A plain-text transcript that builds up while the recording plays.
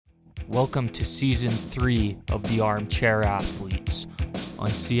Welcome to Season 3 of the Armchair Athletes on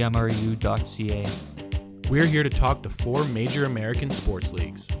CMRU.ca. We're here to talk the 4 major American sports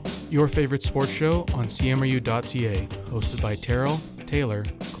leagues. Your favorite sports show on CMRU.ca, hosted by Terrell, Taylor,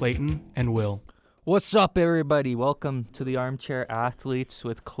 Clayton, and Will. What's up, everybody? Welcome to the Armchair Athletes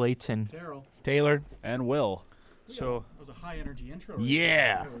with Clayton, Terrell, Taylor, and Will. So that was a high-energy intro.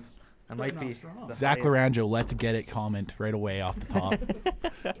 Yeah. I might be Zach Lorango, let's get it comment right away off the top.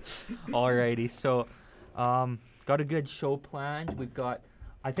 Alrighty, so got a good show planned. We've got,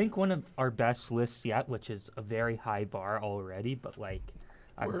 I think, one of our best lists yet, which is a very high bar already, but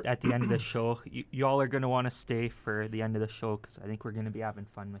at the end of the show, y'all are going to want to stay for the end of the show because I think we're going to be having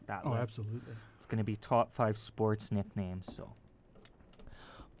fun with that. Oh, list. absolutely. It's going to be top 5 sports nicknames. So,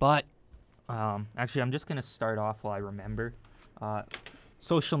 but actually, I'm just going to start off while I remember.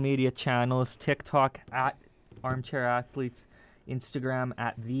 Social media channels: TikTok at Armchair Athletes, Instagram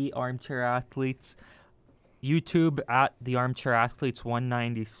at The Armchair Athletes, YouTube at The Armchair Athletes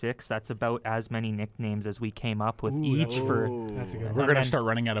 196. That's about as many nicknames as we came up with That's a good We're one. going to start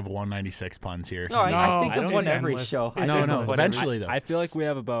running out of 196 puns here. No, I think I of don't one think every endless. show. No, I think no, of one eventually, every- though. I feel like we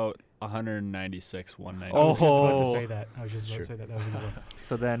have about 196, 196. I was just about Oh. to say that. I was just about to say that. That was a good one.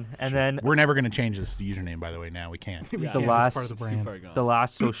 So then, and then We're never going to change this username, by the way, now. We can't. We The can't, last- it's part of the brand. the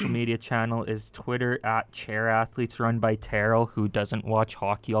last social media channel is Twitter at Chair Athletes, run by Terrell, who doesn't watch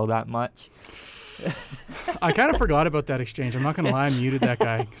hockey all that much. I kind of forgot about that exchange. I'm not going to lie. I muted that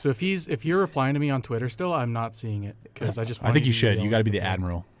guy. So if you're replying to me on Twitter still, I'm not seeing it because I just. I think you should. to You got to be the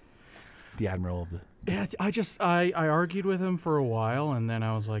admiral. The admiral of the... Yeah, I argued with him for a while, and then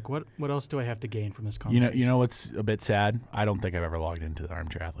I was like, what else do I have to gain from this conversation? You know what's a bit sad? I don't think I've ever logged into the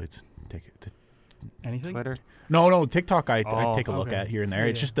Armchair Athletes. anything? Twitter. No, TikTok I Oh, take a look okay. at here and there.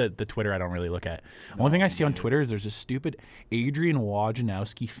 Yeah, It's yeah. just the Twitter I don't really look at. One thing I see on Twitter is there's a stupid Adrian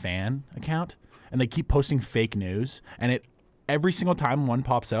Wojnarowski fan account, and they keep posting fake news, and every single time one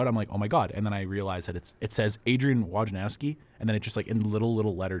pops out, I'm like, oh my god, and then I realize that it says Adrian Wojnarowski, and then it just like in little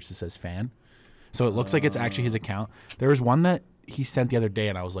letters it says fan. So it looks like it's actually his account. There was one that he sent the other day,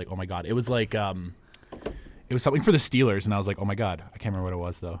 and I was like, oh my god. It was like it was something for the Steelers, and I was like, oh my god. I can't remember what it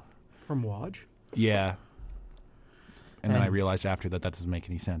was though. From Woj? Yeah. And then I And- realized after that doesn't make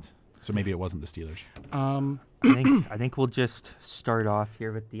any sense. So maybe it wasn't the Steelers. I think we'll just start off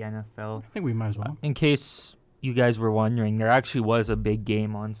here with the NFL. I think we might as well. In case you guys were wondering, there actually was a big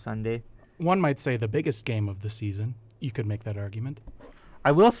game on Sunday. One might say the biggest game of the season. You could make that argument.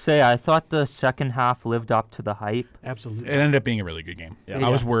 I will say I thought the second half lived up to the hype. Absolutely. It ended up being a really good game. Yeah. I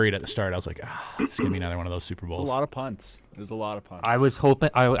was worried at the start. I was like, it's going to be another one of those Super It's a Bowls. lot of punts. There's a lot of punts. I was hoping,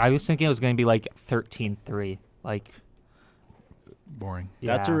 I was thinking it was going to be like 13-3. Like, Boring.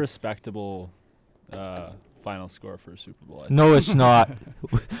 yeah. That's a respectable final score for a Super Bowl. I think. No, it's not.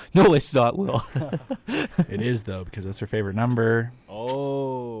 No, it's not, Will. It is, though, because that's her favorite number.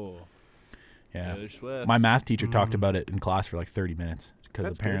 Oh. Yeah. Taylor Swift. My math teacher talked about it in class for like 30 minutes because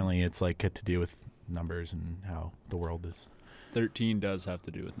That's apparently it's like to do with numbers and how the world is. 13 does have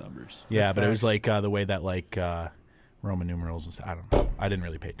to do with numbers. Yeah, That's but it was facts. like the way that like Roman numerals and I don't know. I didn't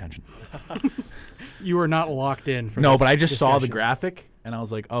really pay attention. You were not locked in for No, this but I just saw the discussion. graphic and I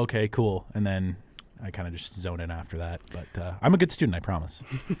was like, okay, cool. And then I kind of just zoned in after that. But I'm a good student, I promise.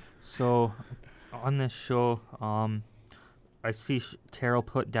 So, on this show, I see Terrell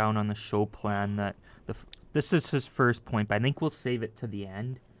put down on the show plan that this is his first point, but I think we'll save it to the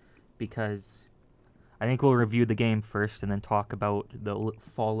end because I think we'll review the game first and then talk about the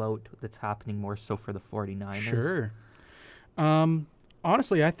fallout that's happening more so for the 49ers. Sure.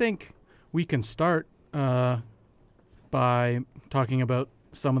 Honestly, I think we can start by talking about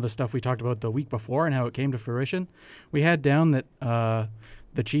some of the stuff we talked about the week before and how it came to fruition. We had down that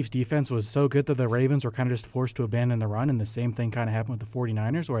the Chiefs' defense was so good that the Ravens were kind of just forced to abandon the run, and the same thing kind of happened with the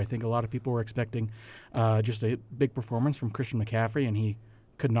 49ers, where I think a lot of people were expecting just a big performance from Christian McCaffrey, and he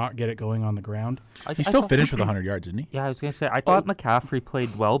could not get it going on the ground. He still finished with 100 yards, didn't he? Yeah, I was going to say, I thought McCaffrey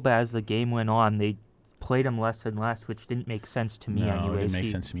played well, but as the game went on, they played him less and less, which didn't make sense to me No, anyways. it didn't make He-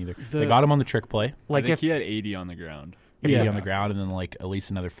 sense to me either. The- They got him on the trick play. I Like think if he had 80 on the ground. 80 Yeah. on the ground and then like at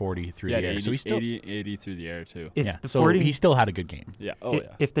least another 40 through Yeah, the air. 80, So he still 80 through the air, too. if yeah. the So 40 he still had a good game. Yeah. Oh,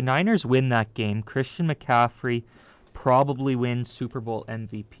 yeah. If the Niners win that game, Christian McCaffrey probably wins Super Bowl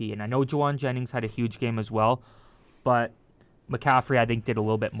MVP. And I know Juwan Jennings had a huge game as well, but McCaffrey, I think, did a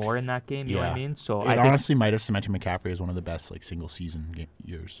little bit more in that game. You know what I Yeah. mean? So It I think honestly might have cemented McCaffrey as one of the best like single season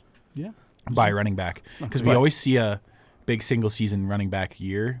years Yeah. by running back not because bad. we always see a big single season running back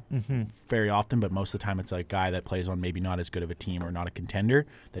year Mm-hmm. very often, but most of the time it's a guy that plays on maybe not as good of a team or not a contender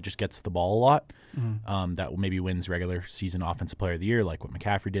that just gets the ball a lot. That maybe wins regular season offensive player of the year, like what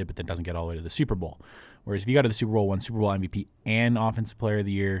McCaffrey did, but then doesn't get all the way to the Super Bowl. Whereas if you got to the Super Bowl, won Super Bowl MVP and offensive player of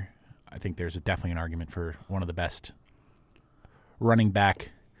the year, I think there's definitely an argument for one of the best running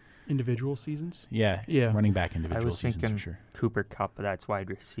back. Individual seasons? Yeah. Running back individual I was seasons thinking for sure. Cooper Kupp, but that's wide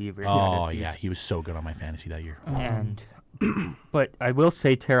receiver. Oh, yeah. He was so good on my fantasy that year. And but I will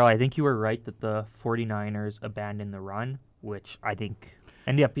say, Terrell, I think you were right that the 49ers abandoned the run, which I think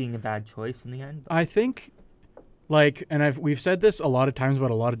ended up being a bad choice in the end. I think, we've said this a lot of times about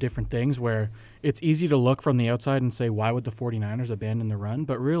a lot of different things where it's easy to look from the outside and say, why would the 49ers abandon the run?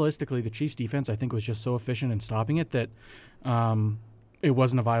 But realistically, the Chiefs' defense, I think, was just so efficient in stopping it that it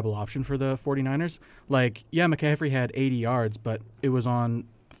wasn't a viable option for the 49ers. McCaffrey had 80 yards, but it was on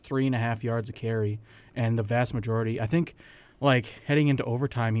 3.5 yards a carry, and the vast majority, I think, heading into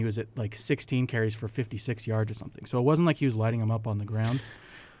overtime, he was at 16 carries for 56 yards or something. So it wasn't like he was lighting them up on the ground.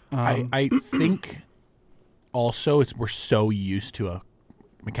 I think also we're so used to a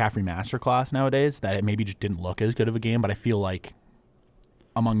McCaffrey masterclass nowadays that it maybe just didn't look as good of a game, but I feel like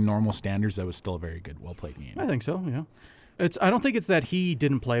among normal standards, that was still a very good, well-played game. I think so, yeah. I don't think it's that he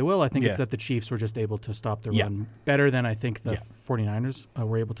didn't play well. I think it's that the Chiefs were just able to stop the run better than I think the 49ers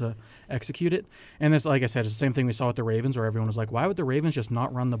were able to execute it. And this, like I said, it's the same thing we saw with the Ravens where everyone was like, why would the Ravens just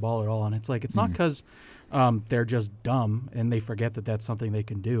not run the ball at all? And it's it's not because they're just dumb and they forget that that's something they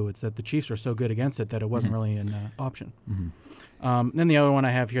can do. It's that the Chiefs are so good against it that it wasn't really an option. Then the other one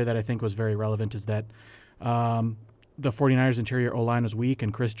I have here that I think was very relevant is that the 49ers interior O-line was weak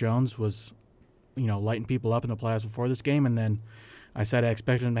and Chris Jones was lighting people up in the playoffs before this game, and then I said I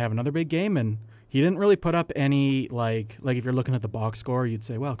expected him to have another big game, and he didn't really put up any, if you're looking at the box score, you'd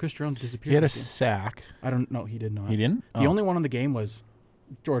say, well, Chris Jones disappeared. He had a sack. I don't know. He did not. He didn't? The only one in the game was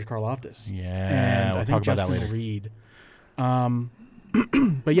George Karlaftis. Yeah, and we'll I think talk about Justin that later. Reed.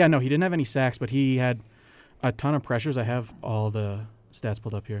 But yeah, no, he didn't have any sacks, but he had a ton of pressures. I have all the stats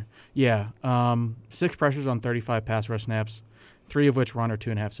pulled up here. Yeah, 6 pressures on 35 pass rush snaps, 3 of which were under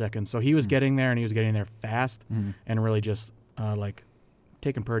 2.5 seconds. So he was getting there, and he was getting there fast, and really just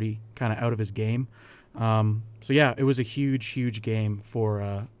taking Purdy kind of out of his game. So yeah, it was a huge, huge game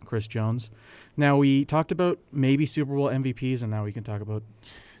for Chris Jones. Now we talked about maybe Super Bowl MVPs, and now we can talk about.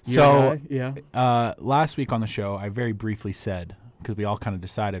 Last week on the show, I very briefly said, because we all kind of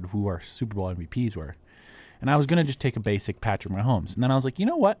decided who our Super Bowl MVPs were, and I was going to just take a basic Patrick Mahomes, and then I was like, you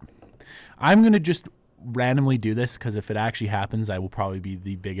know what? I'm going to just randomly do this because if it actually happens, I will probably be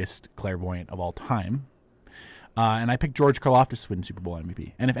the biggest clairvoyant of all time. And I picked George Karlaftis to win Super Bowl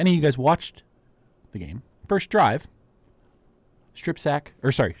MVP. And if any of you guys watched the game, first drive, strip,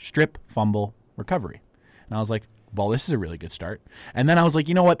 fumble, recovery. And I was like, well, this is a really good start. And then I was like,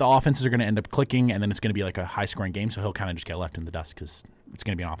 you know what? The offenses are going to end up clicking, and then it's going to be like a high-scoring game, so he'll kind of just get left in the dust because it's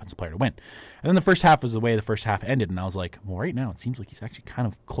going to be an offensive player to win. And then the first half was the way the first half ended, and I was like, well, right now it seems like he's actually kind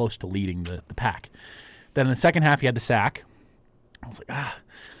of close to leading the pack. Then in the second half, he had the sack. I was like,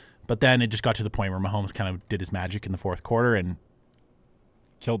 But then it just got to the point where Mahomes kind of did his magic in the fourth quarter and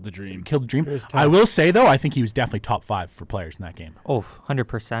killed the dream. I will say, though, I think he was definitely top 5 for players in that game. Oh,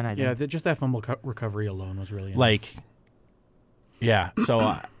 100%, I think. Yeah, just that fumble recovery alone was really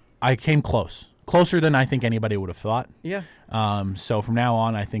So I came close. Closer than I think anybody would have thought. Yeah. So from now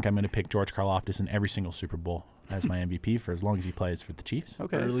on, I think I'm going to pick George Karlaftis in every single Super Bowl as my MVP for as long as he plays for the Chiefs.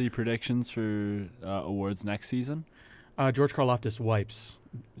 Okay. Early predictions for awards next season? George Karlaftis wipes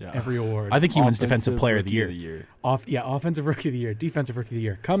every award. I think he wins Defensive Player of the Year. Offensive Rookie of the Year, Defensive Rookie of the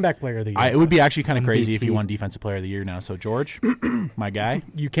Year, Comeback Player of the Year. It would be actually kind of crazy if he won Defensive Player of the Year now. So, George, my guy.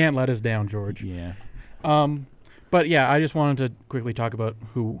 You can't let us down, George. Yeah. But, yeah, I just wanted to quickly talk about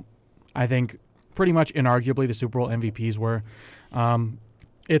who I think pretty much inarguably the Super Bowl MVPs were.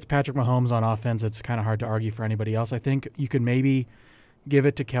 It's Patrick Mahomes on offense. It's kind of hard to argue for anybody else. I think you could maybe give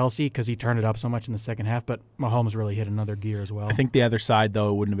it to Kelsey because he turned it up so much in the second half, but Mahomes really hit another gear as well. I think the other side,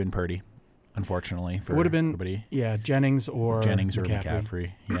 though, wouldn't have been Purdy, unfortunately. For it would have been everybody. Yeah, Jennings or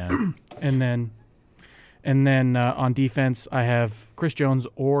McCaffrey. Yeah. and then on defense, I have Chris Jones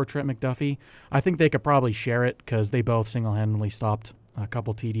or Trent McDuffie. I think they could probably share it because they both single-handedly stopped a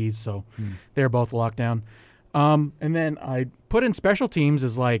couple TDs, so they're both locked down. And then I put in special teams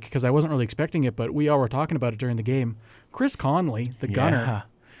as because I wasn't really expecting it, but we all were talking about it during the game. Chris Conley, the gunner,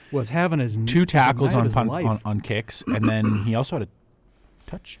 was having his 2 tackles on on kicks, and then he also had a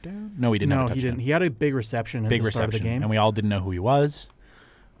touchdown. No, he didn't have a touchdown. He didn't. He had a big reception at the start of the game. And we all didn't know who he was.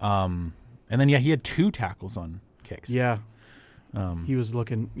 And then, he had 2 tackles on kicks. Yeah. He was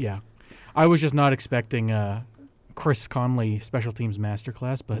looking, I was just not expecting Chris Conley special teams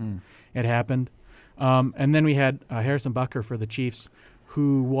masterclass, but it happened. And then we had Harrison Bucker for the Chiefs,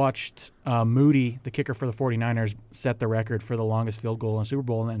 who watched Moody, the kicker for the 49ers, set the record for the longest field goal in a Super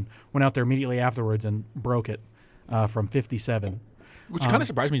Bowl, and then went out there immediately afterwards and broke it from 57. Which kind of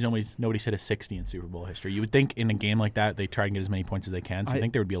surprised me. Nobody's hit a 60 in Super Bowl history. You would think in a game like that, they try and get as many points as they can. So I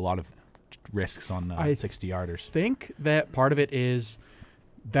think there would be a lot of risks on 60-yarders. I think that part of it is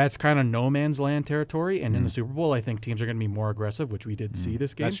that's kind of no man's land territory. And in the Super Bowl, I think teams are going to be more aggressive, which we did see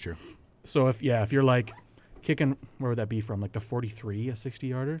this game. That's true. So if you're like kicking, where would that be from? Like the 43, a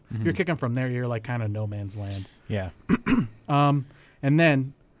 60-yarder? If you're kicking from there, you're like kind of no man's land. Yeah. And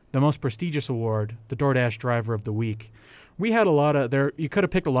then the most prestigious award, the DoorDash Driver of the Week. We had a lot of there. You could have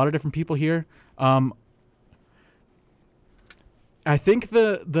picked a lot of different people here. I think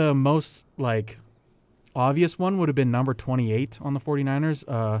the most like obvious one would have been number 28 on the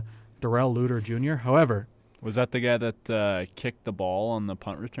 49ers, Darrell Luter Jr. However, Was that the guy that kicked the ball on the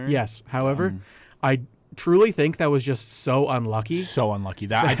punt return? yes. However, I truly think that was just so unlucky. So unlucky.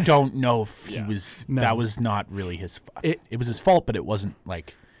 That I don't know if he was. No. That was not really his. It was his fault, but it wasn't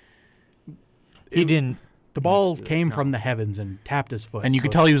like. He didn't. The ball came from the heavens and tapped his foot. And you so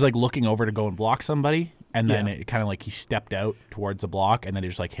could tell he was like looking over to go and block somebody, and then it kind of like he stepped out towards the block, and then it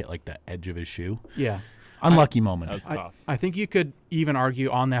just like hit like the edge of his shoe. Yeah. Unlucky moment. That was tough. I think you could even argue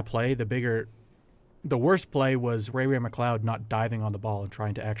on that play, the worst play was Ray McLeod not diving on the ball and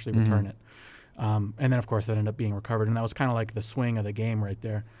trying to actually return it. And then, of course, that ended up being recovered. And that was kind of like the swing of the game right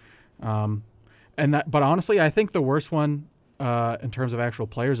there. But honestly, I think the worst one in terms of actual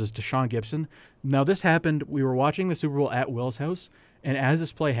players is Deshaun Gibson. Now, this happened. We were watching the Super Bowl at Will's house. And as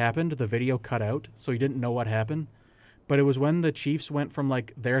this play happened, the video cut out. So he didn't know what happened. But it was when the Chiefs went from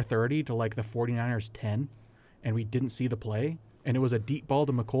like their 30 to like the 49ers 10. And we didn't see the play. And it was a deep ball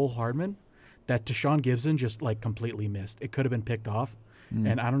to McCole Hardman that Deshaun Gibson just like completely missed. It could have been picked off.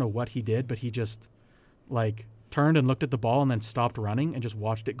 And I don't know what he did, but he just like turned and looked at the ball and then stopped running and just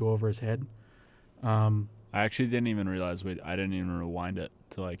watched it go over his head. I actually didn't even realize. I didn't even rewind it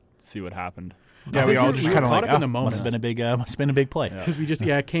to like see what happened. Yeah, we all just kind of like, up in the moment. must have been a big play. Because we just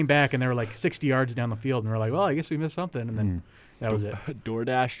came back and they were like 60 yards down the field and we're like, well, I guess we missed something, and then that was it.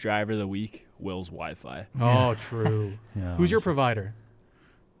 DoorDash Driver of the Week, Will's Wi-Fi. Oh, true. Yeah, Who's your provider?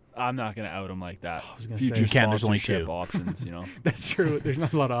 I'm not gonna out him like that. I was gonna Future say. You can't, there's only sponsorship two. options, you know. That's true. There's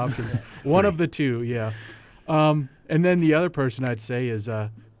not a lot of options. One of the two, yeah. And then the other person I'd say is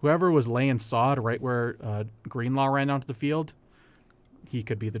whoever was laying sod right where Greenlaw ran onto the field. He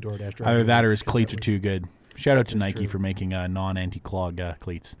could be the DoorDash driver. Either that or his cleats are too good. Shout out to That's Nike true. for making non-anti-clog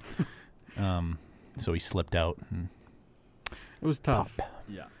cleats. So he slipped out. And It was tough.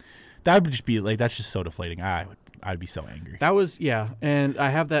 Yeah. that would just be like, that's just so deflating. I'd be so angry. That was, and I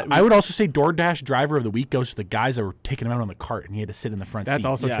have that. I would also say DoorDash Driver of the Week goes to the guys that were taking him out on the cart and he had to sit in the front That's seat.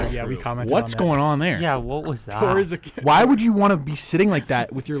 also Yeah, true. Yeah, we true. commented What's on that. going on there? Yeah, what was that? Or is it- Why would you want to be sitting like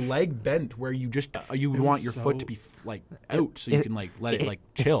that with your leg bent where you just you want your foot to be like out so you can like let it like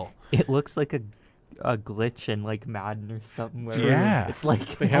chill? It looks like a glitch in like Madden or something. Where Yeah. it's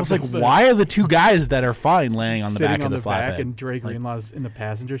like I was like, why are the two guys that are fine laying on the sitting back on of the the back flatbed? and Dre Greenlaw's in the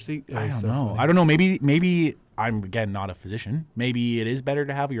passenger seat? It I was don't so know. funny. I don't know. Maybe I'm again not a physician. Maybe it is better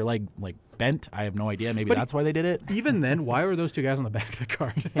to have your leg like bent. I have no idea. Maybe But that's why they did it. Even then, why were those two guys on the back of the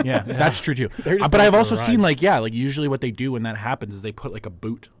cart? Yeah, that's true too. They're just But going I've for a also ride. seen like usually what they do when that happens is they put like a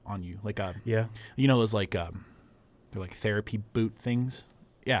boot on you, like a Yeah. those like they're like therapy boot things.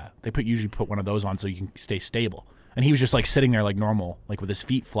 Yeah, they usually put one of those on so you can stay stable. And he was just like sitting there like normal, like with his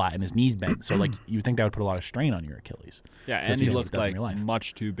feet flat and his knees bent. So like you would think that would put a lot of strain on your Achilles. Yeah, That's and he what looked does in like your life.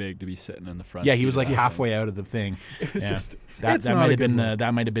 much too big to be sitting in the front. Yeah, seat he was of like that halfway out of the thing. It was Yeah. just. That it's that not might a have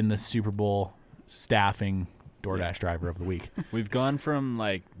been good the Super Bowl staffing DoorDash driver of the week. thing. We've gone from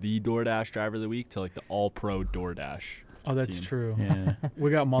like the DoorDash Driver of the Week to like the All-Pro DoorDash. Oh, that's team. true. Yeah. We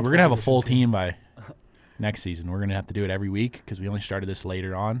got multiple. We're gonna have a full positions here. team by next season. We're gonna have to do it every week because we only started this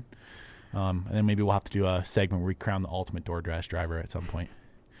later on. And then maybe we'll have to do a segment where we crown the ultimate DoorDash driver at some point.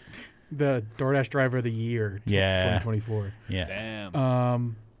 The DoorDash driver of the year. Yeah. 2024. Yeah,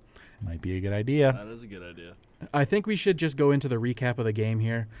 Damn, might be a good idea. that is a good idea. I think we should just go into the recap of the game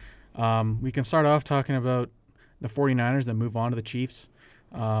here. We can start off talking about the 49ers, then move on to the Chiefs.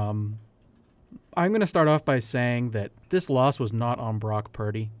 I'm going to start off by saying that this loss was not on Brock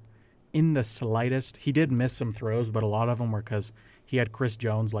Purdy in the slightest. He did miss some throws, but a lot of them were because he had Chris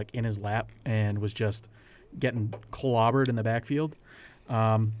Jones like in his lap and was just getting clobbered in the backfield.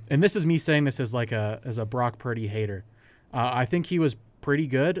 And this is me saying this as like as a Brock Purdy hater. I think he was pretty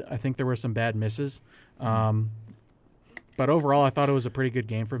good. I think there were some bad misses. But overall, I thought it was a pretty good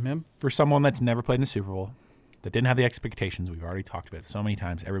game from him. For someone that's never played in the Super Bowl, that didn't have the expectations. We've already talked about it so many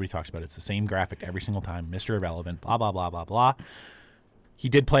times. Everybody talks about it. It's the same graphic every single time. Mr. Irrelevant, blah, blah, blah, blah, blah. He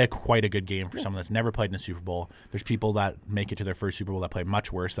did play quite a good game for someone that's never played in a Super Bowl. There's people that make it to their first Super Bowl that play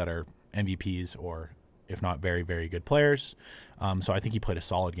much worse, that are MVPs or, if not, very, very good players. So I think he played a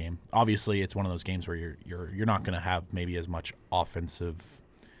solid game. Obviously, it's one of those games where you're not going to have maybe as much offensive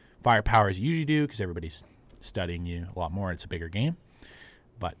firepower as you usually do because everybody's studying you a lot more. It's a bigger game.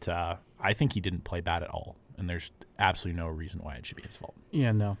 But I think he didn't play bad at all, and there's absolutely no reason why it should be his fault.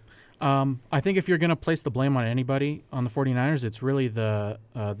 Yeah, no. I think if you're going to place the blame on anybody on the 49ers, it's really the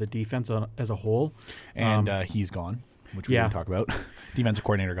defense as a whole. And he's gone, which we didn't talk about. Defensive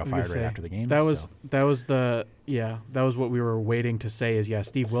coordinator got fired right after the game. That was what we were waiting to say is,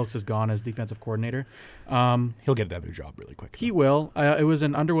 Steve Wilkes is gone as defensive coordinator. He'll get another job really quick. He will. It was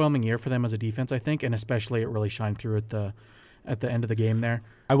an underwhelming year for them as a defense, I think, and especially it really shined through at the end of the game there.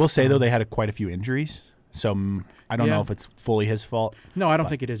 I will say, though, they had quite a few injuries. So I don't know if it's fully his fault. No, I don't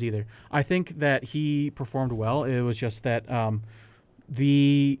think it is either. I think that he performed well. It was just that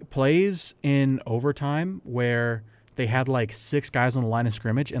the plays in overtime where they had like 6 guys on the line of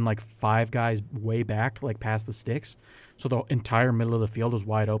scrimmage and like 5 guys way back, like past the sticks. So the entire middle of the field was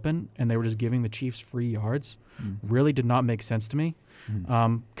wide open, and they were just giving the Chiefs free yards. Really did not make sense to me.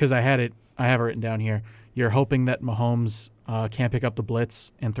 Because I have it written down here. You're hoping that Mahomes can't pick up the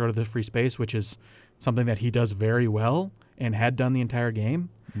blitz and throw to the free space, which is something that he does very well and had done the entire game.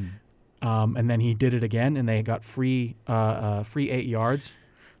 And then he did it again, and they got free 8 yards.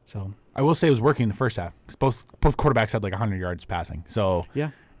 So I will say it was working in the first half because both quarterbacks had like 100 yards passing. So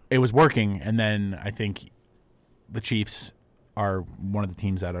yeah, it was working. And then I think the Chiefs are one of the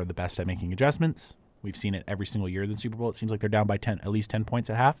teams that are the best at making adjustments. We've seen it every single year in the Super Bowl. It seems like they're down by at least 10 points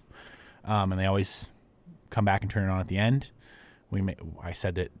at half, and they always come back and turn it on at the end. I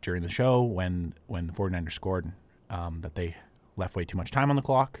said that during the show when the 49ers scored that they left way too much time on the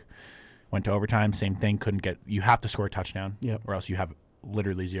clock, went to overtime, same thing, you have to score a touchdown or else you have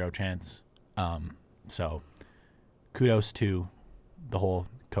literally zero chance. So kudos to the whole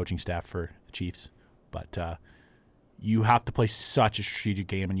coaching staff for the Chiefs. But you have to play such a strategic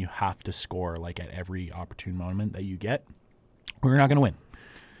game and you have to score like at every opportune moment that you get or you're not going to win.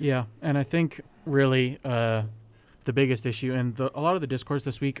 Yeah, and I think really the biggest issue, and a lot of the discourse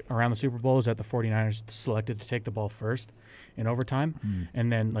this week around the Super Bowl is that the 49ers selected to take the ball first in overtime,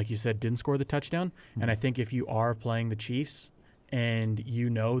 and then, like you said, didn't score the touchdown. And I think if you are playing the Chiefs and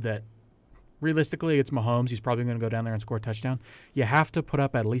you know that realistically it's Mahomes, he's probably going to go down there and score a touchdown, you have to put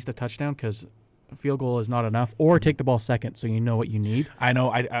up at least a touchdown because a field goal is not enough, or take the ball second so you know what you need. I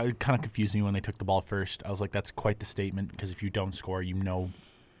know. I kind of confused me when they took the ball first. I was like, that's quite the statement because if you don't score,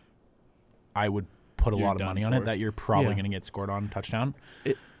 I would put a lot of money on it that you're probably going to get scored on touchdown.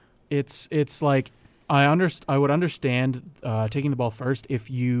 It's like I would understand taking the ball first if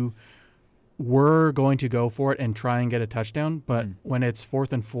you were going to go for it and try and get a touchdown, but when it's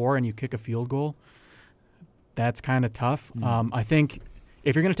 4th and 4 and you kick a field goal, that's kind of tough. I think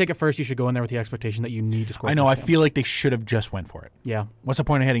if you're going to take it first, you should go in there with the expectation that you need to score. I know. I feel like they should have just went for it. Yeah. What's the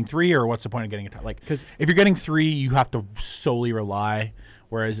point of hitting 3, or what's the point of getting a touchdown? Because if you're getting 3, you have to solely rely.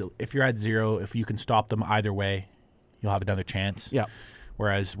 Whereas if you're at 0, if you can stop them either way, you'll have another chance. Yeah.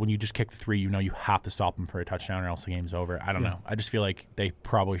 Whereas when you just kick the 3, you have to stop them for a touchdown or else the game's over. I don't know. I just feel like they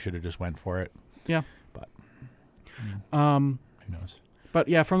probably should have just went for it. Yeah. But who knows? But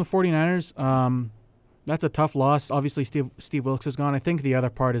yeah, from the 49ers, that's a tough loss. Obviously, Steve Wilkes is gone. I think the other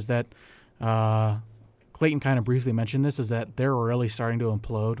part is that Clayton kind of briefly mentioned this, is that they're really starting to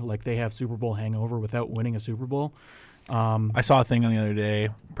implode. Like they have Super Bowl hangover without winning a Super Bowl. I saw a thing on the other day,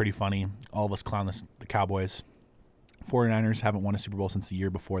 pretty funny. All of us clown the Cowboys. 49ers haven't won a Super Bowl since the year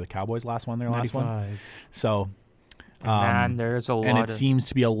before the Cowboys last won their 95. Last one. So, man, there's a lot. And it seems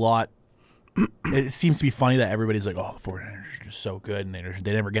to be a lot. It seems to be funny that everybody's like, "Oh, the 49ers are just so good," and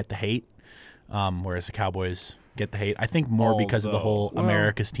they never get the hate. Whereas the Cowboys get the hate. I think more because of the whole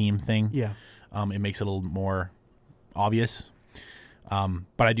America's team thing. Yeah. It makes it a little more obvious.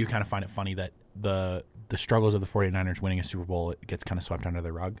 But I do kind of find it funny that the struggles of the 49ers winning a Super Bowl, it gets kind of swept under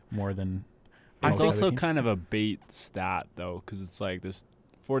the rug more than it's also kind of a bait stat, though, because it's like this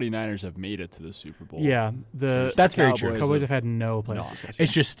 49ers have made it to the Super Bowl. Yeah. That's very true. Cowboys have had no playoff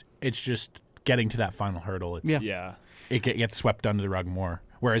success. It's just getting to that final hurdle. It gets swept under the rug more.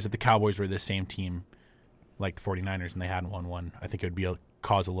 Whereas if the Cowboys were the same team like the 49ers and they hadn't won one, I think it would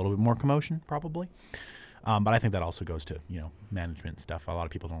cause a little bit more commotion, probably. But I think that also goes to management stuff. A lot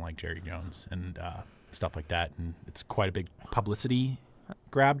of people don't like Jerry Jones and stuff like that, and it's quite a big publicity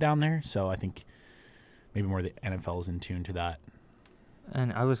grab down there. So I think maybe more the NFL is in tune to that.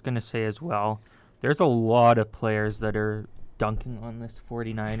 And I was going to say as well, there's a lot of players that are dunking on this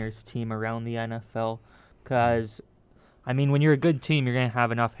 49ers team around the NFL because, I mean, when you're a good team, you're going to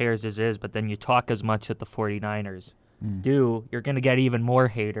have enough haters as is, but then you talk as much as the 49ers do, you're going to get even more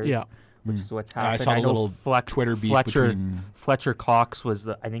haters. Yeah. Which is what's happened. I saw the little Twitter beef between Fletcher Cox was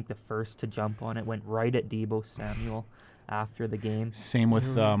I think the first to jump on it. Went right at Deebo Samuel after the game. Same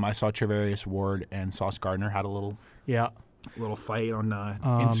with I saw Trevarius Ward and Sauce Gardner had a little fight on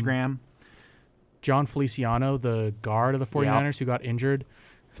Instagram. John Feliciano, the guard of the 49ers who got injured,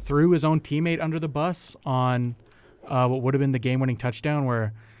 threw his own teammate under the bus on what would have been the game-winning touchdown,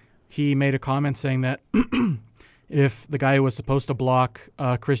 where he made a comment saying that if the guy who was supposed to block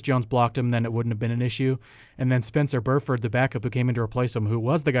Chris Jones blocked him, then it wouldn't have been an issue. And then Spencer Burford, the backup who came in to replace him, who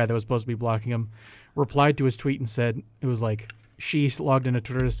was the guy that was supposed to be blocking him, replied to his tweet and said, it was like, she's logged into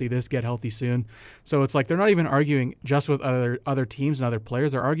Twitter to see this, get healthy soon. So it's like they're not even arguing just with other teams and other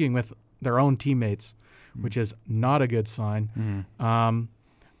players. They're arguing with their own teammates, which is not a good sign.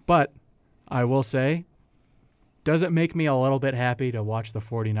 But I will say, does it make me a little bit happy to watch the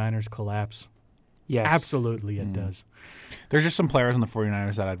 49ers collapse? Yes. Absolutely it does. There's just some players on the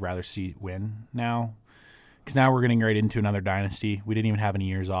 49ers that I'd rather see win now. Because now we're getting right into another dynasty. We didn't even have any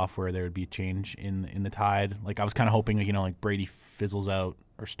years off where there would be change in the tide. Like I was kind of hoping, like Brady fizzles out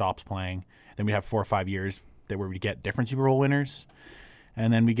or stops playing. Then we'd have 4 or 5 years where we get different Super Bowl winners.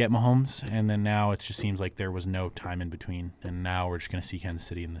 And then we get Mahomes. And then now it just seems like there was no time in between. And now we're just going to see Kansas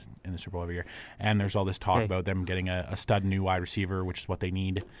City in the Super Bowl every year. And there's all this talk about them getting a stud new wide receiver, which is what they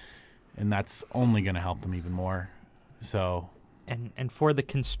need. And that's only going to help them even more. So, and for the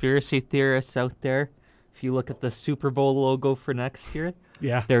conspiracy theorists out there, if you look at the Super Bowl logo for next year,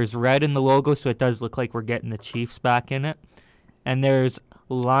 there's red in the logo, so it does look like we're getting the Chiefs back in it. And there's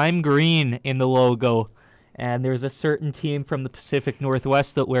lime green in the logo, and there's a certain team from the Pacific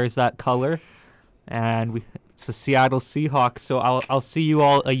Northwest that wears that color, and it's the Seattle Seahawks. So I'll see you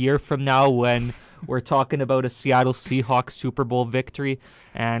all a year from now when we're talking about a Seattle Seahawks Super Bowl victory,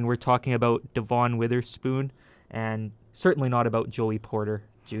 and we're talking about Devon Witherspoon, and certainly not about Joey Porter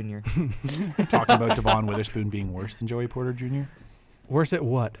Jr. Talking about Devon Witherspoon being worse than Joey Porter Jr.? Worse at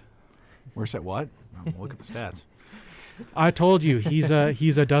what? Worse at what? Look at the stats. I told you, he's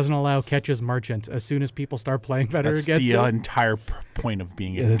a doesn't allow catches merchant. As soon as people start playing better against him. That's the entire point of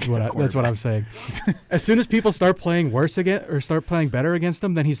being that's what I'm saying. As soon as people start playing worse again or start playing better against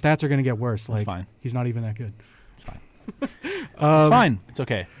him, then his stats are going to get worse. That's fine. He's not even that good. It's fine. It's fine. It's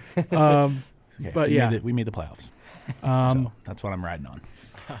okay. Okay. But we made the playoffs. So that's what I'm riding on.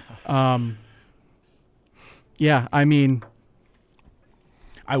 Yeah, I mean,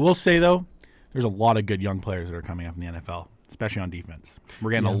 I will say though, there's a lot of good young players that are coming up in the NFL, especially on defense.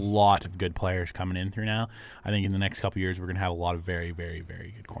 We're getting a lot of good players coming in through now. I think in the next couple of years, we're going to have a lot of very, very,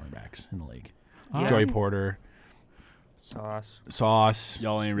 very good cornerbacks in the league. Joey Porter, Sauce.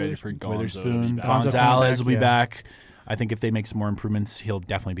 Y'all ain't ready for Witherspoon. Gonzo. Gonzalez will be back. I think if they make some more improvements, he'll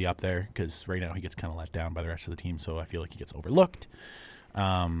definitely be up there because right now he gets kind of let down by the rest of the team, so I feel like he gets overlooked.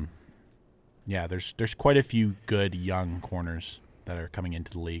 There's quite a few good young corners that are coming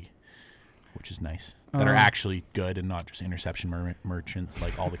into the league, which is nice. That are actually good and not just interception merchants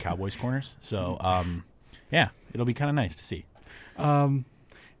like all the Cowboys corners. So, it'll be kind of nice to see.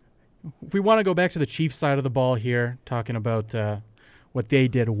 If we want to go back to the Chiefs side of the ball here, talking about what they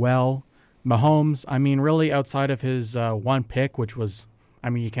did well, Mahomes, I mean, really outside of his one pick, which was,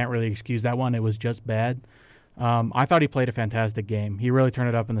 I mean, you can't really excuse that one. It was just bad. I thought he played a fantastic game. He really turned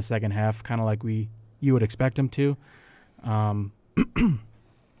it up in the second half, kind of like you would expect him to.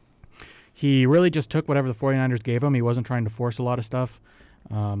 He really just took whatever the 49ers gave him. He wasn't trying to force a lot of stuff.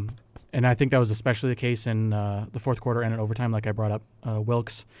 And I think that was especially the case in the fourth quarter and in overtime, like I brought up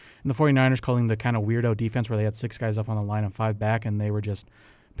Wilkes. And the 49ers calling the kind of weirdo defense where they had 6 guys up on the line and 5 back, and they were just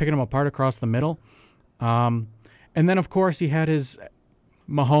picking them apart across the middle. And then, of course, he had his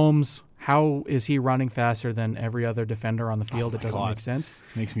Mahomes. How is he running faster than every other defender on the field? It doesn't make sense.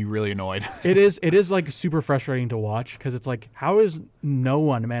 It makes me really annoyed. It is like super frustrating to watch because it's like, how is no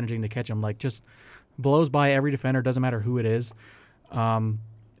one managing to catch him? Like, just blows by every defender, doesn't matter who it is. And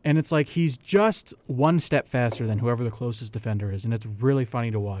it's like he's just one step faster than whoever the closest defender is, and it's really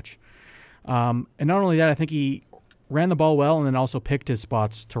funny to watch. And not only that, I think he ran the ball well and then also picked his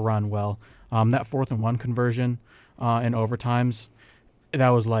spots to run well. That 4th and 1 conversion in overtimes, that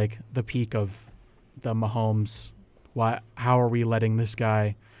was like the peak of the Mahomes. How are we letting this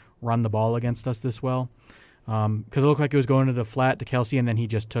guy run the ball against us this well? Because it looked like it was going to the flat to Kelsey, and then he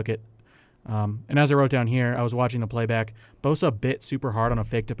just took it. And as I wrote down here, I was watching the playback. Bosa bit super hard on a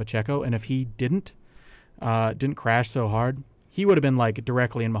fake to Pacheco, and if he didn't crash so hard, he would have been like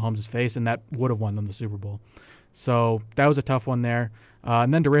directly in Mahomes' face, and that would have won them the Super Bowl. So that was a tough one there.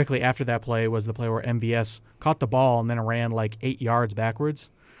 And then directly after that play was the play where MVS caught the ball and then ran like 8 yards backwards.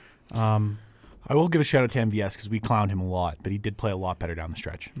 I will give a shout out to MVS because we clowned him a lot, but he did play a lot better down the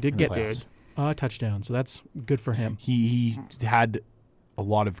stretch. Did get a touchdown, so that's good for him. He had a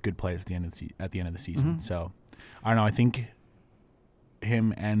lot of good plays at the end of the season. Mm-hmm. So I don't know. I think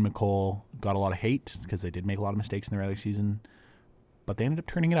him and McCole got a lot of hate because they did make a lot of mistakes in the regular season, but they ended up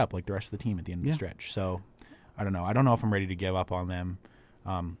turning it up like the rest of the team at the end of the stretch. So I don't know. I don't know if I'm ready to give up on them.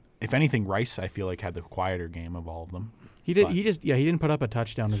 If anything, Rice I feel like had the quieter game of all of them. He did. He didn't put up a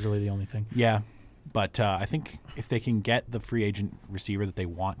touchdown. Is really the only thing. Yeah, but I think if they can get the free agent receiver that they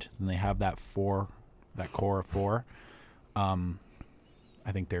want, then they have that core of four.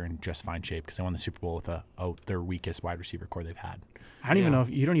 I think they're in just fine shape because they won the Super Bowl with their weakest wide receiver core they've had. I don't even know if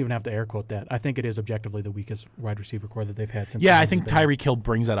you don't even have to air quote that. I think it is objectively the weakest wide receiver core that they've had since. Yeah, I think Tyreek Hill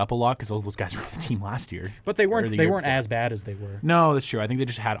brings that up a lot because all those guys were on the team last year. But they weren't as bad as they were. No, that's true. I think they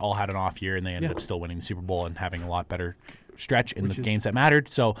just had an off year and they ended up still winning the Super Bowl and having a lot better stretch in the games that mattered.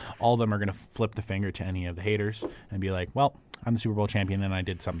 So all of them are going to flip the finger to any of the haters and be like, "Well, I'm the Super Bowl champion and I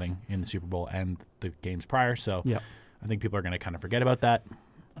did something in the Super Bowl and the games prior." So I think people are going to kind of forget about that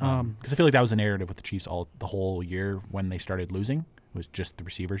because I feel like that was a narrative with the Chiefs the whole year when they started losing. It was just the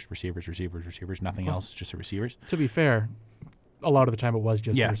receivers, nothing else, just the receivers. To be fair, a lot of the time it was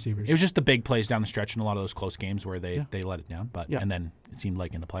just the receivers. It was just the big plays down the stretch in a lot of those close games where they let it down. But and then it seemed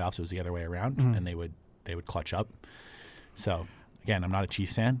like in the playoffs it was the other way around, and they would clutch up. So again, I'm not a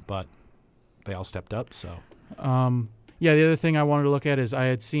Chiefs fan, but they all stepped up. So the other thing I wanted to look at is I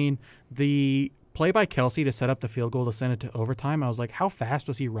had seen the play by Kelsey to set up the field goal to send it to overtime. I was like, how fast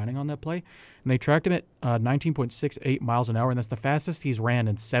was he running on that play? And they tracked him at 19.68 miles an hour, and that's the fastest he's ran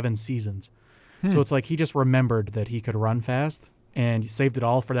in 7 seasons. So it's like he just remembered that he could run fast, and he saved it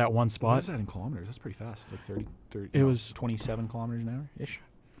all for that one spot. What is that in kilometers? That's pretty fast. It's like 30 it was 27 kilometers an hour-ish.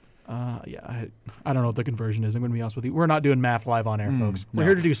 I don't know what the conversion is. I'm going to be honest with you. We're not doing math live on air, folks. We're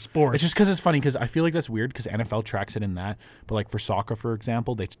here to do sports. It's just because it's funny because I feel like that's weird because NFL tracks it in that. But like for soccer, for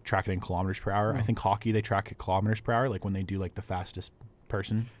example, they track it in kilometers per hour. I think hockey, they track it kilometers per hour, like when they do like the fastest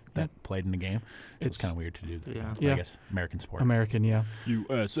person that played in the game. So it's kind of weird to do that. I guess American sport. American, yeah.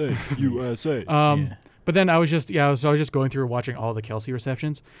 USA. But then I was just going through watching all the Kelsey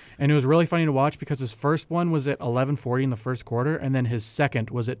receptions, and it was really funny to watch because his first one was at 11:40 in the first quarter, and then his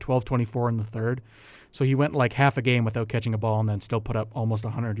second was at 12:24 in the third. So he went like half a game without catching a ball, and then still put up almost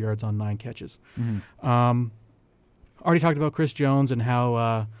 100 yards on 9 catches. Already talked about Chris Jones and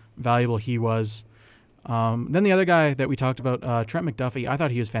how valuable he was. Then the other guy that we talked about, Trent McDuffie, I thought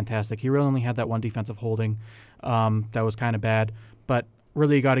he was fantastic. He really only had that one defensive holding that was kind of bad, but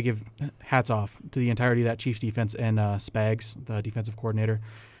really you got to give hats off to the entirety of that Chiefs defense and Spags, the defensive coordinator,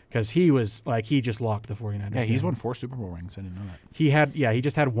 because he just locked the 49ers. Yeah, he's won 4 Super Bowl rings. I didn't know that. He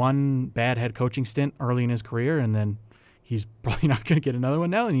just had one bad head coaching stint early in his career, and then he's probably not going to get another one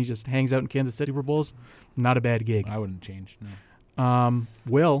now, and he just hangs out in Kansas City for Bowls. Not a bad gig. I wouldn't change, no.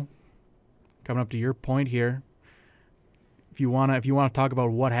 Will, coming up to your point here, if you want to talk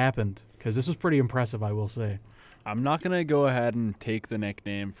about what happened, because this was pretty impressive, I will say. I'm not going to go ahead and take the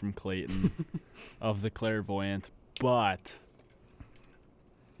nickname from Clayton of the clairvoyant, but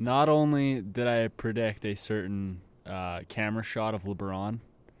not only did I predict a certain camera shot of LeBron,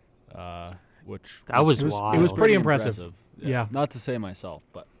 which was wild. It was pretty impressive. Yeah. Not to say myself,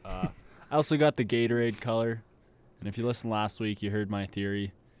 but I also got the Gatorade color, and if you listened last week, you heard my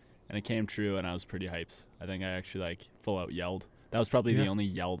theory, and it came true, and I was pretty hyped. I think I actually full out yelled. That was probably the only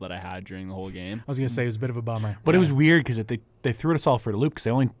yell that I had during the whole game. I was going to say it was a bit of a bummer. But it was weird because they threw us all for the loop because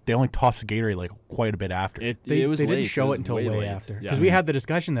they only tossed the Gatorade quite a bit after. They didn't show it until way after. Because we had the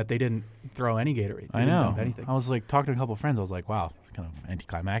discussion that they didn't throw any Gatorade. I know. I was talking to a couple of friends. I was like, wow, it's kind of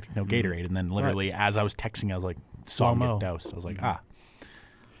anticlimactic. No Gatorade. And then literally as I was texting, I was like, saw him get doused. I was like,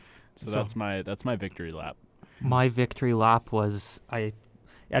 So that's my victory lap. My victory lap was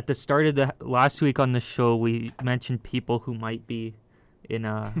at the start of the last week on the show, we mentioned people who might be in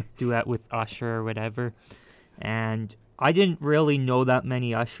a duet with Usher or whatever. And I didn't really know that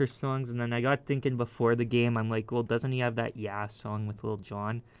many Usher songs. And then I got thinking before the game, I'm like, well, doesn't he have that Yeah song with Lil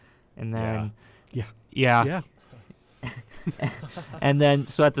Jon? And then, yeah. And then,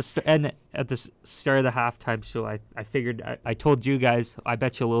 so at the start of the halftime show, I figured I told you guys, I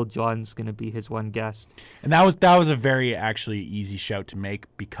bet you Lil Jon's gonna be his one guest. And that was a very actually easy shout to make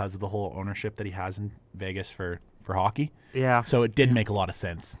because of the whole ownership that he has in Vegas for hockey. Yeah. So it did make a lot of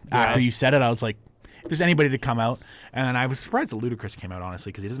sense. After you said it, I was like, if there's anybody to come out, and I was surprised that Ludacris came out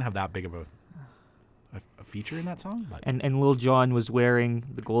honestly because he doesn't have that big of a feature in that song. But And Lil Jon was wearing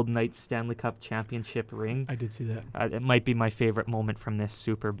the Golden Knights Stanley Cup championship ring. I did see that. It might be my favorite moment from this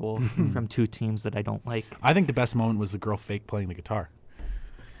Super Bowl from two teams that I don't like. I think the best moment was the girl fake playing the guitar.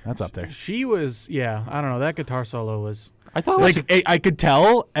 That's up there. She was, yeah, I don't know. That guitar solo was. I thought I could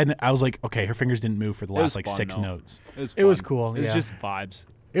tell, and I was like, okay, her fingers didn't move for the last was like fun, 6 though. notes. It was fun. cool, It was yeah. just vibes.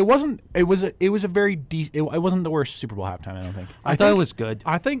 It wasn't. It was a very decent. It wasn't the worst Super Bowl halftime. I don't think. I thought it was good.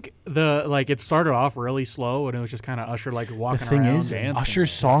 I think it started off really slow, and it was just kind of Usher like The walking thing around. is, dancing.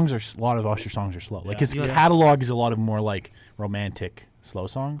 Usher's songs are a lot of Usher songs are slow. Like his Yeah. catalog is a lot of more like romantic slow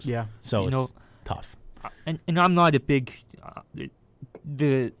songs. Yeah. So You it's know- tough. And I'm not a big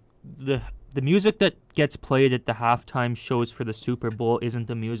the music that gets played at the halftime shows for the Super Bowl isn't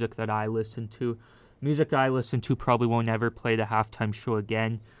the music that I listen to. Music I listen to probably won't ever play the halftime show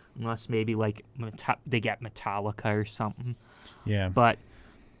again, unless maybe like they get Metallica or something. Yeah. But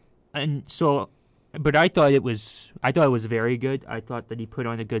I thought it was very good. I thought that he put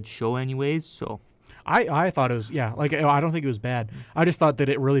on a good show anyways. So I thought it was, yeah, like, I don't think it was bad. I just thought that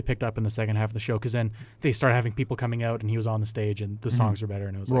it really picked up in the second half of the show, because then they started having people coming out, and he was on the stage, and the songs were better,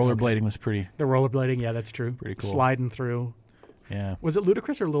 and it was Rollerblading like, was pretty. okay. The rollerblading, yeah, that's true. Pretty cool. Sliding through. Yeah. Was it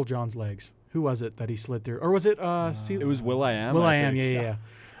Ludacris or Lil Jon's legs? Who was it that he slid through? Or was it It was Will.i.am. Will I Am, yeah.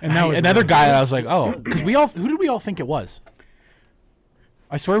 And that was Another really guy cool. that I was like, oh, because who did we all think it was?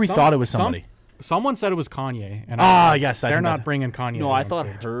 I swear we thought it was somebody. Someone said it was Kanye. And yes, I they're think not that's- bringing Kanye. No, out I on thought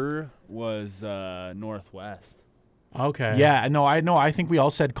stage. her was Northwest. Okay. Yeah, no, I think we all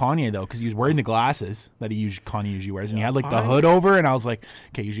said Kanye though, because he was wearing the glasses that Kanye usually wears, and he had like the hood over, and I was like,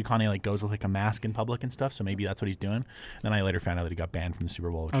 okay, usually Kanye like goes with like a mask in public and stuff, so maybe that's what he's doing. And then I later found out that he got banned from the Super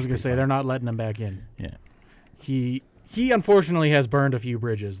Bowl. Which I was is gonna pretty say funny. they're not letting him back in. Yeah. He unfortunately has burned a few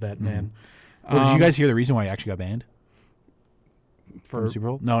bridges. That man. Well, did you guys hear the reason why he actually got banned from for the Super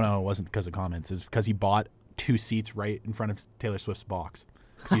Bowl? No, it wasn't because of comments. It was because he bought 2 seats right in front of Taylor Swift's box.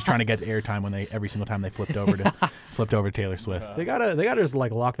 Because he's trying to get airtime when every single time they flipped over to Taylor Swift. They gotta just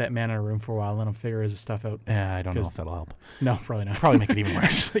like lock that man in a room for a while and let him figure his stuff out. Yeah, I don't know 'Cause- if that'll help. No, probably not. Probably make it even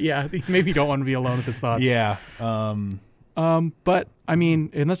worse. Yeah, maybe you don't want to be alone with his thoughts. Yeah. But I mean,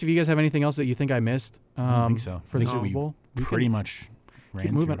 unless if you guys have anything else that you think I missed, I don't think so. for I the think Super we Bowl, we pretty can much ran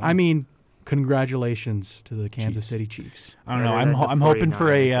keep through moving. it all. I mean, congratulations to the Kansas Chiefs. City Chiefs. I don't know. Better than I'm the hoping for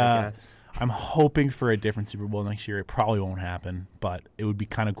 49ers, I a guess. I'm hoping for a different Super Bowl next year. It probably won't happen, but it would be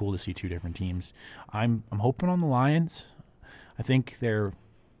kind of cool to see 2 different teams. I'm hoping on the Lions. I think they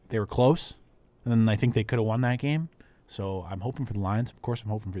were close, and I think they could have won that game. So I'm hoping for the Lions. Of course, I'm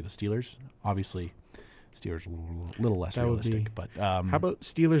hoping for the Steelers. Obviously, Steelers are a little less That would be- realistic, but How about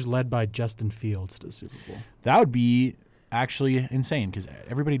Steelers led by Justin Fields to the Super Bowl? that would be actually insane because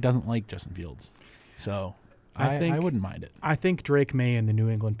everybody doesn't like Justin Fields. So I think- I wouldn't mind it. I think Drake May and the New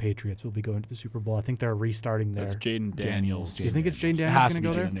England Patriots will be going to the Super Bowl. I think they're restarting That's there. Jaden Daniels. You think it's Jaden It Daniels has gonna to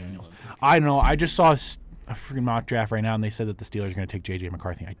go be there? Jaden Daniels. I don't know. I just saw a freaking mock draft right now, and they said that the Steelers are going to take J.J.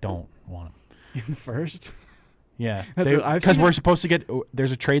 McCarthy. I don't want him. In the first? Yeah, That's what I've because seen we're it. supposed to get.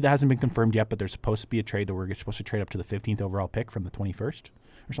 There's a trade that hasn't been confirmed yet, but there's supposed to be a trade that we're supposed to trade up to the 15th overall pick from the 21st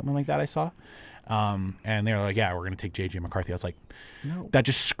or something like that. I saw, and they were like, "Yeah, we're going to take J.J. McCarthy." I was like, No. "That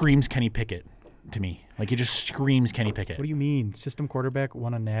just screams Kenny Pickett to me. Like it just screams Kenny Pickett." What do you mean? System quarterback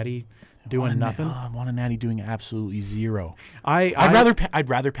won a natty doing nothing? I want a natty doing absolutely zero. I'd I'd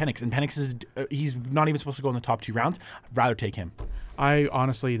rather Penix, and Penix is he's not even supposed to go in the top 2 rounds. I'd rather take him. I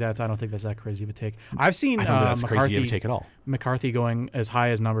honestly, I don't think that's that crazy of a take. I've seen I don't think that's crazy to take at all. McCarthy going as high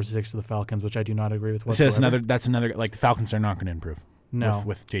as number 6 to the Falcons, which I do not agree with So whatsoever. that's another like the Falcons are not going to improve. No.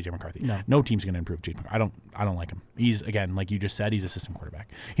 with JJ McCarthy. No. Team's going to improve JJ McCarthy. I don't like him. He's again, like you just said, he's a system quarterback.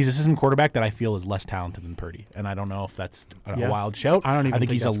 He's a system quarterback that I feel is less talented than Purdy, and I don't know if that's a Yeah. wild shout. I don't even think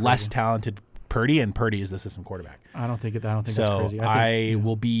think he's a that's less crazy. talented Purdy, and Purdy is the system quarterback. I don't think that's So crazy. I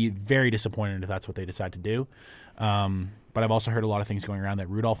will be very disappointed if that's what they decide to do. But I've also heard a lot of things going around that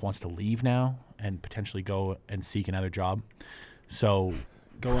Rudolph wants to leave now and potentially go and seek another job. So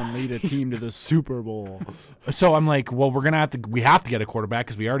Go and lead a team to the Super Bowl. I'm like, well, we have to get a quarterback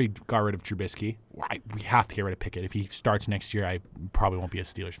because we already got rid of Trubisky. We have to get rid of Pickett. If he starts next year, I probably won't be a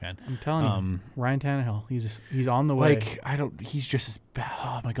Steelers fan. I'm telling you, Ryan Tannehill, he's on the way. Like he's just as bad.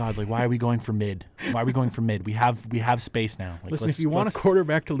 Oh my God, like why are we going for mid? Why are we going for mid? We have space now. Like, Listen, if you want a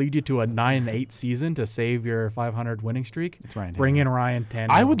quarterback to lead you to a 9-8 season to save your 500 winning streak, it's Ryan bring Tannehill. in Ryan Tannehill.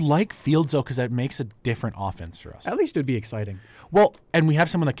 I would like Fields though because that makes a different offense for us. At least it would be exciting. Well, and we have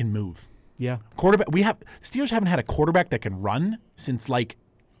someone that can move. Yeah. Quarterback. Steelers haven't had a quarterback that can run since I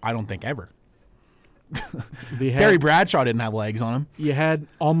don't think ever. Barry Bradshaw didn't have legs on him. You had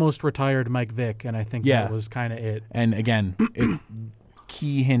almost retired Mike Vick, and I think Yeah. that was kind of it. And again,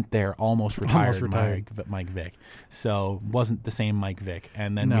 key hint there, almost retired, retired. Mike Vick. So wasn't the same Mike Vick.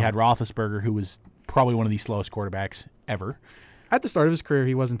 And then No. we had Roethlisberger, who was probably one of the slowest quarterbacks ever. At the start of his career,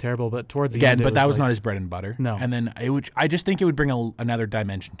 he wasn't terrible, but towards the Again, end, but that was like, not his bread and butter. No. And then I just think it would bring another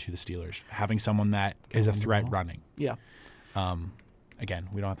dimension to the Steelers, having someone that is a threat running. Yeah. Again,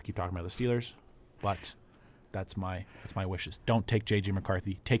 we don't have to keep talking about the Steelers, but that's my wishes. Don't take J.J.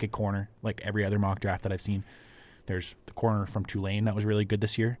 McCarthy. Take a corner like every other mock draft that I've seen. There's the corner from Tulane that was really good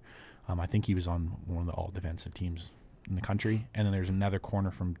this year. I think he was on one of the all-defensive teams in the country. And then there's another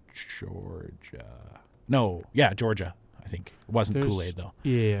corner from Georgia. Georgia, I think. It wasn't Kool-Aid, though.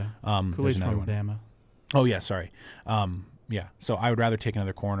 Yeah. There's Kool-Aid's another from one. Alabama. Oh, yeah, sorry. So I would rather take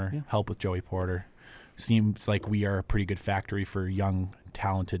another corner, help with Joey Porter. Seems like we are a pretty good factory for young,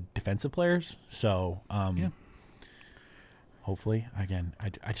 talented defensive players. So hopefully, again,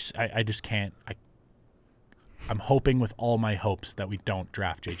 I just can't. I'm hoping with all my hopes that we don't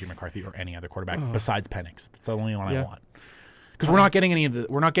draft J.J. McCarthy or any other quarterback besides Penix. That's the only one I want. Because we're not getting any of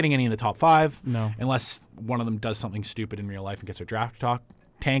the top 5. No. Unless one of them does something stupid in real life and gets their draft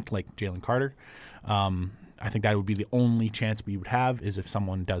tank like Jalen Carter. I think that would be the only chance we would have is if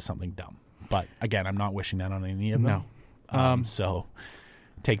someone does something dumb. But again, I'm not wishing that on any of them. No. So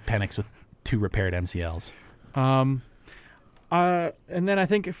take Penix with 2 repaired MCLs. And then I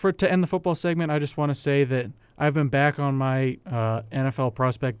think to end the football segment, I just want to say that I've been back on my NFL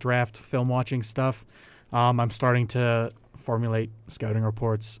prospect draft film watching stuff. I'm starting to formulate scouting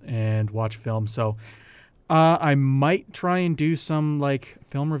reports and watch film. So I might try and do some like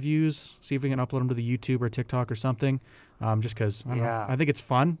film reviews, see if we can upload them to the YouTube or TikTok or something. Just because I think it's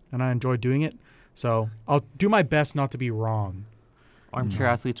fun and I enjoy doing it. So I'll do my best not to be wrong. Armchair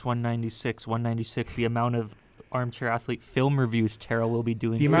Athletes 196, the amount of Armchair Athlete film reviews Terrell will be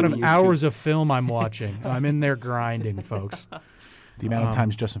doing. The for amount of YouTube. hours of film I'm watching. I'm in there grinding, folks. The amount of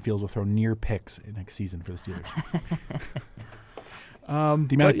times Justin Fields will throw near picks next season for the Steelers.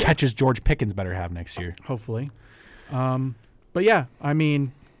 The amount of catches George Pickens better have next year. Hopefully. But yeah, I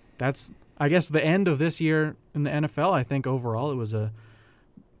mean, that's, I guess, the end of this year in the NFL. I think overall it was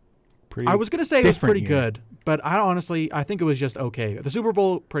I was going to say it was pretty good, but I think it was just okay. The Super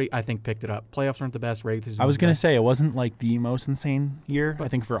Bowl, I think, picked it up. Playoffs aren't the best. Regular season I was going to say it wasn't like the most insane year. I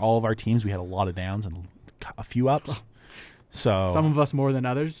think for all of our teams, we had a lot of downs and a few ups. So some of us more than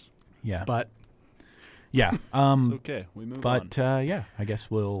others. Yeah. But yeah. It's okay. We move on. But I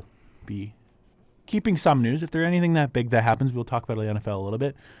guess we'll be keeping some news. If there's anything that big that happens, we'll talk about the NFL a little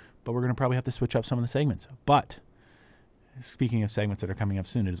bit. But we're going to probably have to switch up some of the segments. But speaking of segments that are coming up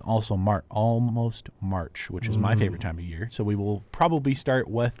soon, it is also almost March, which is my favorite time of year. So we will probably start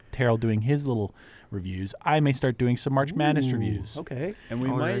with Terrell doing his little reviews. I may start doing some March Madness reviews. Okay. And we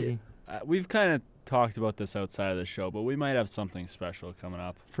might, we've kind of talked about this outside of the show, but we might have something special coming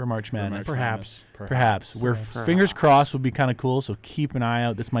up For March Madness. Perhaps. We're fingers crossed would be kind of cool, so keep an eye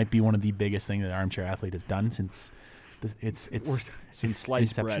out. This might be one of the biggest things that Armchair Athlete has done since since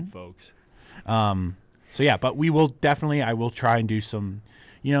sliced inception. bread, folks. So yeah, but I will try and do some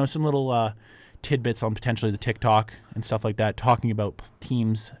little tidbits on potentially the TikTok and stuff like that, talking about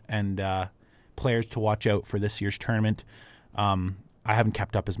teams and players to watch out for this year's tournament. I haven't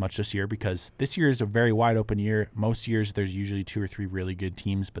kept up as much this year because this year is a very wide open year. Most years there's usually 2 or 3 really good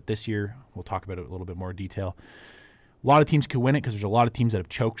teams, but this year we'll talk about it in a little bit more detail. A lot of teams could win it because there's a lot of teams that have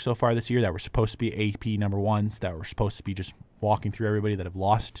choked so far this year that were supposed to be AP number 1s, that were supposed to be just walking through everybody, that have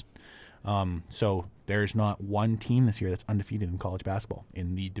lost. So there's not one team this year that's undefeated in college basketball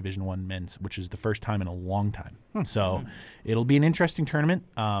in the Division I men's, which is the first time in a long time. So it'll be an interesting tournament.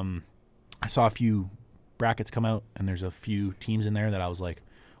 I saw a few brackets come out, and there's a few teams in there that I was like,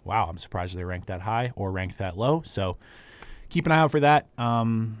 wow, I'm surprised they're ranked that high or ranked that low. So keep an eye out for that.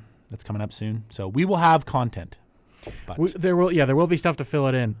 That's coming up soon. So we will have content. But There will be stuff to fill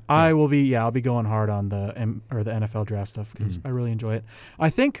it in. Yeah. I'll be going hard on the NFL draft stuff because I really enjoy it. I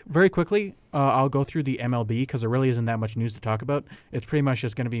think very quickly I'll go through the MLB because there really isn't that much news to talk about. It's pretty much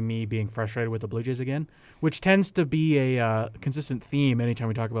just going to be me being frustrated with the Blue Jays again, which tends to be a consistent theme anytime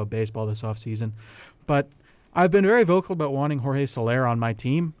we talk about baseball this offseason. But I've been very vocal about wanting Jorge Soler on my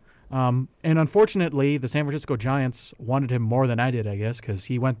team. And unfortunately, the San Francisco Giants wanted him more than I did, I guess, because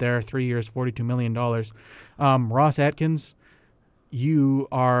he went there 3 years, $42 million. Ross Atkins, you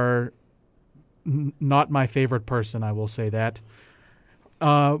are not my favorite person, I will say that.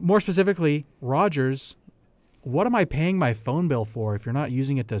 More specifically, Rogers, what am I paying my phone bill for if you're not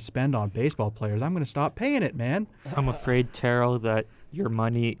using it to spend on baseball players? I'm going to stop paying it, man. I'm afraid, Terrell, that your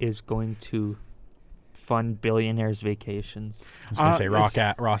money is going to fund billionaires' vacations. I was going to say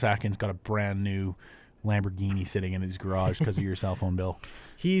Ross Atkins got a brand new Lamborghini sitting in his garage because of your cell phone bill.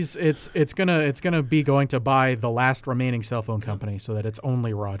 It's gonna be going to buy the last remaining cell phone company so that it's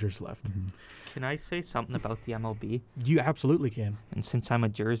only Rogers left. Mm-hmm. Can I say something about the MLB? You absolutely can. And since I'm a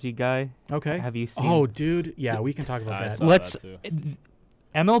Jersey guy, Okay. have you seen? Oh, dude. Yeah, we can talk about I that. saw Let's. that too.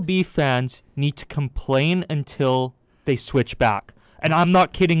 MLB fans need to complain until they switch back, and I'm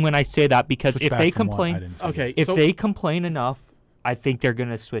not kidding when I say that because Switch if back they from what? I complain, didn't see Okay. this. if they complain enough, I think they're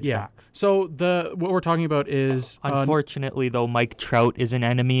gonna switch Yeah. back. So what we're talking about is Unfortunately, though, Mike Trout is an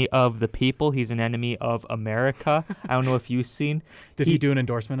enemy of the people. He's an enemy of America. I don't know if you've seen. did he do an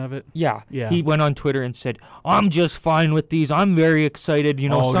endorsement of it? Yeah. Yeah. He went on Twitter and said, "I'm just fine with these. I'm very excited." You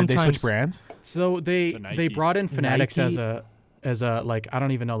know, did sometimes they switch brands? So they The Nike. brought in Fanatics Nike. as a like I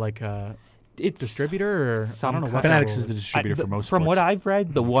don't even know like a it's distributor or some I don't know kind what of- that Fanatics role is the distributor for most From what sports. I've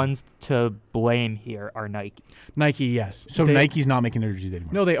read, the ones to blame here are Nike. Nike. Yes. So Nike's not making their jerseys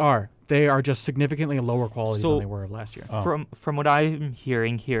anymore. No, they are. They are just significantly lower quality So- than they were last year. Oh. From what I'm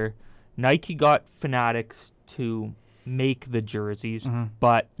hearing here, Nike got Fanatics to make the jerseys, Mhm.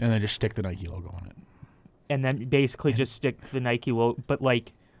 but And they just stick the Nike logo on it. and then basically just stick the Nike logo. But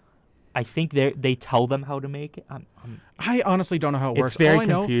like, I think they tell them how to make it. I honestly don't know how it works. It's very All I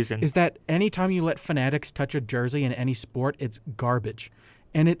know confusing. is that anytime you let Fanatics touch a jersey in any sport, it's garbage.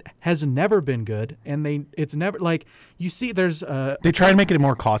 And it has never been good. And it's never like you see there's They try and make it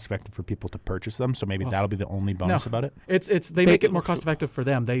more cost effective for people to purchase them, so maybe that'll be the only bonus No. about it. they make it more cost effective for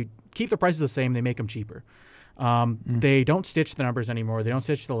them. They keep the prices the same, they make them cheaper. They don't stitch the numbers anymore. They don't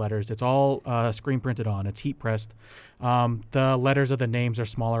stitch the letters. It's all screen printed on. It's heat pressed. The letters of the names are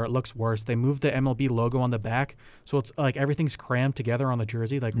smaller. It looks worse. They moved the MLB logo on the back, so it's like everything's crammed together on the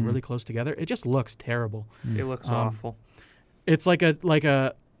jersey, like really close together. It just looks terrible. It looks awful. It's like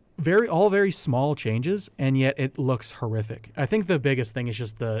a very small changes, and yet it looks horrific. I think the biggest thing is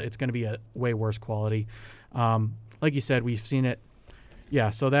just it's going to be a way worse quality. Like you said, we've seen it. Yeah,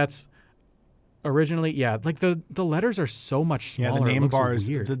 so that's originally like the letters are so much smaller. Yeah, the it name looks bars.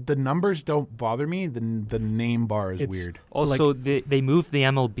 weird. The numbers don't bother me. The name bar is It's- weird. Also, they moved the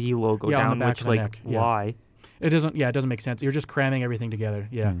MLB logo Yeah, on down, the back which of the like neck, yeah. why? It doesn't make sense. You're just cramming everything together.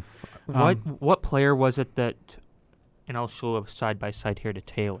 Yeah. What player was it that? And I'll show a side by side here to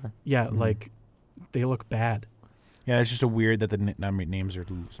Taylor. Yeah, like they look bad. Yeah, it's just a weird that the names are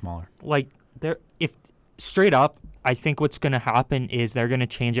smaller. Like if straight up, I think what's going to happen is they're going to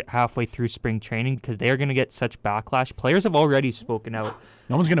change it halfway through spring training because they are going to get such backlash. Players have already spoken out.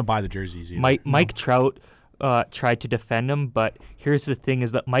 No one's gonna buy the jerseys either. Mike Trout tried to defend him, but here's the thing: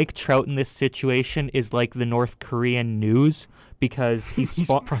 is that Mike Trout in this situation is like the North Korean news because he's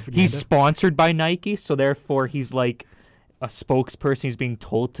propaganda. sponsored by Nike, so therefore he's like a spokesperson. He's being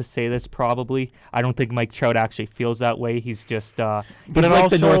told to say this. Probably, I don't think Mike Trout actually feels that way. He's just But he's it like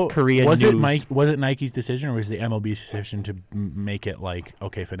also, the North Korean was news. Was it Nike's decision or was the MLB's decision to make it like,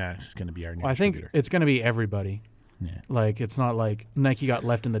 okay, Fanatics is going to be our new I think distributor? it's going to be everybody. Yeah. Like it's not like Nike got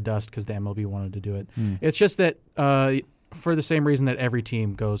left in the dust because the MLB wanted to do it. Mm. It's just that for the same reason that every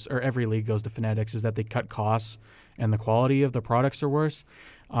team goes or every league goes to Fanatics is that they cut costs and the quality of the products are worse.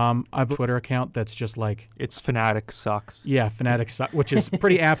 I have a Twitter account that's just like It's Fanatics sucks. yeah, Fanatics, which is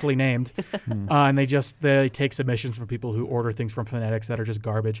pretty aptly named, and they take submissions from people who order things from Fanatics that are just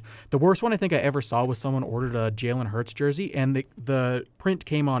garbage. The worst one I think I ever saw was someone ordered a Jalen Hurts jersey and the print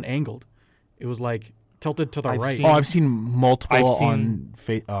came on angled. It was like tilted to the I've right. seen- I've seen multiple I've on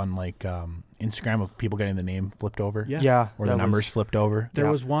Instagram of people getting the name flipped over. Yeah. Yeah, Or the that numbers was- flipped over. There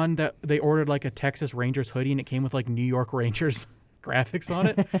Yeah. was one that they ordered like a Texas Rangers hoodie and it came with like New York Rangers graphics on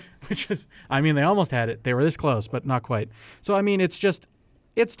it, which is, I mean, they almost had it. They were this close, but not quite. So, I mean, it's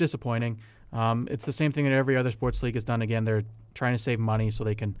disappointing. It's the same thing that every other sports league has done. Again, they're trying to save money so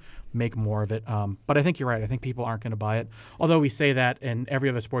they can make more of it. But I think you're right. I think people aren't going to buy it. Although we say that and every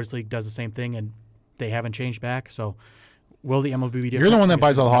other sports league does the same thing and they haven't changed back. So will the MLB be different? You're the one that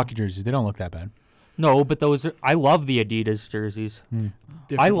buys all the hockey jerseys. They don't look that bad. No, but I love the Adidas jerseys.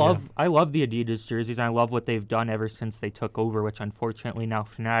 Different, I love the Adidas jerseys, and I love what they've done ever since they took over, which unfortunately now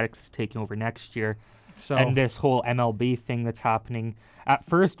Fanatics is taking over next year. So And this whole MLB thing that's happening. At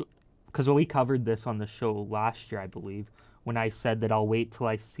first, because we covered this on the show last year, I believe, when I said that I'll wait till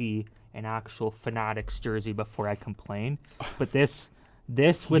I see an actual Fanatics jersey before I complain. But this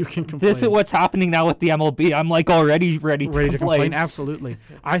is complain. what's happening now with the MLB. I'm like already ready to complain. Absolutely.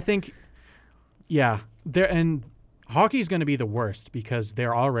 I think, yeah, and hockey is going to be the worst because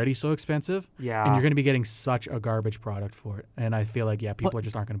they're already so expensive. Yeah. And you're going to be getting such a garbage product for it. And I feel like, people But-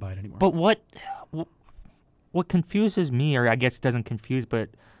 just aren't going to buy it anymore. But what confuses me, or I guess it doesn't confuse, but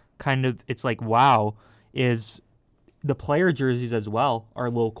kind of it's like wow, is the player jerseys as well are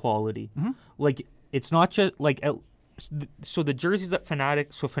low quality. Mm-hmm. Like it's not just like so the jerseys that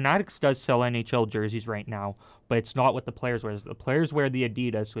Fanatics does sell NHL jerseys right now, but it's not what the players wear. The players wear the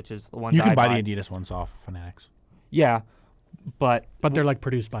Adidas, which is the ones You can I buy the Adidas ones off Fanatics. Yeah, but they're like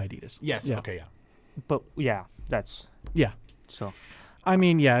produced by Adidas. Yes. Yeah. Okay. Yeah. But yeah, that's Yeah. so. I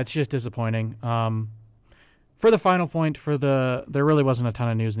mean, yeah, it's just disappointing. For the final point, there really wasn't a ton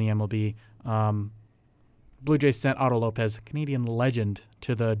of news in the MLB. Blue Jays sent Otto Lopez, Canadian legend,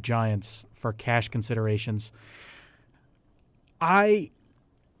 to the Giants for cash considerations. The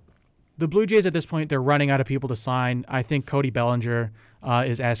Blue Jays at this point, they're running out of people to sign. I think Cody Bellinger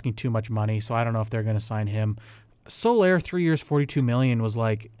is asking too much money, so I don't know if they're going to sign him. Soler, 3 years, $42 million was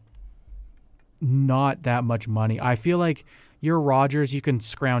like not that much money. I feel like your Rogers, you can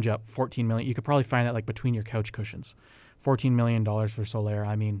scrounge up $14 million. You could probably find that like between your couch cushions. $14 million for Soler.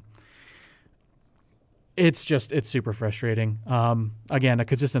 I mean, it's super frustrating. Again, a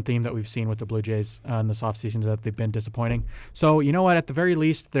consistent theme that we've seen with the Blue Jays in this offseason is that they've been disappointing. So, you know what? At the very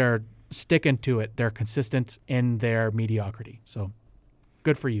least, they're sticking to it. They're consistent in their mediocrity. So,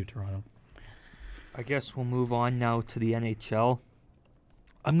 good for you, Toronto. I guess we'll move on now to the NHL.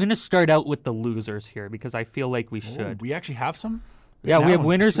 I'm going to start out with the losers here because I feel like we should. We actually have some? Yeah, we have Now?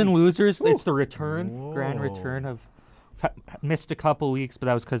 winners and Jeez. losers. Ooh. It's the grand Whoa. return of. Missed a couple weeks, but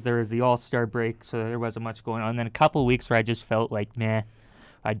that was because there was the All-Star break, so there wasn't much going on. And then a couple weeks where I just felt like,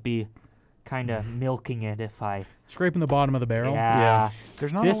 I'd be kind of milking it if I. Scraping the bottom of the barrel. Yeah.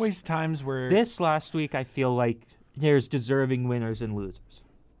 There's not always times where... This last week, I feel like there's deserving winners and losers.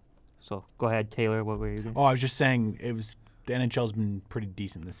 So go ahead, Taylor. What were you going to say? Oh, I was just saying the NHL's been pretty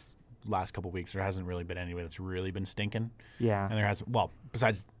decent this last couple weeks. There hasn't really been anybody that's really been stinking. Yeah. And there hasn't,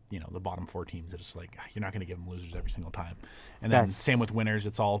 besides, the bottom four teams, it's like, you're not going to give them losers every single time. And then same with winners.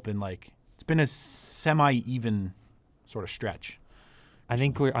 It's all been it's been a semi-even sort of stretch. I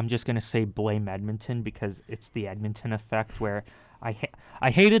think I'm just going to say blame Edmonton because it's the Edmonton effect where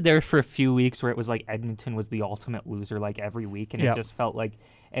I hated there for a few weeks where it was like Edmonton was the ultimate loser like every week, and it just felt like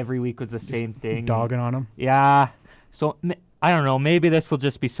every week was the same thing. Dogging on them. Yeah. So I don't know. Maybe this will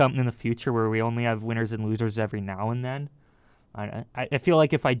just be something in the future where we only have winners and losers every now and then. I feel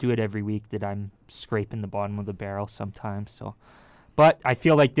like if I do it every week that I'm scraping the bottom of the barrel sometimes. So, but I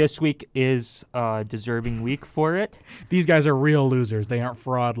feel like this week is a deserving week for it. These guys are real losers. They aren't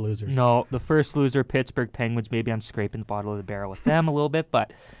fraud losers. No, the first loser, Pittsburgh Penguins, maybe I'm scraping the bottom of the barrel with them a little bit.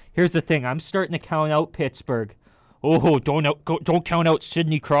 But here's the thing. I'm starting to count out Pittsburgh. Oh, don't count out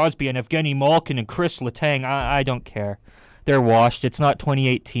Sidney Crosby and Evgeny Malkin and Chris Letang. I don't care. They're washed. It's not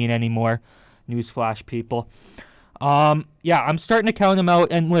 2018 anymore. Newsflash, people. Yeah, I'm starting to count them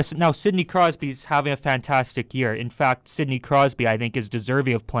out. And listen, now Sidney Crosby's having a fantastic year. In fact, Sidney Crosby, I think, is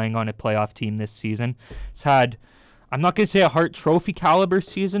deserving of playing on a playoff team this season. He's had, I'm not going to say a Hart Trophy caliber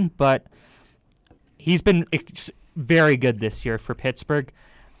season, but he's been very good this year for Pittsburgh.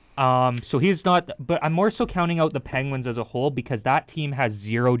 So he's not, but I'm more so counting out the Penguins as a whole because that team has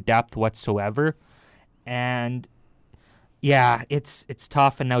zero depth whatsoever. And yeah, it's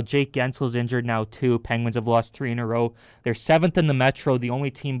tough. And now Jake Gensel's injured now too. Penguins have lost 3 in a row. They're 7th in the Metro. The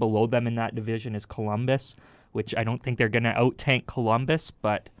only team below them in that division is Columbus, which I don't think they're going to out-tank Columbus.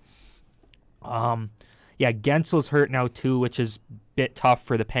 But yeah, Gensel's hurt now too, which is a bit tough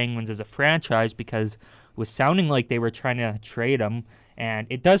for the Penguins as a franchise because it was sounding like they were trying to trade him. And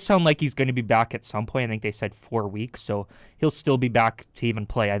it does sound like he's going to be back at some point. I think they said 4 weeks, so he'll still be back to even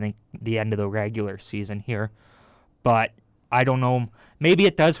play, I think, the end of the regular season here. But I don't know. Maybe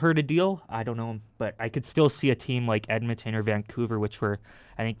it does hurt a deal. I don't know. But I could still see a team like Edmonton or Vancouver, which were,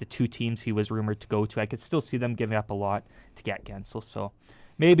 I think, the 2 teams he was rumored to go to. I could still see them giving up a lot to get Gensel. So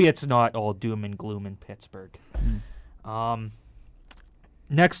maybe it's not all doom and gloom in Pittsburgh.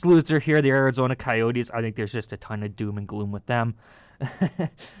 Next loser here, the Arizona Coyotes. I think there's just a ton of doom and gloom with them.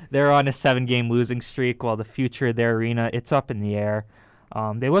 They're on a 7-game losing streak, while the future of their arena, it's up in the air.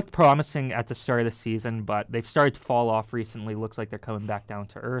 They looked promising at the start of the season, but they've started to fall off recently. Looks like they're coming back down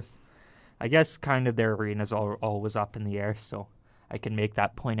to earth. I guess kind of their arena's always up in the air, so I can make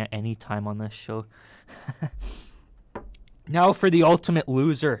that point at any time on this show. Now for the ultimate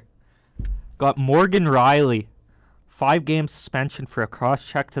loser. Got Morgan Riley. 5-game suspension for a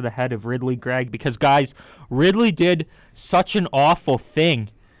cross-check to the head of Ridley Gregg because, guys, Ridley did such an awful thing.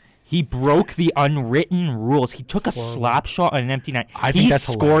 He broke the unwritten rules. He took a slap shot on an empty net. I think that's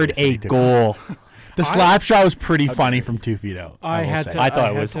scored a hilarious that he did goal. The slap shot was pretty funny from 2 feet out. I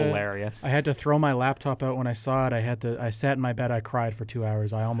thought it was hilarious. I had to throw my laptop out when I saw it. I sat in my bed. I cried for 2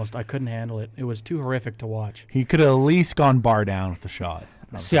 hours. I couldn't handle it. It was too horrific to watch. He could have at least gone bar down with the shot.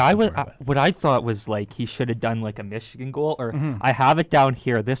 See, what I thought was like he should have done like a Michigan goal, or I have it down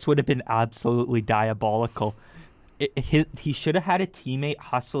here. This would have been absolutely diabolical. He should have had a teammate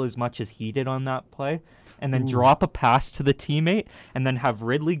hustle as much as he did on that play, and then drop a pass to the teammate, and then have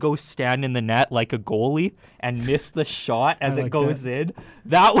Ridley go stand in the net like a goalie and miss the shot as it goes in.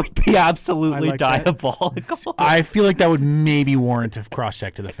 That would be absolutely diabolical. I feel like that would maybe warrant a cross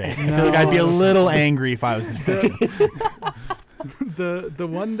check to the face. I feel like I'd be a little angry if I was the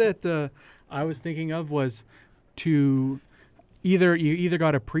one that I was thinking of was to either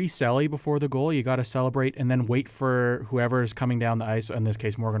got to pre-celly before the goal, you got to celebrate and then wait for whoever is coming down the ice, in this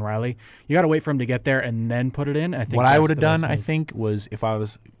case Morgan Riley. You got to wait for him to get there and then put it in. I think what I would have done, I think, was if I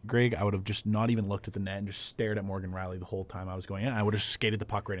was Greg, I would have just not even looked at the net and just stared at Morgan Riley the whole time I was going in. I would have skated the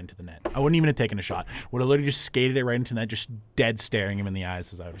puck right into the net. I wouldn't even have taken a shot. Would have literally just skated it right into the net, just dead staring him in the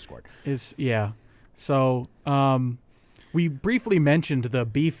eyes as I would have scored. So we briefly mentioned the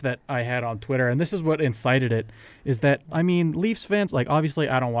beef that I had on Twitter, and this is what incited it, is that, I mean, Leafs fans, like, obviously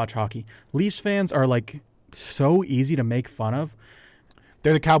I don't watch hockey. Leafs fans are, like, so easy to make fun of.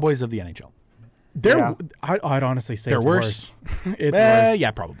 They're the Cowboys of the NHL. I'd honestly say they're it's worse. It's worse.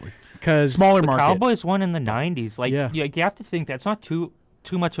 Yeah, probably. Because smaller the market. Cowboys won in the 90s. Like, you have to think that's not too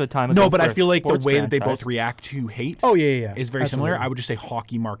much of a time ago. No, but I feel like the way franchise. that they both react to hate is very similar. I would just say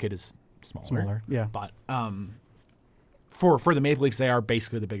hockey market is smaller. Yeah. But for the Maple Leafs, they are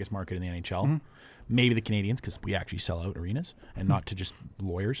basically the biggest market in the NHL. Mm-hmm. Maybe the Canadians, because we actually sell out arenas and not to just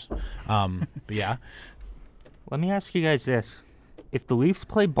lawyers. But yeah. Let me ask you guys this. If the Leafs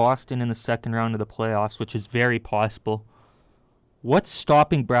play Boston in the second round of the playoffs, which is very possible, what's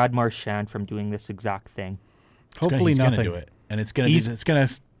stopping Brad Marchand from doing this exact thing? Hopefully nothing. He's going to do it. And it's going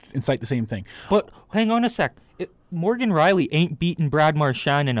to incite the same thing. But hang on a sec. Morgan Riley ain't beaten Brad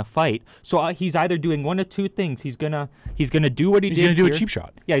Marchand in a fight, so he's either doing one of two things. He's gonna do what he did. He's gonna do here. a cheap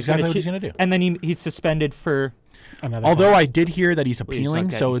shot. Yeah, he's exactly gonna what he's gonna do. And then he's suspended for another. Although I did hear that he's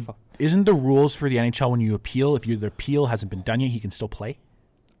appealing, so isn't the rules for the NHL when you appeal, if the appeal hasn't been done yet, he can still play?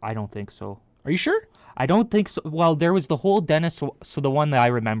 I don't think so. Are you sure? I don't think so. Well, there was the whole Dennis. So the one that I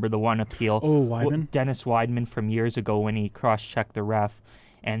remember, the one appeal. Oh, Weidman. Dennis Weidman from years ago when he cross-checked the ref,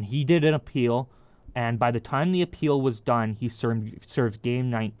 and he did an appeal. And by the time the appeal was done, he served game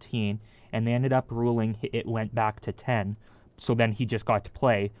 19, and they ended up ruling it went back to 10. So then he just got to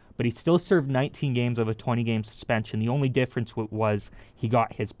play. But he still served 19 games of a 20-game suspension. The only difference was he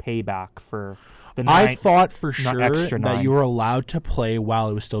got his payback for the I thought for sure that 9. You were allowed to play while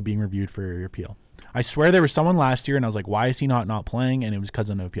it was still being reviewed for your appeal. I swear there was someone last year, and I was like, why is he not playing? And it was because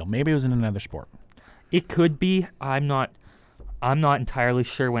of no appeal. Maybe it was in another sport. It could be. I'm not entirely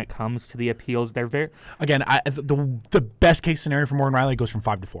sure when it comes to the appeals. They're very again. The best case scenario for Morgan Riley goes from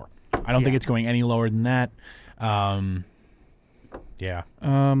 5 to 4. I don't think it's going any lower than that. Yeah.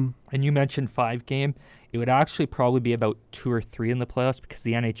 And you mentioned 5 game. It would actually probably be about 2 or 3 in the playoffs because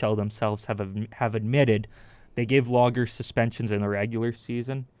the NHL themselves have admitted they gave longer suspensions in the regular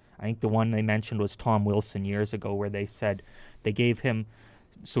season. I think the one they mentioned was Tom Wilson years ago, where they said they gave him.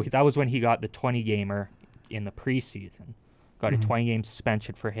 So that was when he got the 20-gamer in the preseason. Got a 20-game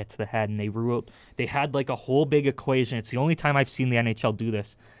suspension for a hit to the head, and they had like a whole big equation. It's the only time I've seen the NHL do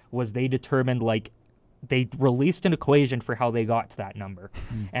this, was they determined, like, they released an equation for how they got to that number.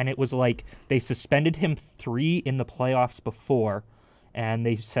 And it was like they suspended him 3 in the playoffs before, and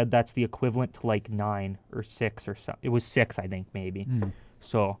they said that's the equivalent to like 9 or 6 or something. It was 6, I think, maybe.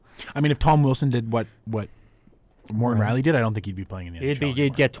 So, I mean, if Tom Wilson did what Morgan Riley did, I don't think he'd be playing in the NHL.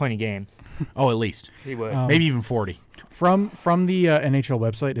 He'd get 20 games. Oh, at least. He would. Maybe even 40. From the NHL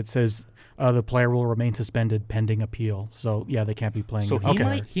website, it says the player will remain suspended pending appeal. So, yeah, they can't be playing. So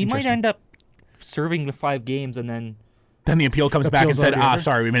he might end up serving the 5 games, and then the appeal comes back and said,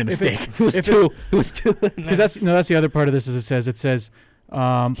 sorry, we made a mistake. It was 2. It was 2. Because that's the other part of this is it says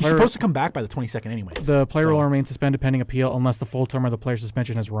he's supposed to come back by the 22nd anyways. The player will remain suspended pending appeal unless the full term of the player's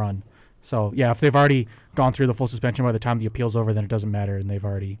suspension has run. So, yeah, if they've already gone through the full suspension by the time the appeal's over, then it doesn't matter, and they've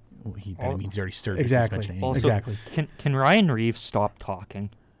already... Well, that means he already served his suspension anyways. Also, exactly. Can Ryan Reeves stop talking?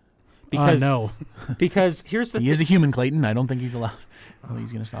 Because no. Because here's the thing. He is a human, Clayton. I don't think he's allowed.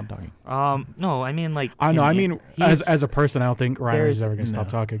 He's going to stop talking. No, I mean, like... I mean, as a person, I don't think Ryan Reeves is ever going to stop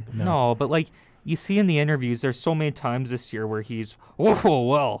talking. No, but, like... You see in the interviews, there's so many times this year where he's, oh,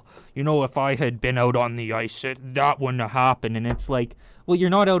 well, if I had been out on the ice, that wouldn't have happened. And it's like, well, you're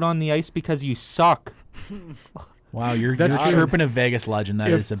not out on the ice because you suck. Wow, you're chirping a Vegas legend.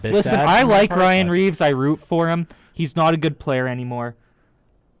 That is a bit Listen, sad. I like Ryan Reeves. I root for him. He's not a good player anymore.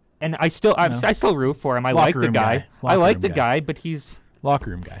 And I still root for him. I like the guy. I like the guy, but he's...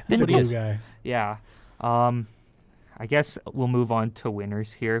 Locker room guy. That's what he is. Guy. Yeah. I guess we'll move on to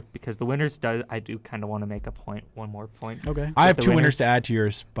winners here because the winners I do kind of want to make one more point. Okay. I have two winners to add to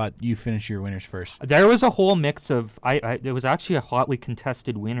yours, but you finish your winners first. There was a whole mix of there was actually a hotly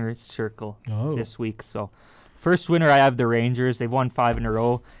contested winners circle this week. So first winner, I have the Rangers. They've won 5 in a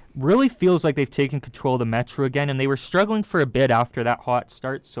row. Really feels like they've taken control of the Metro again, and they were struggling for a bit after that hot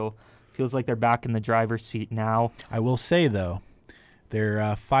start. So feels like they're back in the driver's seat now. I will say though, their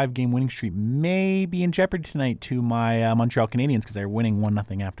 5-game winning streak may be in jeopardy tonight to my Montreal Canadiens because they're winning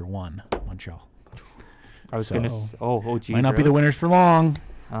 1-0 after 1. Montreal. I was going to geez. Might not be the winners for long.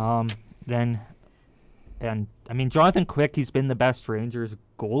 Jonathan Quick, he's been the best Rangers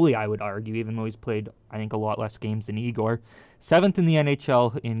goalie, I would argue, even though he's played, I think, a lot less games than Igor. 7th in the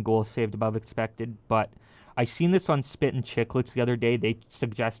NHL in goals saved above expected, but I seen this on Spit and Chicklets the other day. They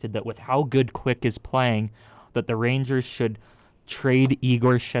suggested that with how good Quick is playing, that the Rangers should trade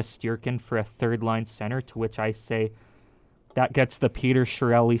Igor Shesterkin for a third-line center, to which I say that gets the Peter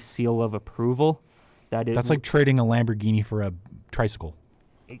Chiarelli seal of approval. That's like trading a Lamborghini for a tricycle.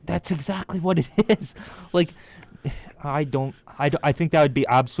 That's exactly what it is. Like, I think that would be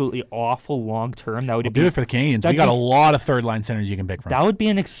absolutely awful long term. That would do it for the Canadians. We got a lot of third-line centers you can pick from. That would be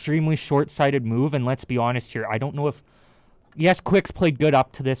an extremely short-sighted move, and let's be honest here. I don't know if... Yes, Quick's played good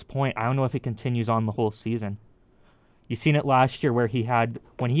up to this point. I don't know if it continues on the whole season. You seen it last year where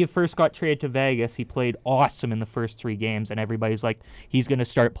when he first got traded to Vegas, he played awesome in the first 3 games, and everybody's like, he's going to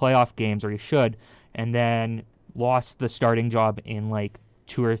start playoff games, or he should, and then lost the starting job in like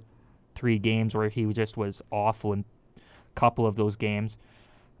 2 or 3 games where he just was awful in a couple of those games,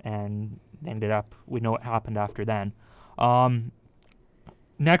 and ended up, we know what happened after then.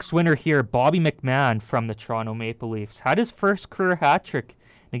 Next winner here, Bobby McMahon from the Toronto Maple Leafs. Had his first career hat trick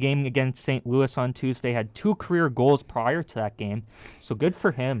in a game against St. Louis on Tuesday. Had 2 career goals prior to that game, so good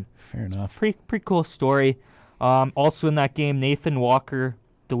for him. Fair enough. Pretty cool story. Also in that game, Nathan Walker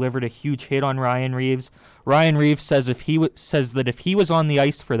delivered a huge hit on Ryan Reeves. Ryan Reeves says that if he was on the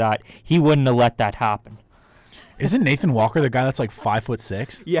ice for that, he wouldn't have let that happen. Isn't Nathan Walker the guy that's like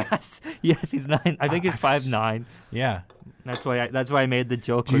 5'6"? Yes, he's 9. I think he's 5'9". Yeah. That's why I made the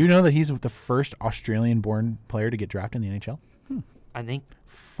joke. Do you know that he's the first Australian-born player to get drafted in the NHL? I think.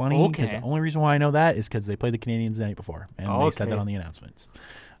 Funny, because the only reason why I know that is because they played the Canadians the night before, and they said that on the announcements.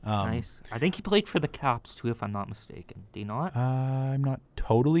 Nice. I think he played for the Caps too, if I'm not mistaken. Do you not? I'm not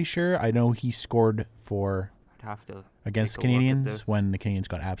totally sure. I know he scored for I'd have to against the Canadians when the Canadians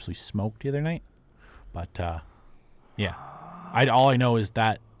got absolutely smoked the other night. But yeah, all I know is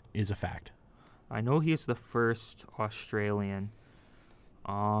that is a fact. I know he's the first Australian.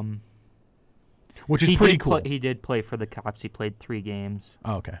 Which is pretty cool. He did play for the Caps. He played 3 games.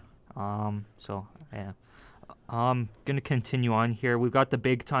 Oh, okay. So yeah. Going to continue on here. We've got the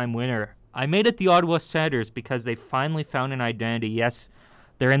big-time winner. I made it the Ottawa Senators because they finally found an identity. Yes,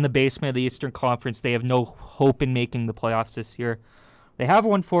 they're in the basement of the Eastern Conference. They have no hope in making the playoffs this year. They have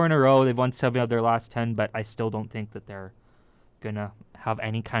won 4 in a row. They've won 7 of their last 10, but I still don't think that they're going to have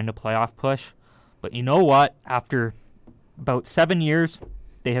any kind of playoff push. But you know what? After about 7 years,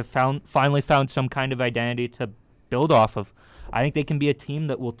 they have finally found some kind of identity to build off of. I think they can be a team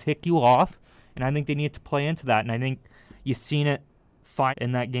that will tick you off, and I think they need to play into that. And I think you've seen it fine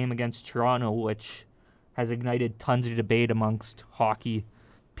in that game against Toronto, which has ignited tons of debate amongst hockey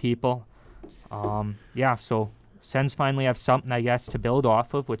people. So Sens finally have something, I guess, to build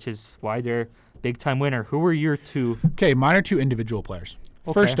off of, which is why they're big-time winner. Who were your 2? Okay, mine are 2 individual players.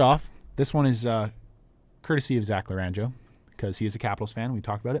 Okay. First off, this one is courtesy of Zach Laranjo, because he is a Capitals fan. We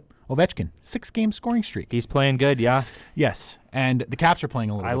talked about it. Ovechkin, 6-game scoring streak. He's playing good, yeah. Yes, and the Caps are playing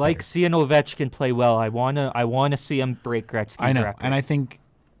a little bit better. Seeing Ovechkin play well. I wanna see him break Gretzky's record. And I think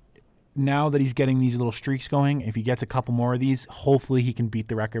now that he's getting these little streaks going, if he gets a couple more of these, hopefully he can beat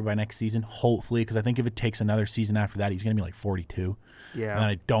the record by next season. Hopefully, because I think if it takes another season after that, he's going to be like 42. Yeah. And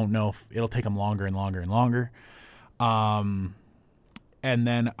I don't know if it'll take him longer and longer and longer. And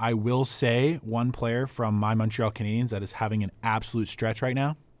then I will say one player from my Montreal Canadiens that is having an absolute stretch right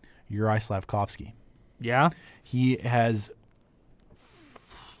now, Juraj Slafkovsky. Yeah? He has...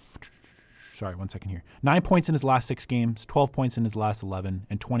 Sorry, 1 second here. 9 points in his last 6 games, 12 points in his last 11,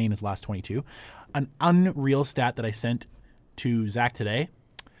 and 20 in his last 22. An unreal stat that I sent to Zach today.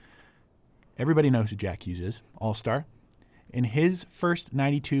 Everybody knows who Jack Hughes is, all-star. In his first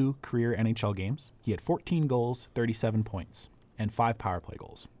 92 career NHL games, he had 14 goals, 37 points, and 5 power play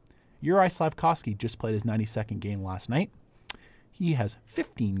goals. Juraj Slafkovsky just played his 92nd game last night. He has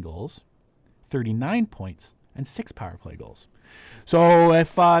 15 goals, 39 points, and 6 power play goals. So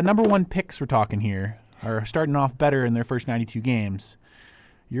if number 1 picks we're talking here are starting off better in their first 92 games,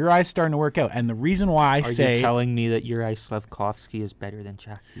 Uri's starting to work out. And the reason why I Are say... you telling me that Uri Slafkovsky is better than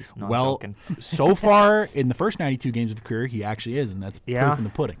Jack Hughes? No, I'm well, joking. so far in the first 92 games of his career, he actually is, and that's proof in the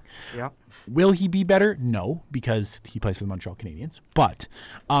pudding. Yeah. Will he be better? No, because he plays for the Montreal Canadiens. But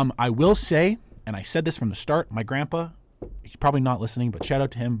I will say, and I said this from the start, my grandpa, he's probably not listening, but shout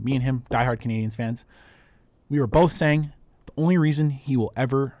out to him, me and him, diehard Canadiens fans. We were both saying the only reason he will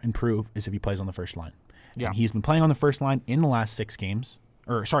ever improve is if he plays on the first line. Yeah. And he's been playing on the first line in the last in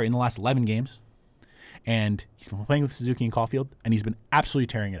the last 11 games. And he's been playing with Suzuki and Caulfield, and he's been absolutely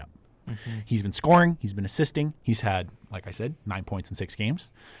tearing it up. Mm-hmm. He's been scoring. He's been assisting. He's had, like I said, 9 points in 6 games.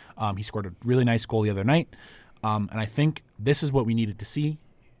 He scored a really nice goal the other night. And I think this is what we needed to see.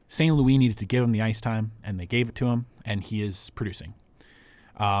 St. Louis needed to give him the ice time, and they gave it to him, and he is producing.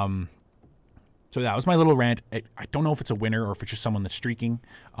 So that was my little rant. I don't know if it's a winner or if it's just someone that's streaking,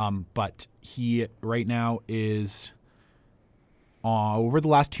 but he right now is, over the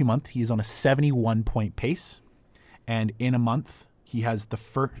last 2 months, he is on a 71-point pace, and in a month, he has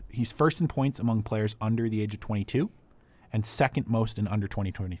he's first in points among players under the age of 22, and second most in under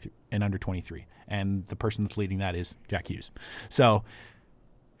 23. And the person that's leading that is Jack Hughes. So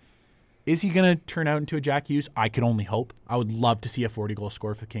is he going to turn out into a Jack Hughes? I could only hope. I would love to see a 40-goal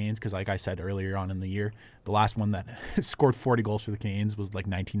score for the Canes because, like I said earlier on in the year, the last one that scored 40 goals for the Canes was like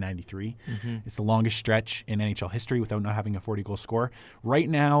 1993. Mm-hmm. It's the longest stretch in NHL history without not having a 40-goal score. Right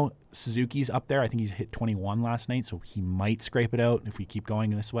now, Suzuki's up there. I think he's hit 21 last night, so he might scrape it out if we keep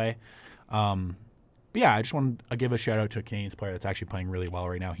going this way. But yeah, I just want to give a shout out to a Canadiens player that's actually playing really well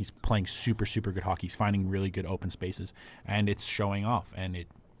right now. He's playing super, super good hockey. He's finding really good open spaces, and it's showing off, and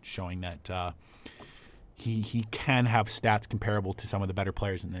it's showing that he can have stats comparable to some of the better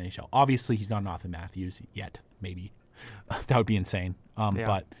players in the NHL. Obviously, he's not Nathan Matthews yet, maybe. That would be insane.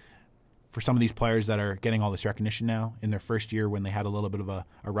 But for some of these players that are getting all this recognition now in their first year when they had a little bit of a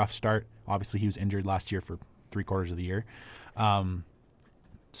rough start, obviously he was injured last year for 3/4 of the year.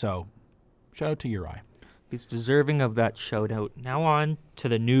 So shout out to Uri. He's deserving of that shout out. Now on to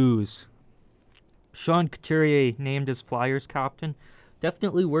the news. Sean Couturier named as Flyers captain.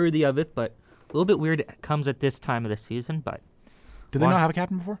 Definitely worthy of it, but a little bit weird it comes at this time of the season. But did they not have a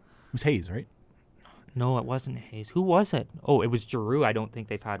captain before? It was Hayes, right? No, it wasn't Hayes. Who was it? Oh, it was Giroux. I don't think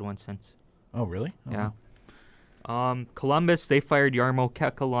they've had one since. Oh, really? Oh. Yeah. Columbus, they fired Jarmo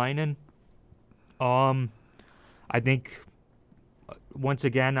Kekalainen. I think, once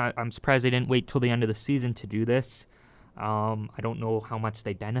again, I'm surprised they didn't wait till the end of the season to do this. I don't know how much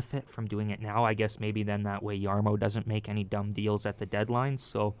they benefit from doing it now. I guess maybe then that way Jarmo doesn't make any dumb deals at the deadline.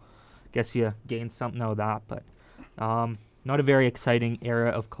 So I guess you gain something out of that. But not a very exciting era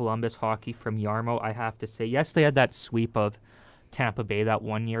of Columbus hockey from Jarmo, I have to say. Yes, they had that sweep of Tampa Bay that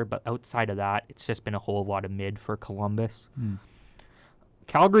one year, but outside of that, it's just been a whole lot of mid for Columbus.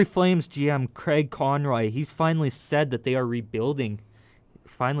 Calgary Flames GM Craig Conroy, he's finally said that they are rebuilding.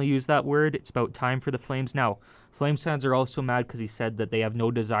 He's finally used that word. It's about time for the Flames. Now, Flames fans are also mad because he said that they have no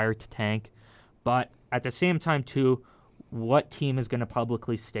desire to tank. But at the same time, too, what team is going to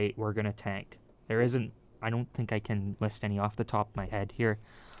publicly state we're going to tank? There isn't. I don't think I can list any off the top of my head here.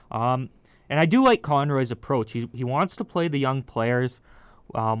 And I do like Conroy's approach. He wants to play the young players,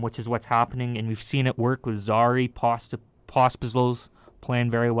 which is what's happening. And we've seen it work with Zari, Pospisil's playing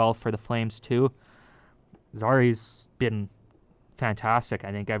very well for the Flames, too. Zari's been fantastic,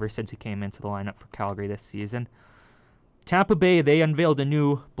 I think, ever since he came into the lineup for Calgary this season. Tampa Bay, they unveiled a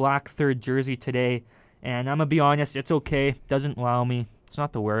new black third jersey today, and I'm going to be honest, it's okay. Doesn't wow me. It's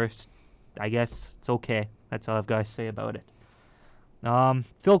not the worst. I guess it's okay. That's all I've got to say about it.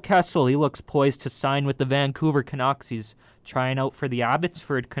 Phil Kessel, he looks poised to sign with the Vancouver Canucks. He's trying out for the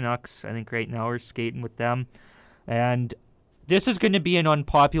Abbotsford Canucks. I think right now we're skating with them. And this is going to be an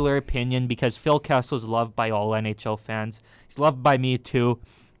unpopular opinion because Phil Kessel is loved by all NHL fans. He's loved by me too.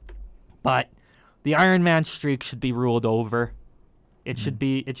 But the Iron Man streak should be ruled over. It should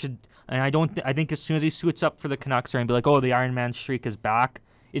be. And I think as soon as he suits up for the Canucks, they're going to be like, oh, the Iron Man streak is back.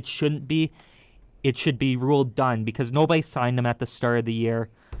 It shouldn't be. It should be ruled done because nobody signed him at the start of the year.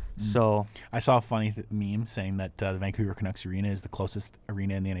 So I saw a funny meme saying that the Vancouver Canucks arena is the closest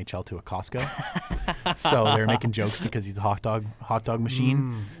arena in the NHL to a Costco. So they were making jokes because he's a hot dog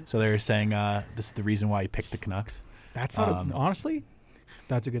machine. So they were saying this is the reason why he picked the Canucks. That's not honestly,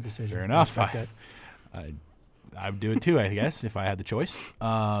 that's a good decision. Fair enough. I would do it too, I guess, if I had the choice.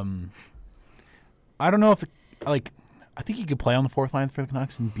 I don't know if I think he could play on the fourth line for the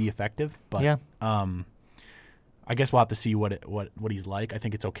Canucks and be effective, but yeah. I guess we'll have to see what he's like. I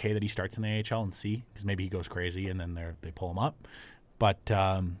think it's okay that he starts in the AHL and see, because maybe he goes crazy and then they pull him up. But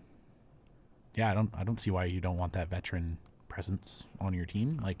yeah, I don't see why you don't want that veteran presence on your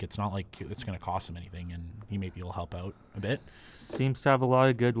team. Like, it's not like it's going to cost him anything, and he maybe will help out a bit. Seems to have a lot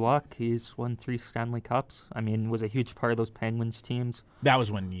of good luck. He's won 3 Stanley Cups. I mean, was a huge part of those Penguins teams. That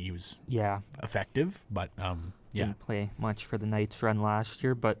was when he was Yeah. effective, but Didn't play much for the Knights run last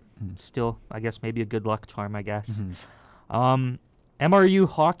year, but still, I guess maybe a good luck charm, I guess. MRU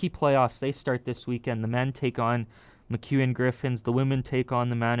hockey playoffs, they start this weekend. The men take on McEwen Griffins. The women take on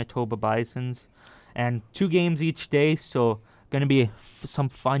the Manitoba Bisons. And 2 games each day, so going to be some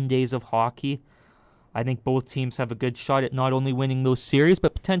fun days of hockey. I think both teams have a good shot at not only winning those series,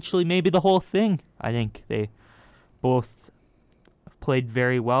 but potentially maybe the whole thing. I think they both have played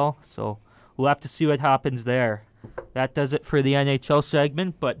very well, so we'll have to see what happens there. That does it for the NHL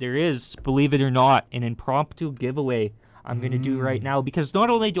segment, but there is, believe it or not, an impromptu giveaway I'm going to do right now, because not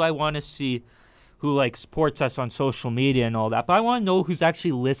only do I want to see who like supports us on social media and all that, but I want to know who's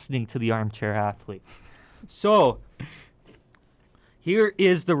actually listening to the Armchair Athletes. So here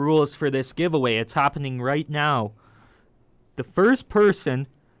is the rules for this giveaway. It's happening right now. The first person,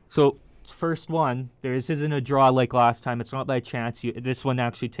 so first one, this isn't a draw like last time. It's not by chance. This one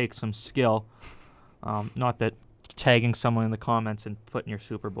actually takes some skill. Not that tagging someone in the comments and putting your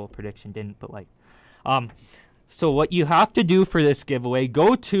Super Bowl prediction didn't, but like, so what you have to do for this giveaway,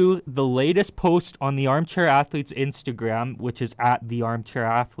 go to the latest post on the Armchair Athletes Instagram, which is at the Armchair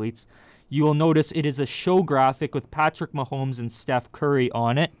Athletes. You will notice it is a show graphic with Patrick Mahomes and Steph Curry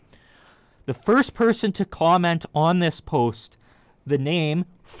on it. The first person to comment on this post, the name,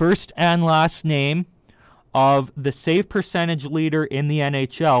 first and last name, of the save percentage leader in the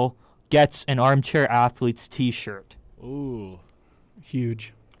NHL gets an Armchair Athletes t-shirt. Ooh.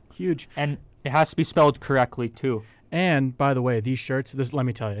 Huge. And it has to be spelled correctly, too. And, by the way, these shirts, let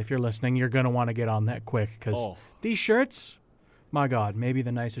me tell you, if you're listening, you're going to want to get on that quick, because these shirts, my God, maybe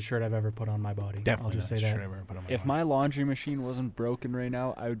the nicest shirt I've ever put on my body. definitely I'll just say the that. shirt I've ever put on my If body. my laundry machine wasn't broken right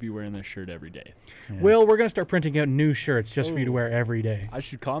now, I would be wearing this shirt every day. Yeah. Will, we're going to start printing out new shirts just for you to wear every day. I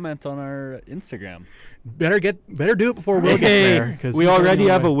should comment on our Instagram. Better do it before Will gets there. 'Cause We he's already going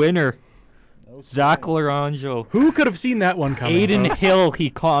have a away. winner. Zach Laranjo. Who could have seen that one coming? Aiden folks? Hill, he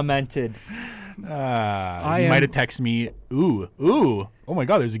commented. You might have texted me, ooh, oh my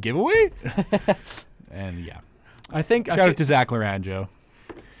God, there's a giveaway? And yeah. I think Shout out to Zach Laranjo.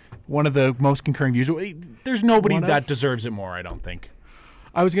 One of the most concurring views. There's nobody One of? that deserves it more, I don't think.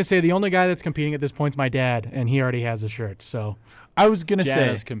 I was going to say the only guy that's competing at this point is my dad, and he already has a shirt. So I was going to say,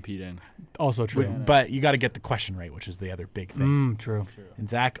 Jana's competing. also true. but you got to get the question right, which is the other big thing. True. And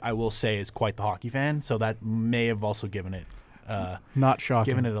Zach, I will say, is quite the hockey fan, so that may have also given it Not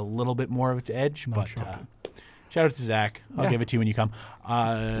shocking. given it a little bit more of an edge. Not But shocking. shout out to Zach. I'll give it to you when you come.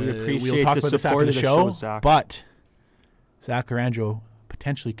 We appreciate we'll talk the about this support after of the the show. show, Zach. But Zach Laranjo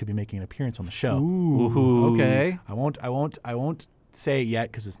potentially could be making an appearance on the show. Ooh. Okay. I won't say it yet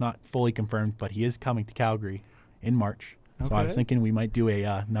because it's not fully confirmed, but he is coming to Calgary in March. So I was Okay. thinking we might do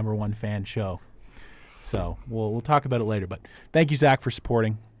a number one fan show. So we'll talk about it later. But thank you, Zach, for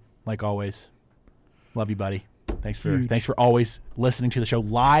supporting, like always. Love you, buddy. Thanks for always listening to the show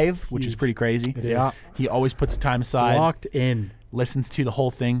live, which is Huge. pretty crazy. It is. He always puts the time aside. Locked in. Listens to the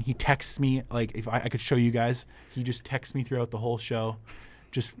whole thing. He texts me, like, if I could show you guys, he just texts me throughout the whole show.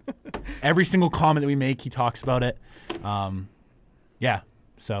 Just every single comment that we make, he talks about it. Yeah,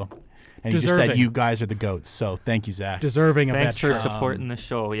 so. And he just said, Deserving. you guys are the GOATs, so thank you, Zach. Deserving of Thanks that for shirt. supporting the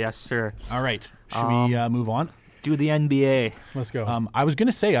show. Yes, sir. All right, should we move on? Do the NBA. Let's go. I was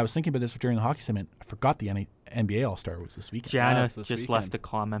thinking about this during the hockey segment. I forgot the NBA All-Star was this weekend. Jana it's this just weekend. left a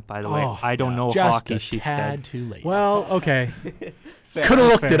comment, by the way. Oh, I don't know Just hockey, a she tad said. too late. well, okay. Could have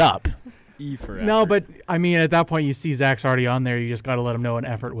looked fair. it up. E for No, effort. but I mean, at that point, you see Zach's already on there. You just got to let him know an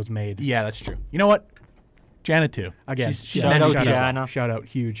effort was made. Yeah, that's true. You know what? Jana, too. Again, She's Shout an out MVP as well. Jana. Shout out,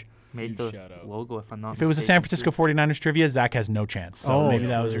 huge. Made Huge the shout out. logo, if I'm not If it was a San Francisco 49ers trivia, Zach has no chance. So maybe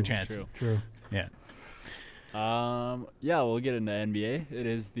that was your true, chance. True. Yeah. Yeah, we'll get into NBA. It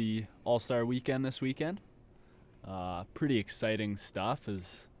is the All-Star weekend this weekend. Pretty exciting stuff.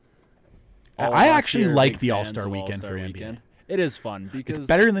 I actually like the All-Star weekend for NBA. Weekend. It is fun because It's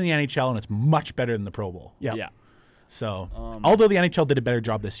better than the NHL, and it's much better than the Pro Bowl. Yeah. Yeah. So, although the NHL did a better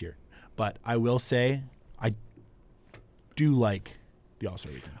job this year, but I will say I do like the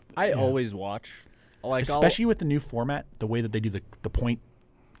All-Star weekend. I always watch. Like Especially with the new format, the way that they do the point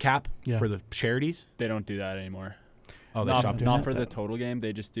cap Yeah. for the charities. they don't do that anymore. Oh, they stopped doing Not that? for the total game.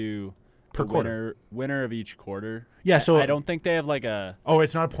 They just do Per the quarter. winner of each quarter. Yeah, so I don't think they have like a Oh,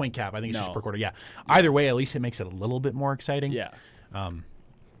 it's not a point cap. I think it's just No. per quarter. Yeah. Either way, at least it makes it a little bit more exciting. yeah.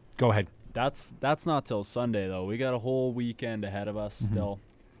 Go ahead. That's not till Sunday though. We got a whole weekend ahead of us still.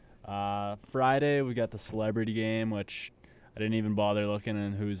 Friday we got the celebrity game, which I didn't even bother looking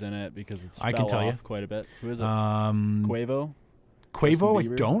at who's in it because it's I can tell you quite a bit. Who is it? Quavo, Justin I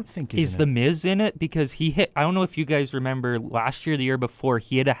Bieber? don't think Is in the it. Miz in it? Because he hit. I don't know if you guys remember last year, the year before,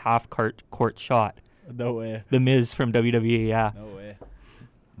 he hit a half-court shot. No way. The Miz from WWE. Yeah. No way.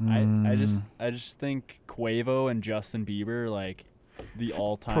 Mm. I just think Quavo and Justin Bieber are like the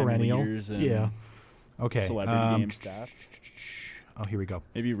all-time Perennial. leaders in Yeah. Okay. celebrity game stats. Oh, here we go.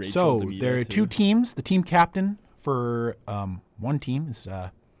 Maybe Rachel So DeVita, there are too. two teams. The team captain for one team is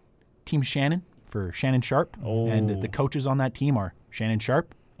Team Shannon for Shannon Sharp, and the coaches on that team are Shannon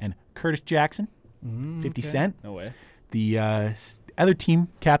Sharp and Curtis Jackson, 50 Cent. No way. The other team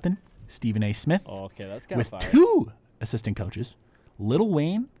captain, Stephen A. Smith, Oh, okay, that's kind of with fire. two assistant coaches, Lil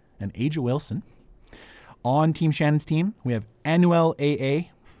Wayne and Aja Wilson. On Team Shannon's team, we have Anuel AA.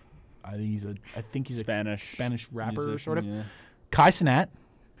 I think he's a Spanish rapper, musician, sort of. Yeah. Kai Cenat,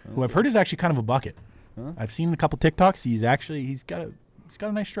 who I've heard is actually kind of a bucket. Huh? I've seen a couple TikToks. He's got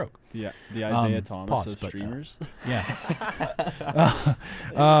a nice stroke. Yeah, the Isaiah Thomas pause, of but, streamers. Yeah.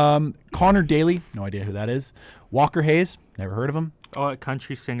 Connor Daly, no idea who that is. Walker Hayes, never heard of him. Oh, a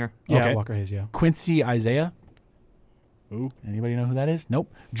country singer. Yeah, Okay. Walker Hayes, yeah. Quincy Isaiah. Who? Anybody know who that is?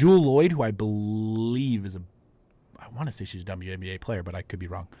 Nope. Jewel Lloyd, who I believe is I want to say she's a WNBA player, but I could be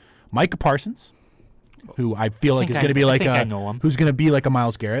wrong. Micah Parsons, who I feel like is going to be like I know him. who's going to be like a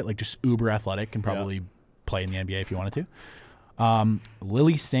Miles Garrett, like just uber athletic and probably play in the NBA if you wanted to.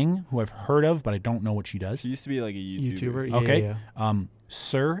 Lily Singh, who I've heard of, but I don't know what she does. She used to be like a YouTuber. Yeah, Okay. yeah.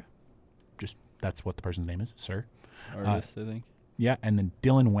 Sir, just that's what the person's name is, Sir. Artist, I think. Yeah, and then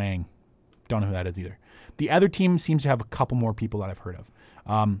Dylan Wang. Don't know who that is either. The other team seems to have a couple more people that I've heard of.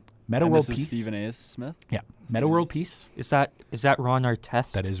 Meta And World this is Peace. Stephen A. Smith, Yeah, Meta World Peace. Is that Ron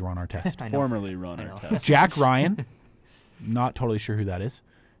Artest? That is Ron Artest. I know. formerly Ron I know. Artest. Jack Ryan. Not totally sure who that is.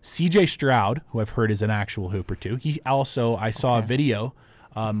 CJ Stroud, who I've heard is an actual hooper too. He also, I saw a video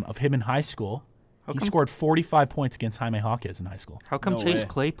of him in high school. How He come- scored 45 points against Jaime Hawkins in high school. How come No Chase way.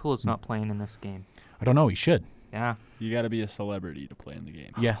 Claypool's not playing in this game? I don't know. He should. Yeah. You got to be a celebrity to play in the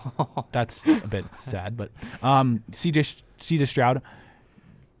game. Yeah, that's a bit sad. But CJ Stroud,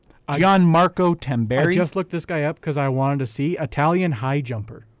 Gianmarco Tamberi. I just looked this guy up because I wanted to see Italian high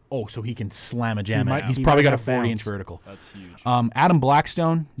jumper. Oh, so he can slam a jam. might- He's he probably might got a have 40-inch bounce. vertical. That's huge. Adam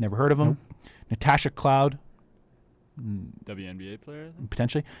Blackstone, never heard of him. Natasha Cloud, WNBA player, I think?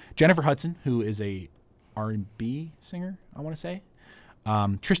 potentially. Jennifer Hudson, who is a R&B singer, I want to say.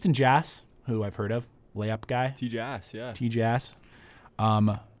 Tristan Jass, who I've heard of, layup guy. T. Jass, yeah. T. Jass.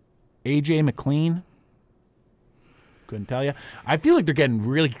 AJ McLean. Couldn't tell you. I feel like they're getting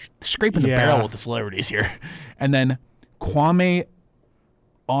really scraping the Yeah. barrel with the celebrities here. And then Kwame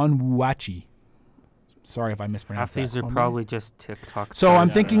Onwuachi. Sorry if I Half mispronounced these that. are probably just TikTok. So I'm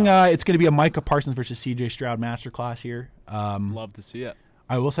stars. thinking it's going to be a Micah Parsons versus CJ Stroud masterclass here. Love to see it.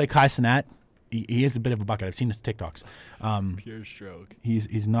 I will say Kai Cenat, he is a bit of a bucket. I've seen his TikToks. Pure stroke.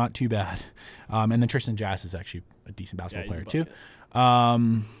 He's not too bad. And then Tristan Jass is actually a decent basketball Yeah, he's player a too.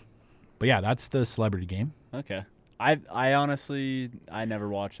 bucket. But yeah, that's the celebrity game. Okay. I honestly never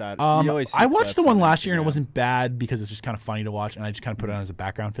watched that. You always see I watched the clips one on last year and it Instagram. wasn't bad because it's just kind of funny to watch, and I just kind of put it on as a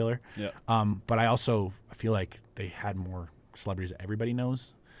background filler. Yeah. But I feel like they had more celebrities that everybody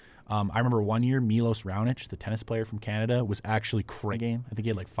knows. I remember one year Milos Raonic, the tennis player from Canada, was actually crazy game. I think he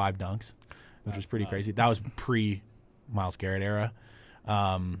had like 5 dunks, which was pretty crazy. That was pre Miles Garrett era.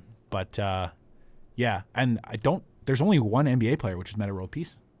 Yeah, and there's only one NBA player, which is Meta World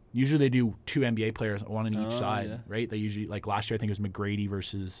Peace. Usually they do 2 NBA players, one on each side, yeah. right? They usually, like last year, I think it was McGrady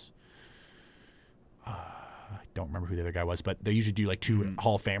versus, I don't remember who the other guy was, but they usually do like 2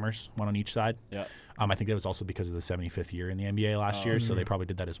 Hall of Famers, one on each side. Yeah. I think that was also because of the 75th year in the NBA last year, so they probably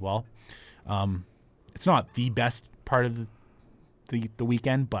did that as well. It's not the best part of the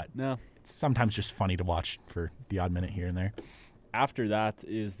weekend, but No. it's sometimes just funny to watch for the odd minute here and there. After that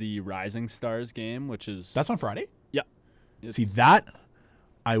is the Rising Stars game, which is That's on Friday? yeah. See, It's- that,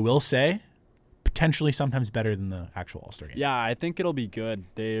 I will say, potentially sometimes better than the actual All-Star game. Yeah, I think it'll be good.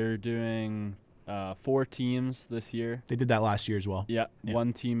 They're doing 4 teams this year. They did that last year as well. Yeah, Yeah.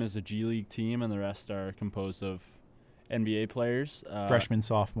 one team is a G League team, and the rest are composed of NBA players. Freshman,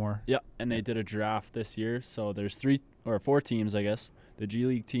 sophomore. Yeah, and they did a draft this year, so there's 3 or 4 teams, I guess. The G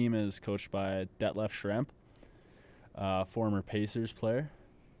League team is coached by Detlef Schrempf, former Pacers player.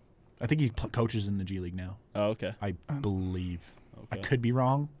 I think he coaches in the G League now, Oh, okay. I believe. I Okay. could be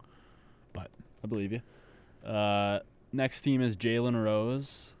wrong. I believe you. Next team is Jalen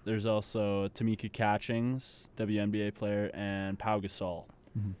Rose. There's also Tamika Catchings, WNBA player, and Pau Gasol.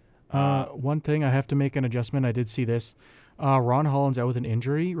 One thing I have to make an adjustment. I did see this. Ron Holland's out with an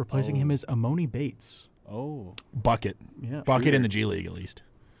injury. Replacing him is Amoni Bates. Oh. Bucket. Yeah. Bucket in the G League, at least.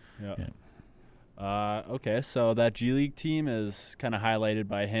 Yeah. Okay, so that G League team is kind of highlighted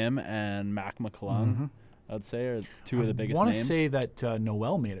by him and Mac McClung, I'd say, are two of the biggest names. I want to say that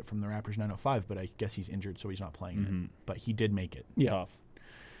Noel made it from the Raptors 905, but I guess he's injured, so he's not playing it. But he did make it. Yeah. Tough.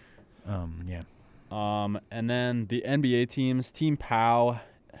 Yeah. And then the NBA teams, Team POW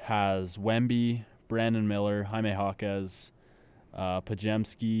has Wemby, Brandon Miller, Jaime Jaquez,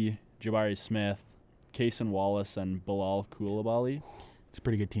 Pajemski, Jabari Smith, Kaysen Wallace, and Bilal Koulibaly. It's a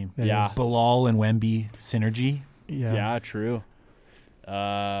pretty good team. Yeah. Bilal and Wemby synergy. Yeah. Yeah, true.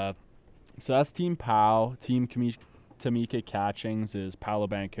 So that's Team POW. Team Tamika Catchings is Paolo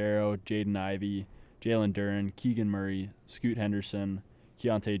Banchero, Jaden Ivey, Jalen Duran, Keegan Murray, Scoot Henderson,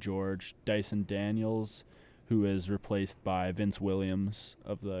 Keontae George, Dyson Daniels, who is replaced by Vince Williams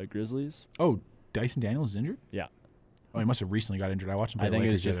of the Grizzlies. Oh, Dyson Daniels is injured? Yeah. Oh, he must have recently got injured. I watched him play I think it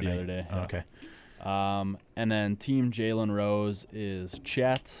was Lakers just the other day. Oh, Yeah. okay. And then Team Jalen Rose is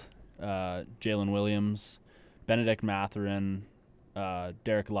Chet, Jalen Williams, Benedict Mathurin,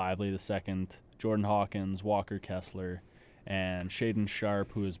 Derek Lively II, Jordan Hawkins, Walker Kessler, and Shaden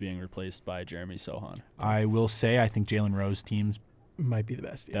Sharp, who is being replaced by Jeremy Sohan. I will say I think Jalen Rose team's Might be the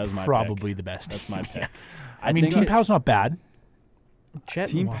best. Yeah. That was my probably pick. the best. That's my pick. I mean, Team POW's not bad. Chet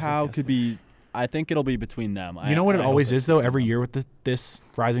and Team Walker POW Kessler. could be. I think it'll be between them. You know what it I always hope is, though, every year with this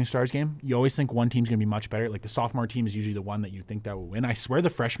Rising Stars game? You always think one team's going to be much better. Like, the sophomore team is usually the one that you think that will win. I swear the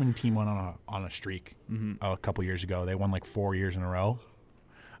freshman team went on a streak a couple years ago. They won, like, 4 years in a row.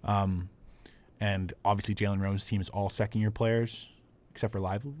 And, obviously, Jalen Rose's team is all second-year players, except for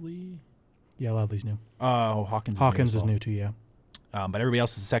Lively. Yeah, Lively's new. Oh, Hawkins is new too, yeah. But everybody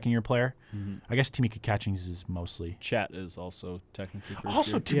else is a second-year player. I guess Tamika Catchings is mostly. Chet is also technically first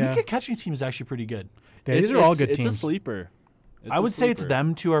Also, year. Tamika Catchings' team is actually pretty good. Yeah, these are all good It's teams. a sleeper. I would say it's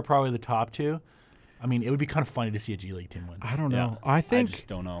them two are probably the top two. I mean, it would be kind of funny to see a G League team win. I don't know. Yeah. I I think just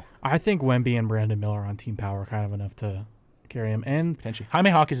don't know. Wemby and Brandon Miller on Team Power are kind of enough to carry him. And Potentially. Jaime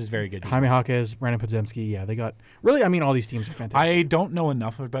Jaquez is very good. Jaime Jaquez, Brandon Podziemski, yeah, they got really. I mean, all these teams are fantastic. I don't know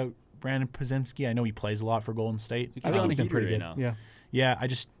enough about Brandon Podziemski. I know he plays a lot for Golden State. He's I think on he's a been pretty heater good. right now. Yeah, Yeah,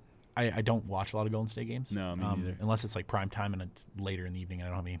 I don't watch a lot of Golden State games. No, me neither. Unless it's like prime time and it's later in the evening and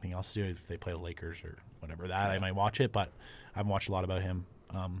I don't have anything else to do. If they play the Lakers or whatever, I might watch it, but I haven't watched a lot about him.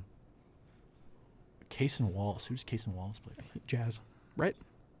 Kaysen Wallace. Who's Kaysen Wallace play for? Jazz, right?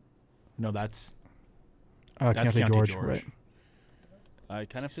 No, that's Keontae Keontae George, George. right? I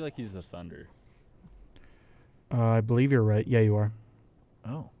kind of feel like he's the Thunder. I believe you're right. Yeah, you are.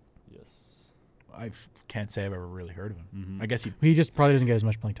 Oh. Yes. I can't say I've ever really heard of him. Mhm. I guess He just probably doesn't get as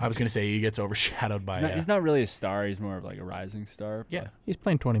much playing time. I was going to say he gets overshadowed by. He's not really a star. He's more of like a rising star. Yeah, He's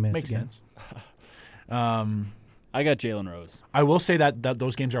playing 20 minutes makes a game. sense. I got Jalen Rose. I will say that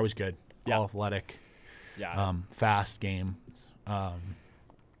those games are always good. Yeah. All athletic, Yeah. fast game. Yeah,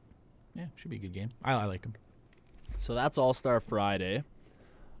 should be a good game. I like him. So that's All-Star Friday.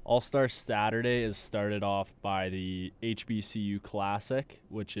 All-Star Saturday is started off by the HBCU Classic,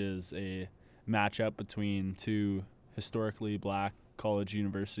 which is a matchup between two historically black college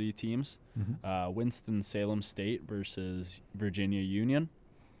university teams, Winston-Salem State versus Virginia Union.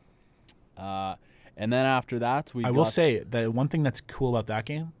 And then after that, I will say the one thing that's cool about that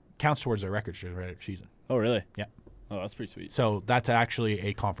game counts towards their record for the regular season. Oh, really? Yeah. Oh, that's pretty sweet. So that's actually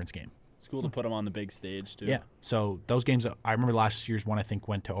a conference game. It's cool to put them on the big stage, too. Yeah. So those games, I remember last year's one, I think,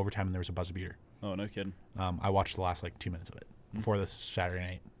 went to overtime and there was a buzzer beater. Oh, no kidding. I watched the last 2 minutes of it before this Saturday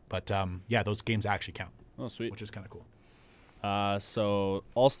night. But yeah, those games actually count, Oh, sweet. which is kind of cool. So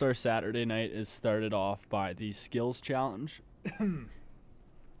All-Star Saturday night is started off by the Skills Challenge,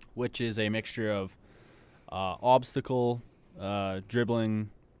 which is a mixture of obstacle, dribbling,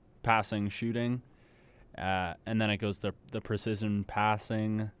 passing, shooting, and then it goes to the precision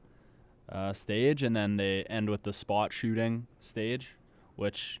passing stage, and then they end with the spot shooting stage,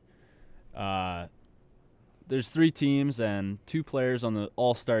 which there's 3 teams and 2 players on the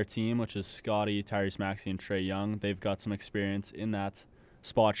all-star team, which is Scotty, Tyrese Maxey, and Trey Young. They've got some experience in that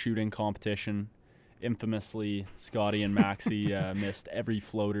spot shooting competition. Infamously, Scotty and Maxey missed every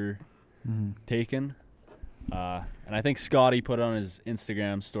floater taken. And I think Scotty put on his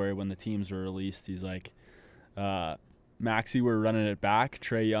Instagram story when the teams were released, he's like, Maxey, we're running it back.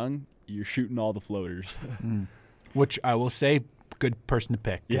 Trey Young, you're shooting all the floaters. Which I will say, good person to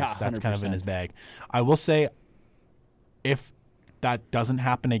pick. 'Cause Yeah, that's kind of in 100%. his bag. I will say, if that doesn't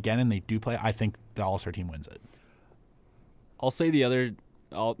happen again and they do play, I think the All-Star team wins it. I'll say the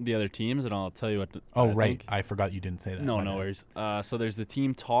other teams, and I'll tell you what. Oh, I right. think. I forgot you didn't say that. No, My no bad. worries. So there's the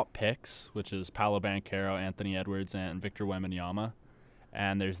team top picks, which is Paolo Banchero, Anthony Edwards, and Victor Wembanyama.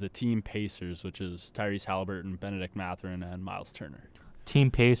 And there's the Team Pacers, which is Tyrese Halliburton, Benedict Mathurin, and Miles Turner.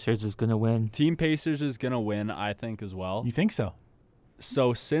 Team Pacers is going to win. Team Pacers is going to win, I think, as well. You think so?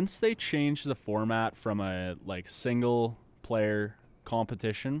 So since they changed the format from a like single player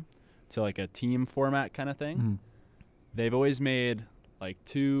competition to like a team format kind of thing, they've always made like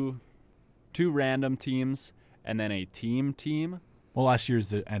two random teams and then a team. Well, last year's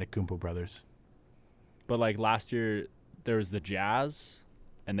the Antetokounmpo brothers. But like last year there was the Jazz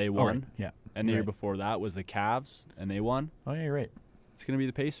and they won. Right. Yeah. And the year before that was the Cavs and they won. Oh yeah, you're right. It's going to be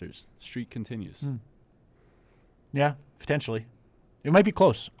the Pacers. Streak continues. Yeah, potentially. It might be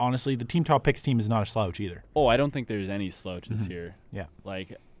close. Honestly, the team top picks team is not a slouch either. Oh, I don't think there's any slouches here. Yeah.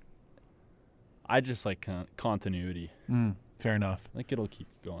 Like, I just like continuity. Fair enough. Like, it'll keep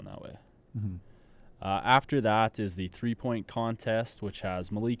going that way. After that is the three-point contest, which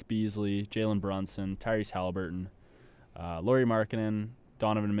has Malik Beasley, Jalen Brunson, Tyrese Halliburton, Lauri Markkanen,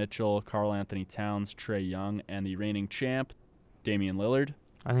 Donovan Mitchell, Karl Anthony Towns, Trae Young, and the reigning champ, Damian Lillard.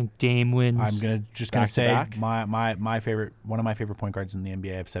 I think Dame wins. I'm gonna say Back-to-back? my favorite, one of my favorite point guards in the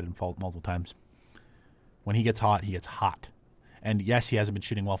NBA. I've said it multiple times. When he gets hot, he gets hot. And yes, he hasn't been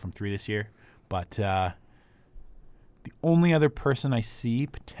shooting well from 3 this year, but the only other person I see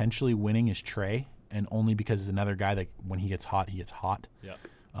potentially winning is Trae, and only because he's another guy that when he gets hot, he gets hot. Yeah.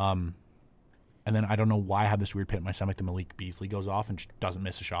 And then I don't know why I have this weird pit in my stomach that Malik Beasley goes off and just doesn't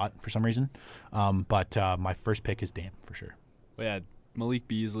miss a shot for some reason. But my first pick is Dame for sure. Well, yeah, Malik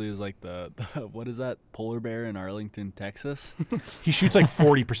Beasley is like the what is that, polar bear in Arlington, Texas? He shoots like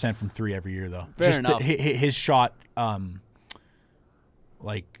 40% from 3 every year, though. Fair Just enough. His shot,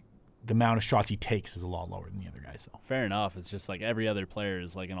 like the amount of shots he takes is a lot lower than the other guys, though. Fair enough. It's just like every other player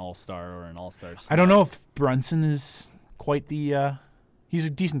is like an all-star or an all-star. I don't know if Brunson is quite the. He's a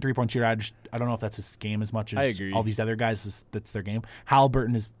decent 3-point shooter. I don't know if that's his game as much as I agree. all these other guys. That's their game.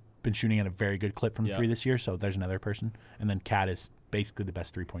 Halliburton has been shooting at a very good clip from 3 this year, so there's another person. And then Cat is basically the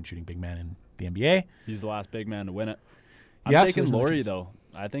best 3-point shooting big man in the NBA. He's the last big man to win it. I'm Yes, taking there's no Lauri, chance. though.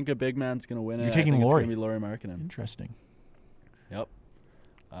 I think a big man's going to win it. You're taking I think Lauri. It's going to be Lauri Markkanen. Interesting. Yep.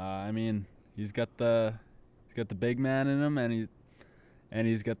 I mean, he's got the big man in him, and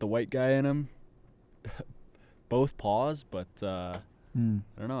he's got the white guy in him. Both paws, but I don't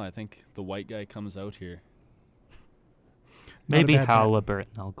know. I think the white guy comes out here. Maybe Not a bad bet.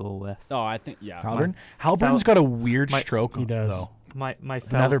 Halliburton I'll go with. Oh, I think Halliburton? Halliburton's got a weird my- stroke. He does. Though. My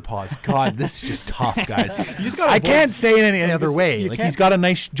Another pause. God, this is just tough, guys. You just gotta I avoid- can't say it any other way. you Like can't- he's got a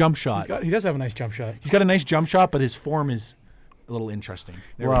nice jump shot. He does have a nice jump shot. He's got a nice jump shot, but his form is a little interesting.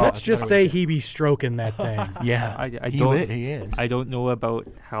 There we Well, go. Let's That's just what I say would he be stroking that thing. Yeah, I he don't- wi- he is. I don't know about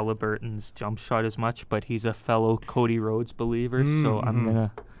Halliburton's jump shot as much, but he's a fellow Cody Rhodes believer, so I'm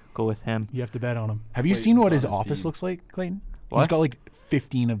gonna go with him. You have to bet on him. Have you seen what his Clayton's on his office team. looks like, Clayton? He's What? got like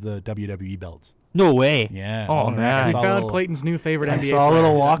 15 of the WWE belts. No way. Yeah. Oh, man. man. I We saw a found little- Clayton's new favorite I NBA saw a player.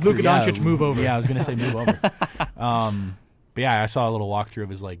 little walkthrough. Luka yeah. Doncic, move over. Yeah, I was gonna say move over. But yeah, I saw a little walkthrough of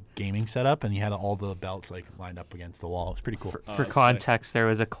his like gaming setup, and he had all the belts like lined up against the wall. It's pretty cool. For that's context, there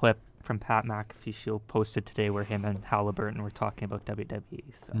was a clip from Pat McAfee show posted today where him and Halliburton were talking about WWE.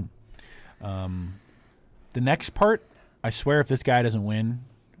 So The next part, I swear, if this guy doesn't win,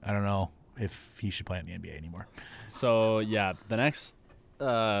 I don't know if he should play in the NBA anymore. So, yeah, the next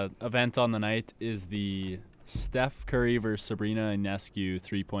event on the night is the Steph Curry versus Sabrina Ionescu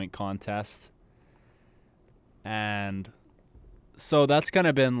three-point contest. And so that's kind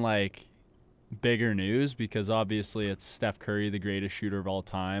of been, like, bigger news because obviously it's Steph Curry, the greatest shooter of all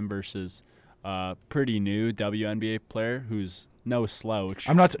time, versus a pretty new WNBA player who's no slouch.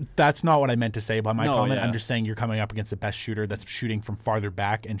 That's not what I meant to say by my No, comment. yeah. I'm just saying you're coming up against the best shooter that's shooting from farther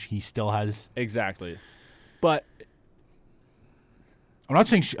back, and he still has. Exactly. But I'm not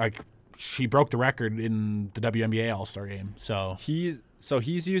saying she broke the record in the WNBA All-Star game. So he's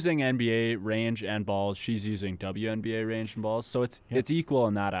using NBA range and balls. She's using WNBA range and balls. So it's equal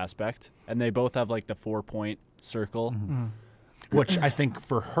in that aspect. And they both have like the 4-point circle. which I think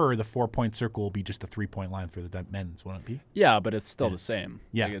for her, the 4-point circle will be just a 3-point line for the men's, won't it be? Yeah, but it's still the same.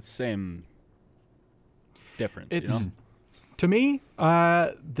 Yeah. Like it's same difference, It's you know? to me,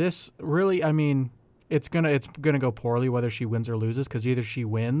 this really, I mean, it's gonna go poorly whether she wins or loses because either she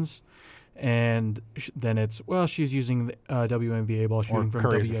wins, and then it's she's using WNBA ball Or shooting from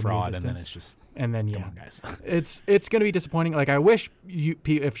Curry's WNBA a fraud, distance. and then it's just and then come on, guys. it's gonna be disappointing. Like I wish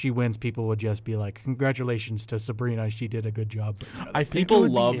if she wins, people would just be like, "Congratulations to Sabrina, she did a good job." But, I think People it would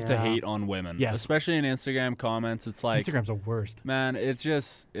be- love to yeah. hate on women, Yes. especially in Instagram comments. It's like, Instagram's the worst. man, it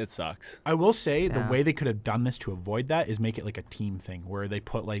sucks. I will say the Yeah. way they could have done this to avoid that is make it like a team thing where they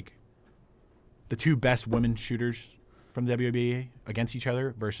put like the two best women shooters from the WNBA against each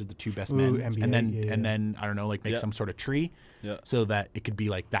other versus the two best Ooh, men, NBA, and then I don't know, like make some sort of tree, so that it could be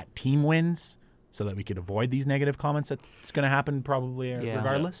like that team wins, so that we could avoid these negative comments that's going to happen probably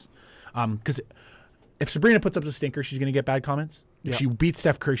regardless. Because if Sabrina puts up the stinker, she's going to get bad comments. If she beats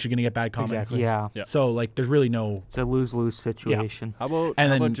Steph Curry, she's going to get bad comments. Exactly. Yeah. So like, there's really no. It's a lose-lose situation. How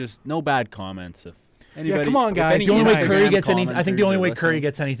about just no bad comments? If anybody, come on, guys. The only way Curry gets any, anything, I think the only way Curry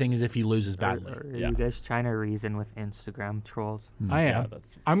gets anything is if he loses badly. Are you guys trying to reason with Instagram trolls? I am.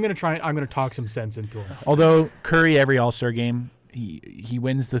 I'm gonna try. I'm gonna talk some sense into him. Although Curry, every All-Star game, he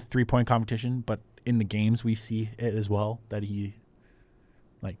wins the 3-point competition, but in the games we see it as well that he,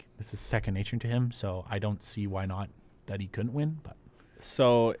 like, this is second nature to him. So I don't see why not that he couldn't win. But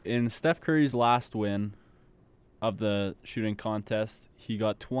so in Steph Curry's last win of the shooting contest, he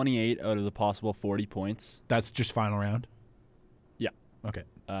got 28 out of the possible 40 points. that's just final round. Yeah. Okay.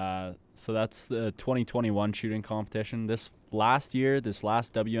 So that's the 2021 shooting competition. This last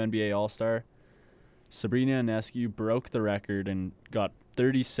WNBA All-Star, Sabrina Ionescu broke the record and got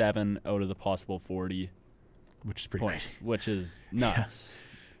 37 out of the possible 40 Which is pretty points, crazy. which is nuts.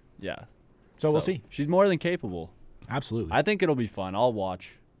 Yeah. So we'll see. She's more than capable. Absolutely. I think it'll be fun. I'll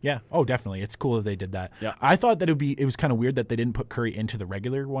watch. Yeah. Oh, definitely. It's cool that they did that. Yeah. I thought that it was kind of weird that they didn't put Curry into the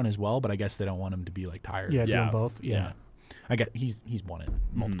regular one as well, but I guess they don't want him to be like tired. Yeah, Yeah. doing both. Yeah. I get he's won it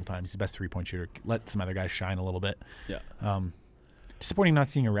multiple times. He's the best 3-point shooter. Let some other guys shine a little bit. Yeah. Disappointing not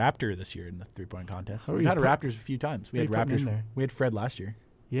seeing a Raptor this year in the 3-point contest. Oh, We've you had put- Raptors a few times. We you had put him in Raptors. there. We had Fred last year.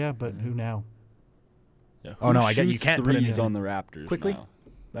 Yeah, but who now? Yeah. Oh, Who no, I get you shoots can't put him threes in. on the Raptors Quickly? now?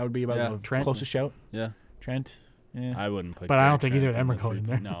 That would be about Yeah. the Trent. closest shout. Yeah. Trent. Yeah. I wouldn't put. But I don't Gary think either of Trent them in are going the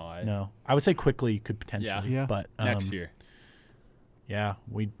there. No, No, I would say quickly could potentially. Yeah. But next year. Yeah,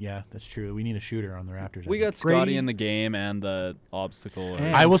 that's true. We need a shooter on the Raptors. We I got think. Scotty Grady- in the game and the obstacle.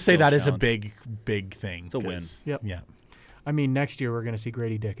 And- I will say skill that is a challenge. big thing. It's a win. 'cause- Yep. Yeah. I mean, next year we're going to see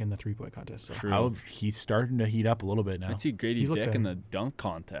Grady Dick in the 3-point contest. So. True. He's starting to heat up a little bit now. I'd see Grady He's looked Dick in good. the dunk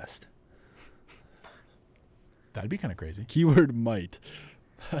contest. That'd be kind of crazy. Keyword might.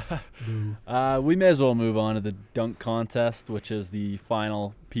 Boo. We may as well move on to the dunk contest, which is the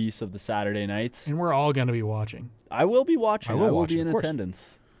final piece of the Saturday nights. And we're all going to be watching. I will be watching. I will watch be it, in of course.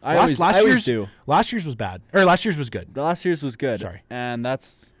 attendance. Last year's do. Last year's was bad. Or last year's was good. The last year's was good. Sorry. And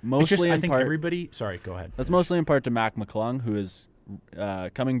that's It's mostly just, I in think part. everybody. Sorry, go ahead. That's mostly in part to Mac McClung, who is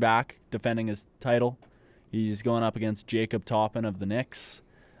coming back, defending his title. He's going up against Jacob Toppin of the Knicks,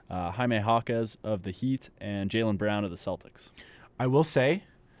 Jaime Jaquez of the Heat, and Jaylen Brown of the Celtics. I will say,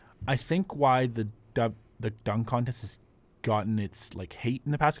 I think why the dunk contest has gotten its like hate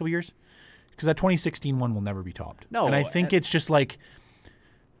in the past couple years, because that 2016 one will never be topped. No, and I think it's just like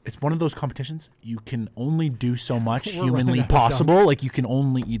it's one of those competitions you can only do so much We're running humanly out of possible. dunks. Like you can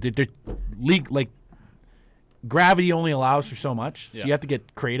only gravity only allows for so much, so Yeah. you have to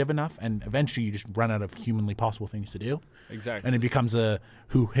get creative enough, and eventually you just run out of humanly possible things to do, Exactly. and it becomes a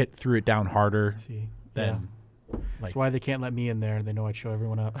who threw it down harder See, than. That's why they can't let me in there. They know I'd show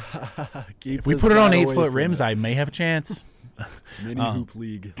everyone up. If we put it on 8-foot rims, I may have a chance. Mini hoop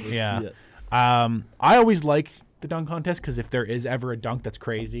league. Let's yeah. see it. I always like the dunk contest because if there is ever a dunk that's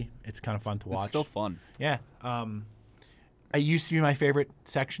crazy, it's kind of fun to watch. It's still fun. Yeah. It used to be my favorite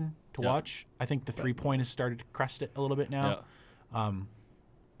section to Yeah. watch. I think the 3-point has started to crest it a little bit now.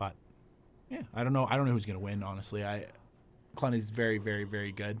 But yeah, I don't know who's gonna win. Honestly, Clowney's very, very,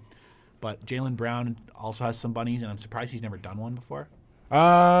 very good. But Jaylen Brown also has some bunnies, and I'm surprised he's never done one before.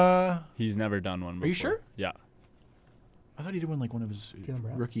 He's never done one before. Are you sure? Yeah. I thought he did one like one of his Jaylen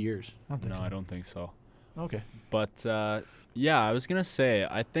Brown? rookie years. I don't think No, so. I don't think so. Okay. But yeah, I was gonna say,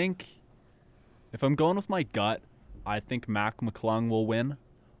 I think if I'm going with my gut, I think Mac McClung will win.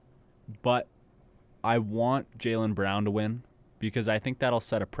 But I want Jaylen Brown to win because I think that'll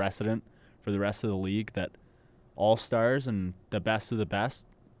set a precedent for the rest of the league that all-stars and the best of the best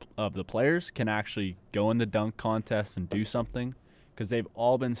of the players can actually go in the dunk contest and do something because they've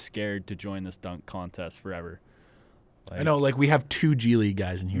all been scared to join this dunk contest forever. I know, like we have 2 G League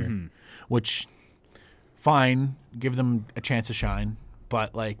guys in here, Mhm. which fine, give them a chance to shine,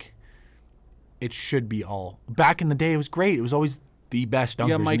 but like it should be all. Back in the day, it was great. It was always the best dunkers You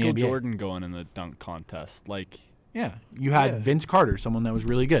got in Michael the NBA. Jordan going in the dunk contest. Like, Yeah, you had Yeah. Vince Carter, someone that was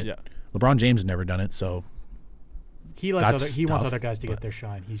really good. yeah. LeBron James has never done it, so He That's wants tough, other guys to but- get their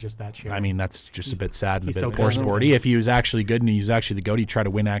shine. He's just that share. I mean that's just a bit sad and a he's bit so poor good. sporty. If he was actually good and he was actually the GOAT, he'd try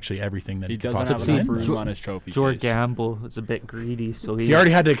to win actually everything that He he could doesn't have possibly enough See, win. room Jo- on his trophy George case. Gamble is a bit greedy, so He already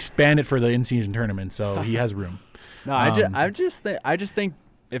had to expand it for the in-season tournament, so he has room. No, I just think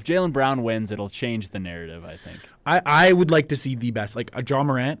if Jaylen Brown wins, it'll change the narrative. I think. I would like to see the best, like a John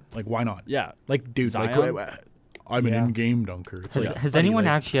Morant. Like why not? Yeah. Like dude, Zion? like I'm an Yeah. in-game dunker. It's Has buddy, anyone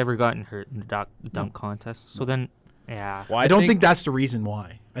like, actually ever gotten hurt in the dunk contest? So then, yeah. Well, I don't think that's the reason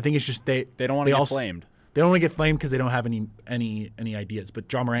why. I think it's just they they don't want to they get all flamed. They don't want to get flamed because they don't have any ideas. But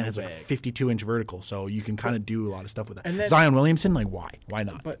John Morant has like a big. 52-inch vertical, so you can kind of do a lot of stuff with that. And then- Zion Williamson, like why? Why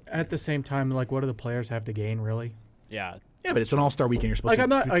not? But at the same time, like, what do the players have to gain, really? Yeah. Yeah, but it's an all-star weekend. You're supposed Like, to I'm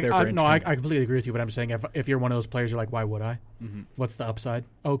not. be there for No, I entertainment. completely agree with you. But I'm saying if you're one of those players, you're like, why would I? Mm-hmm. What's the upside?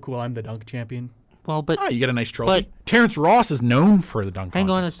 Oh, cool, I'm the dunk champion. Well, but Ah, you get a nice trophy. but- Terrence Ross is known for the dunk hang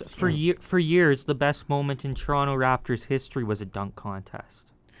on, contest. for years, the best moment in Toronto Raptors history was a dunk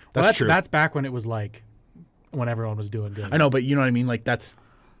contest. That's Well, true. That's back when it was like when everyone was doing good. I know, but you know what I mean. Like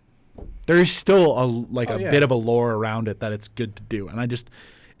there is still a yeah. bit of a lore around it that it's good to do, and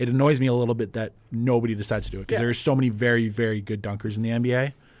it annoys me a little bit that nobody decides to do it because Yeah. there's so many very, very good dunkers in the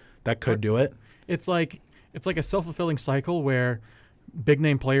NBA that could do it. It's like a self-fulfilling cycle where big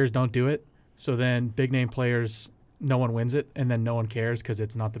name players don't do it, so then big name players, no one wins it, and then no one cares because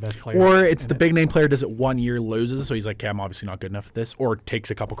it's not the best player. Or it's in the it. big name player does it 1 year, loses, so he's like, okay, I'm obviously not good enough at this, or takes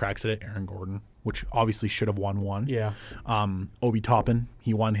a couple cracks at it. Aaron Gordon, which obviously should have won one. Yeah, Obi Toppin,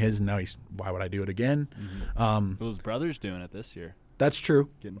 he won his, and now why would I do it again? Those brothers doing it this year. That's true.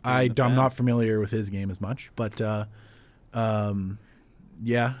 Getting put in the I'm fan. not familiar with his game as much, but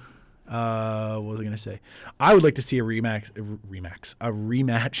yeah. What was I gonna say? I would like to see a rematch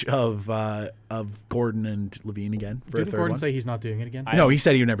of Gordon and Levine again for a didn't third Gordon one. say he's not doing it again? No, he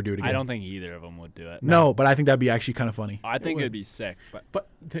said he would never do it again. I don't think either of them would do it. No, but I think that'd be actually kind of funny. I think would. it'd be sick. But But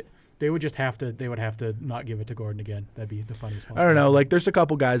they would just have to. They would have to not give it to Gordon again. That'd be the funniest part. I don't know. Like, there's a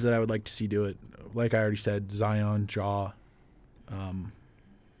couple guys that I would like to see do it. Like I already said, Zion, Jaw,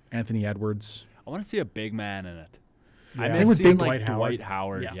 Anthony Edwards. I want to see a big man in it. Yeah. I I think miss with seeing big like Dwight Dwight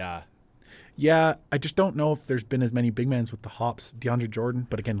Howard. Howard. Yeah. Yeah, I just don't know if there's been as many big mans with the hops. DeAndre Jordan,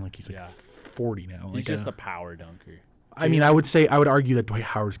 but again, like he's like Yeah. 40 now. He's Like, just a power dunker. I mean, I would argue that Dwight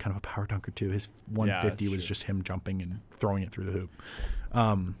Howard's kind of a power dunker too. His 150 that's was true. just him jumping and throwing it through the hoop.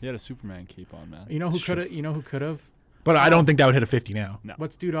 He had a Superman cape on, man. You know who It's true. could have? You know who could have? But I don't think that would hit a 50 now. No.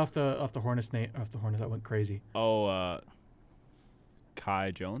 What's dude off the Hornets that went crazy? Oh,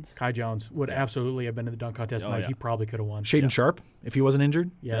 Kai Jones. Kai Jones would absolutely have been in the dunk contest Oh, tonight. yeah. He probably could have won. Shaden Sharp, if he wasn't injured,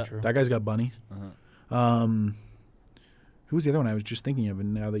 Yeah, Yeah. true. that guy's got bunnies. Uh-huh. Who was the other one I was just thinking of?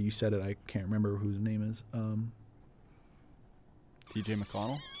 And now that you said it, I can't remember who his name is. TJ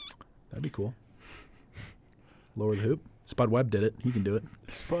McConnell. That'd be cool. Lower the hoop. Spud Webb did it. He can do it.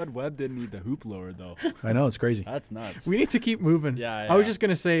 Spud Webb didn't need the hoop lowered though. I know, it's crazy. That's nuts. We need to keep moving. Yeah, I was yeah. just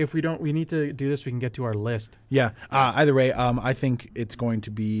gonna say if we don't, we need to do this. We can get to our list. Yeah. Either way, I think it's going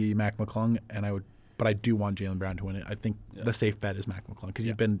to be Mac McClung, but I do want Jaylen Brown to win it. I think Yeah. the safe bet is Mac McClung because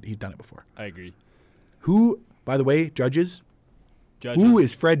Yeah. he's done it before. I agree. Who, by the way, judges? Judges, Who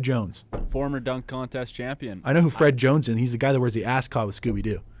is Fred Jones? former dunk contest champion. I know who Fred Jones is. He's the guy that wears the ascot with Scooby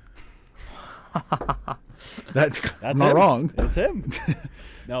Doo. That's That's not him. wrong. It's him.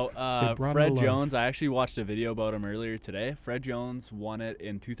 No, brought him Fred alive. Jones. I actually watched a video about him earlier today. Fred Jones won it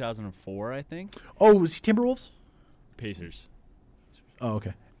in 2004, I think. Oh, was he Timberwolves? Pacers. Oh,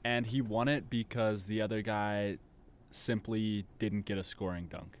 okay. And he won it because the other guy simply didn't get a scoring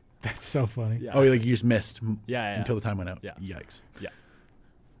dunk. That's so funny. Yeah. Oh, like you just missed Yeah. until the time went out. Yeah. Yikes. Yeah.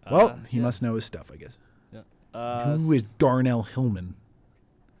 Well, he yeah. must know his stuff, I guess. Yeah. Who is Darnell Hillman?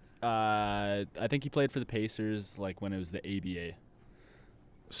 I think he played for the Pacers like when it was the ABA.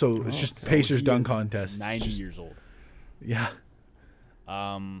 So it's just So Pacers he dunk is contest. 90 Just- years old. Yeah.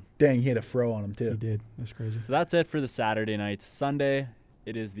 Um, Dang, he had a fro on him He too. did. That's crazy. so that's it for the Saturday night. Sunday,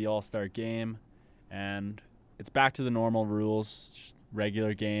 it is the All-Star game, and it's back to the normal rules.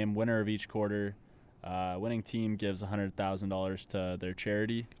 Regular game, winner of each quarter. Winning team gives $100,000 to their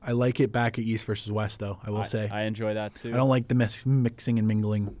charity. I like it back at East versus West, though. I will say. I enjoy that too. I don't like the mixing and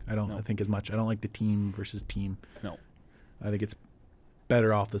mingling. No. I think as much. I don't like the team versus team. No. I think it's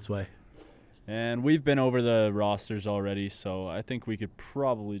better off this way. And we've been over the rosters already, so I think we could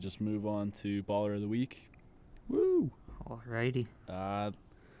probably just move on to Baller of the Week. Woo! Alrighty.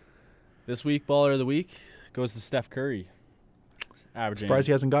 This week, Baller of the Week goes to Steph Curry. Averaging. Surprised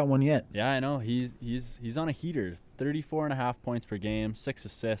he hasn't got one yet. Yeah, I know. He's on a heater. 34.5 points per game, 6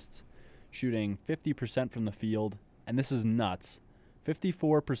 assists, shooting 50% from the field, and this is nuts.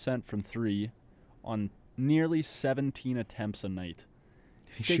 54% from 3 on nearly 17 attempts a night.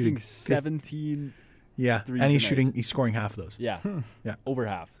 He's taking 17. Yeah, threes and a night. he's scoring half of those. Yeah. Yeah. Over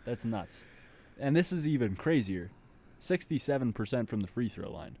half. That's nuts. And this is even crazier. 67% from the free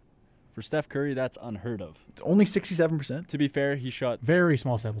throw line. For Steph Curry, that's unheard of. It's only 67%. To be fair, he shot Very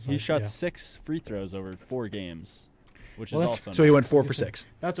small sample size. 6 free throws over 4 games, which Well, is that's- also So he nice. went 4 for 6.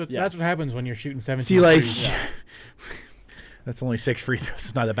 That's what Yeah. that's what happens when you're shooting 17. See, like, threes. that's only 6 free throws.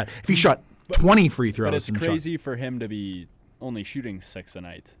 It's not that bad. If he shot 20 free throws, But it's and shot- crazy for him to be only shooting 6 a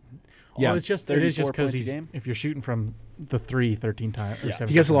night. Yeah. Well, it is just 34 because points a game? if you're shooting from the 13 times. Or Yeah. 17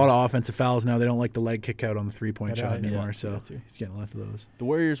 he gets a lot times. of offensive fouls now. They don't like the leg kick out on the 3-point Yeah, shot yeah. anymore, Yeah, so too. he's getting less of those. The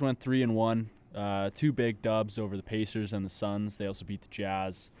Warriors went 3-1. 2 big dubs over the Pacers and the Suns. They also beat the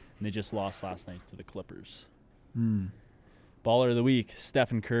Jazz, and they just lost last night to the Clippers. Baller of the week,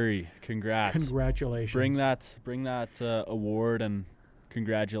 Stephen Curry. Congrats. Congratulations. Bring that award and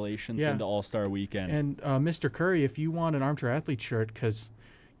congratulations Yeah. into All-Star Weekend. And Mr. Curry, if you want an Armchair Athlete shirt, because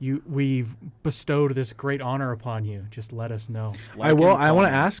we've bestowed this great honor upon you, just let us know. I will. I want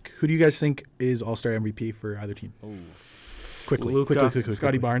to ask, who do you guys think is All-Star MVP for either team? Oh. Quickly, Luka. quickly.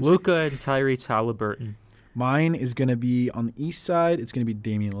 Scotty Barnes. Luka and Tyrese Halliburton. Mine is going to be on the east side. It's going to be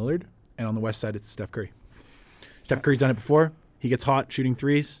Damian Lillard, and on the west side, it's Steph Curry. Steph Curry's done it before. He gets hot shooting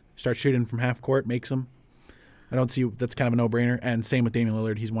threes, starts shooting from half court, makes them. I don't see that's kind of a no-brainer. And same with Damian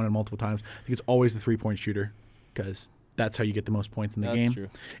Lillard. He's won it multiple times. I think it's always the three-point shooter because that's how you get the most points in the That's game. true.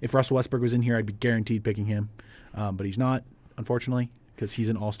 If Russell Westbrook was in here, I'd be guaranteed picking him. But he's not, unfortunately, because he's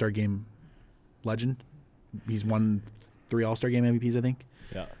an All-Star game legend. He's won 3 All-Star game MVPs, I think.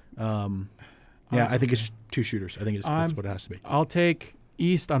 Yeah. I think it's 2 shooters. I think that's what it has to be. I'll take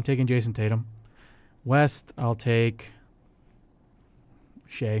East. I'm taking Jason Tatum. West. I'll take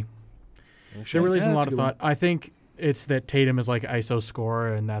Shea. There really isn't a that's lot a of good thought. I think it's that Tatum is like ISO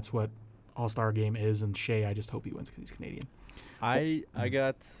scorer, and that's what All-Star game is. And Shea, I just hope he wins because he's Canadian. I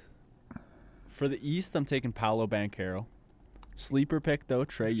got for the East. I'm taking Paolo Banchero. Sleeper pick though,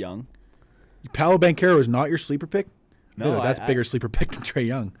 Trae Young. Paolo Banchero is not your sleeper pick? No, Dude, that's I- bigger sleeper pick than Trae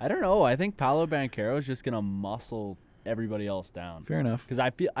Young. I don't know. I think Paolo Banchero is just gonna muscle everybody else down. Fair enough. Because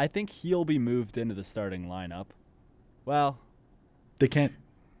I think he'll be moved into the starting lineup. Well, They can't.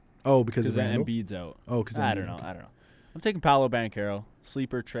 Oh, because of because Randall? Embiid's out. Oh, because I don't know. I'm taking Paolo Banchero.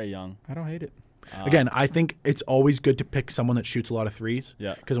 Sleeper Trae Young. I don't hate it. Again, I think it's always good to pick someone that shoots a lot of threes.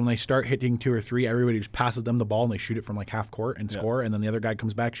 Yeah. Because when they start hitting 2 or 3, everybody just passes them the ball and they shoot it from like half court and Yeah. score, and then the other guy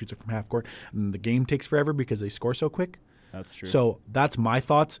comes back, shoots it from half court, and the game takes forever because they score so quick. That's true. So that's my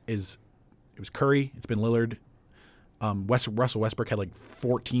thoughts. It was Curry. It's been Lillard. Russell Westbrook had like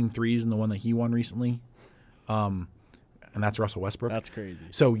 14 threes in the one that he won recently, and that's Russell Westbrook. that's crazy.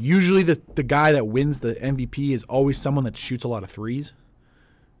 So usually the guy that wins the MVP is always someone that shoots a lot of threes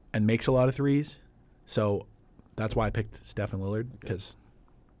and makes a lot of threes. So that's why I picked Steph and Lillard because,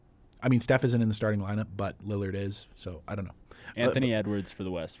 I mean, Steph isn't in the starting lineup, but Lillard is. So I don't know. Anthony Edwards for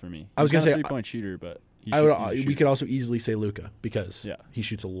the West for me. I was He's gonna not say, a 3-point shooter, but he I would. should- he We shoot. could also easily say Luka because Yeah. he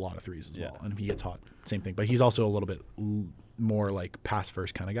shoots a lot of threes as Yeah. well, and if he gets hot, same thing. But he's also a little bit more like pass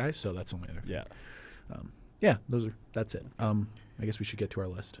first kind of guy. So that's the only other thing. Yeah. Yeah. That's it. I guess we should get to our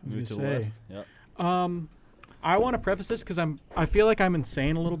list. Move to the say. West. Yep. I want to preface this because I feel like I'm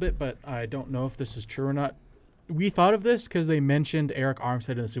insane a little bit, but I don't know if this is true or not. We thought of this because they mentioned Eric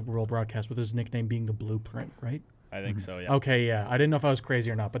Armstead in the Super Bowl broadcast with his nickname being the Blueprint, right? I think so, yeah. Okay, yeah. I didn't know if I was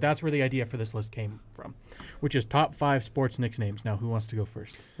crazy or not, but that's where the idea for this list came from, which is top 5 sports nicknames. Now, who wants to go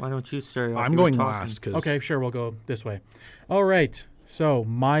first? Why don't you start? I'm going last because Okay, sure. We'll go this way. All right. So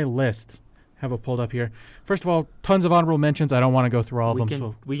my list. Have it pulled up here. First of all, tons of honorable mentions. I don't want to go through all of them.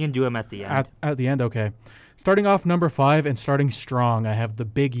 So We can do them at the end. at the end, okay. Starting off number 5 and starting strong, I have the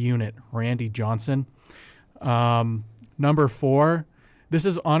big unit, Randy Johnson. Number 4, this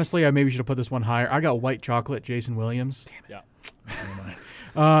is honestly, I maybe should have put this one higher. I got white chocolate, Jason Williams. Yeah.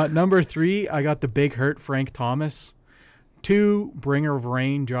 Number 3, I got the big hurt, Frank Thomas. 2, bringer of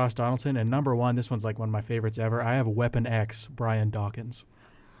rain, Josh Donaldson. And number 1, this one's like one of my favorites ever. I have Weapon X, Brian Dawkins.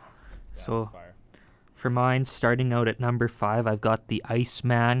 So That's fire. for mine, starting out at number 5, I've got the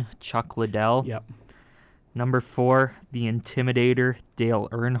Iceman, Chuck Liddell. Yep. Number 4, the Intimidator, Dale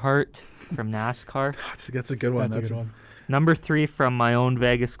Earnhardt from NASCAR. that's a good one. That's a good one. Number 3, from my own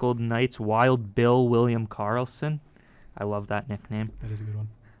Vegas Golden Knights, Wild Bill William Carlson. I love that nickname. That is a good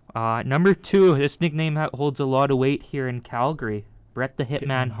one. Number 2, this nickname holds a lot of weight here in Calgary. Brett the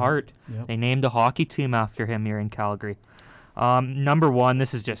Hitman Hart. Yep. They named a hockey team after him here in Calgary. Number 1,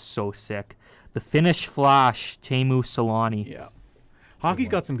 this is just so sick. The Finnish Flash, Teemu Solani. Yeah. Hockey's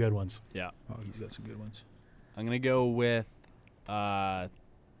got some good ones. Yeah. Oh, he's got some good ones. I'm going to go with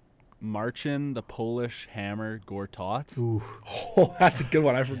Marcin, the Polish Hammer, Gortat. Ooh. Oh, that's a good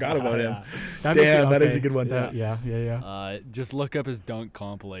one. I forgot about him. That makes Damn, it- that is okay. a good one. Yeah. Just look up his dunk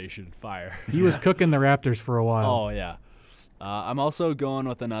compilation. Fire. He was cooking the Raptors for a while. Oh, yeah. I'm also going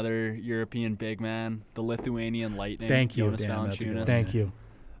with another European big man, the Lithuanian Lightning. Thank you. Jonas Damn, that's a good Valanciunas. one. Thank you.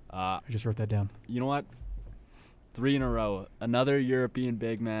 Uh, I just wrote that down. You know what? 3 in a row. Another European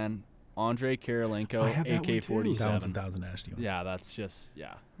big man, Andrei I Kirilenko, have that one too. AK-47. Thousand Ash. Do you want? Yeah, that's just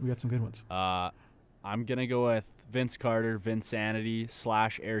We got some good ones. I'm gonna go with Vince Carter, Vinsanity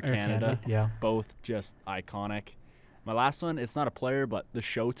 / Air Canada. Yeah. Both just iconic. My last one, it's not a player, but the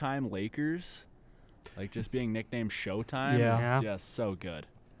Showtime Lakers. Like, just being nicknamed Showtime Yeah. is just so good.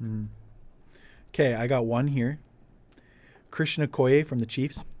 Okay, I got one here. Christian Okoye from the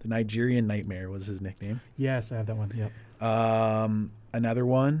Chiefs. The Nigerian Nightmare was his nickname. Yes, I have that one. Yep. Another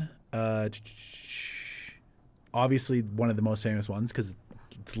one. Obviously, one of the most famous ones because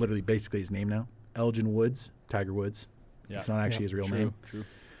it's literally basically his name now. Elgin Woods, Tiger Woods. Yeah. It's not actually his real name. True.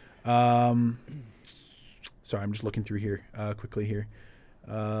 Sorry, I'm just looking through here quickly here.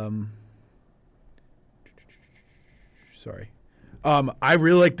 Sorry. I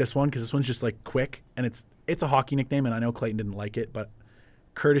really like this one because this one's just like quick and it's a hockey nickname and I know Clayton didn't like it, but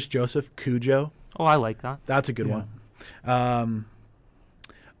Curtis Joseph Cujo. Oh, I like that. That's a good Yeah. one.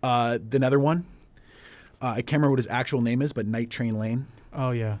 Another one. I can't remember what his actual name is, but Night Train Lane.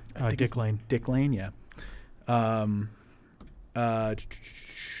 Oh yeah. think Dick it's Lane. Dick Lane, yeah. 1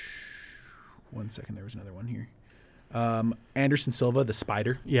 second, there was another one here. Anderson Silva, the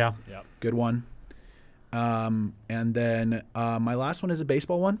Spider. Yeah. Good one. And then my last one is a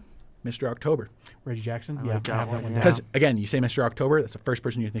baseball one, Mr. October. Reggie Jackson. I Yeah. like I that have one, that one. yeah. down. Because, again, you say Mr. October, that's the first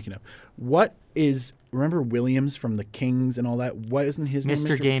person you're thinking of. Remember Williams from the Kings and all that? What isn't his name?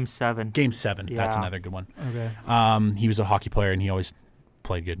 Mr. Game 7. Game 7. That's Yeah. another good one. Okay. He was a hockey player, and he always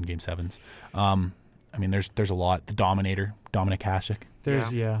played good in Game 7s. I mean, there's a lot. The Dominator, Dominic Hasek.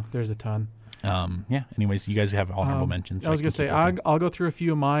 There's a ton. Yeah. Anyways, you guys have honorable mentions. I was gonna say I'll go through a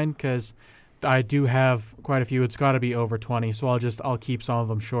few of mine because I do have quite a few. It's got to be over 20, so I'll keep some of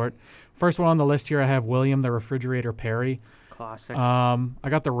them short. First one on the list here, I have William the Refrigerator Perry. Classic. I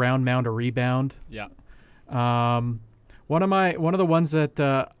got the Round Mound a Rebound. Yeah. One of the ones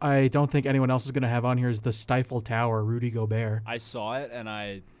that I don't think anyone else is gonna have on here is the Stifle Tower, Rudy Gobert. I saw it,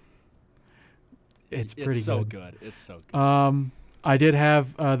 and It's pretty so good. good. It's so good. I did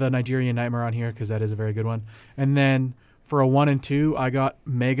have the Nigerian Nightmare on here because that is a very good one. And then for a 1 and 2, I got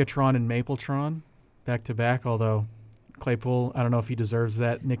Megatron and Mapletron back to back. Although Claypool, I don't know if he deserves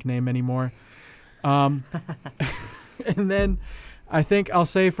that nickname anymore. And then I think I'll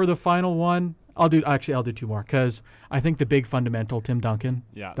say for the final one, I'll do 2 more because I think the big fundamental, Tim Duncan.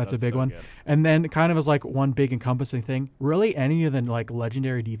 Yeah, that's a big so one. good. And then kind of as like one big encompassing thing, really any of the like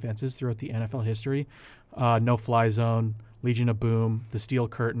legendary defenses throughout the NFL history, No Fly Zone, Legion of Boom, the Steel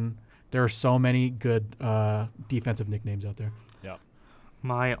Curtain. There are so many good defensive nicknames out there. Yeah.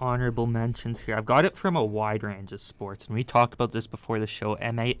 My honorable mentions here. I've got it from a wide range of sports, and we talked about this before the show.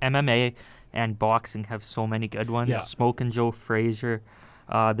 MMA and boxing have so many good ones. Yeah. Smokin' Joe Frazier,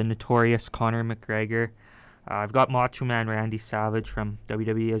 the notorious Conor McGregor. I've got Macho Man Randy Savage from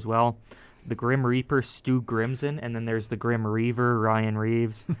WWE as well. The Grim Reaper Stu Grimson, and then there's the Grim Reaver Ryan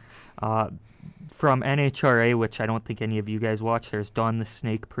Reeves. From NHRA, which I don't think any of you guys watch, there's Don the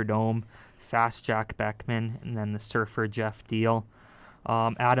Snake Prudhomme, Fast Jack Beckman, and then the Surfer Jeff Deal.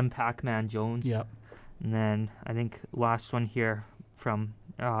 Adam Pac-Man Jones. Yep. And then I think last one here from,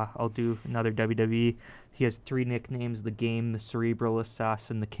 I'll do another WWE. He has 3 nicknames: The Game, the Cerebral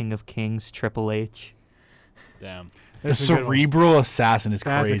Assassin, the King of Kings, Triple H. Damn. The There's some good ones. Cerebral Assassin is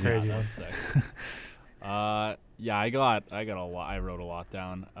That's a crazy. crazy Yeah, one. that's sick. Yeah, I got a lot. I wrote a lot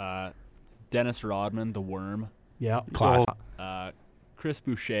down. Dennis Rodman, the Worm. Yeah. Class. Chris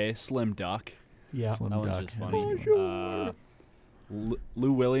Boucher, Slim Duck. Yeah. Slim That one's Duck. just Yeah, funny. that's a good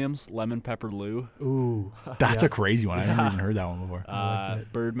Lou Williams, Lemon Pepper Lou. Ooh. That's yeah. a crazy one. I never even heard that one before.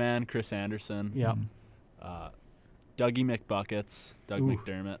 that. Birdman, Chris Anderson. Yeah. Dougie McBuckets, Doug Ooh.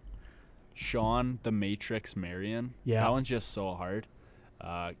 McDermott. Sean the Matrix Marion. Yeah. That one's just so hard.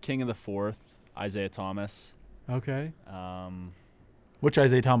 King of the Fourth, Isaiah Thomas. Okay. Which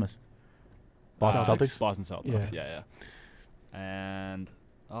Isaiah Thomas? Boston Celtics? Boston Celtics. Yeah. Yeah. And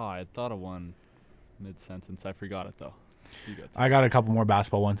I had thought of one mid-sentence. I forgot it though. You got I got a couple more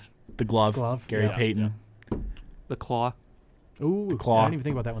basketball ones. The Glove. Gary yeah. Payton. The Claw. Ooh. The Claw. I didn't even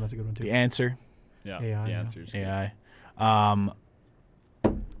think about that one. That's a good one too. The Answer. Yeah. AI, the yeah. answers. AI.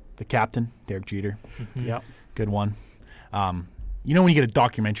 The Captain. Derek Jeter. Yep. Good one. You know when you get a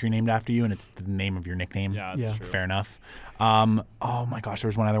documentary named after you and it's the name of your nickname? Yeah, that's Yeah. true. Fair enough. Oh my gosh, there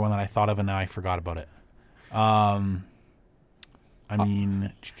was one other one that I thought of and now I forgot about it.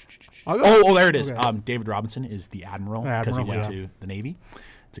 There it is. Okay. David Robinson is the Admiral because he Admiral, went yeah. to the Navy.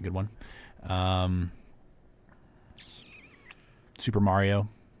 It's a good one. Super Mario.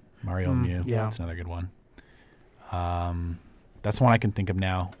 Mario Mew. yeah. That's another good one. That's one I can think of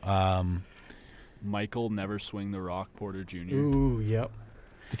now. Michael Never Swing the Rock Porter Jr. Ooh, yep.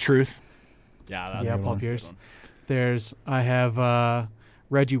 The truth. Yeah, that's Yeah, a Paul good Pierce. one. I have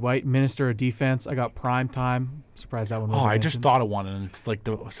Reggie White, Minister of Defense. I got Prime Time. Surprised that one Oh, wasn't I just mentioned. thought of one, and it's like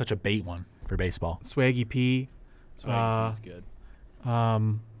such a bait one for baseball. Swaggy P. That's good.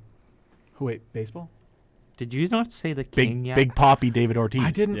 Baseball? Did you not say the Big king yet? Big Poppy David Ortiz.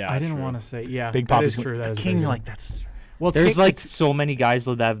 I didn't Yeah, true. want to say. Yeah, Big that Poppy's is true. That the is a king. big one. Like that's Well, it's There's King, like it's so many guys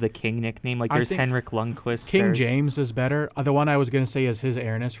that have the king nickname. Like I there's think Henrik Lundqvist. King there's- James is better. The one I was going to say is his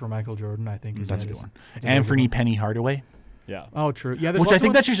airness for Michael Jordan. I think is that's a that good is- one. that's a very good Anthony one. Penny Hardaway, Yeah. Oh, true. Yeah, there's which lots I of think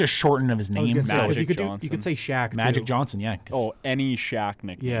ones- that's just a shorten of his I was name. gonna say, 'cause Magic you could Johnson. you could say Shaq. Magic too. Johnson. Yeah. 'cause- Oh, any Shaq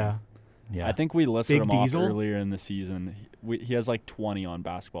nickname. Yeah. yeah. I think we listed Big him Diesel? off earlier in the season. He has like 20 on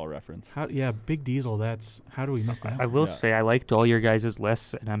Basketball Reference. Big Diesel. That's how do we miss that? I will Yeah. say I liked all your guys'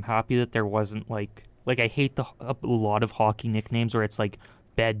 lists, and I'm happy that there wasn't like I hate a lot of hockey nicknames where it's like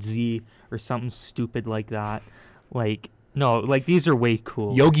Bedsy or something stupid like that. Like no, like these are way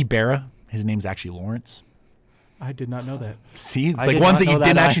cool. Yogi Berra. His name's actually Lawrence. I did not know that. See, it's I like did ones not that you know that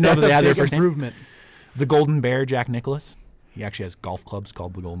didn't actually know That's that they a had their big first name. improvement. The Golden Bear, Jack Nicholas. He actually has golf clubs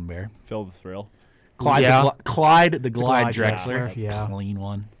called the Golden Bear. Phil the Thrill. Clyde, Yeah. Clyde the Glide Glide Drexler. Drexler, That's yeah. a clean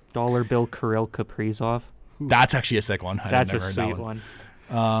one. Dollar Bill Kirill Kaprizov. That's actually a sick one. That's a never heard that sweet one.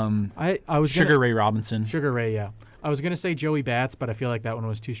 I was Sugar gonna, Ray Robinson. Sugar Ray. Yeah, I was gonna say Joey Bats, but I feel like that one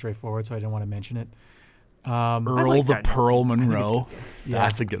was too straightforward, so I didn't want to mention it. Earl like the that Pearl Monroe. Yeah.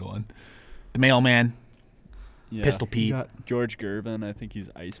 That's a good one. The Mailman. Yeah. Pistol You Pete. got, George Gervin. I think he's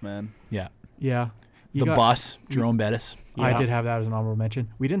Iceman. Yeah. yeah. You The got- Bus. Jerome Bettis. I Yeah. did have that as an honorable mention.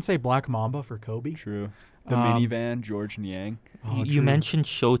 We didn't say Black Mamba for Kobe. True. The Um, minivan. George Niang. Oh, You true. mentioned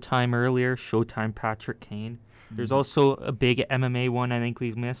Showtime earlier. Showtime Patrick Kane. There's also a big MMA one I think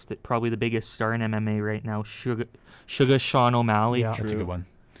we missed. That probably the biggest star in MMA right now, Sugar Sean O'Malley. Yeah. That's a True. good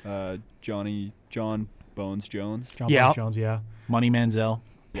one. John Bones Jones. John Yeah. Bones Jones. Yeah. Money Manziel.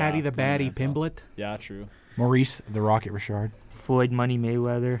 Patty Yeah, the Batty Manziel. Pimblett. Yeah, true. Maurice the Rocket Richard. Floyd Money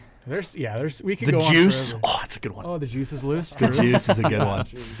Mayweather. There's we could The go on Juice. forever. Oh, that's a good one. Oh, the juice is loose. The True. Juice is a good one.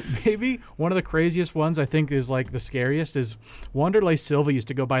 Maybe one of the craziest ones I think is like the scariest is Wanderlei Silva used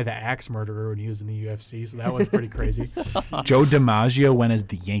to go by the Axe Murderer when he was in the UFC, so that one's pretty crazy. Joe DiMaggio went as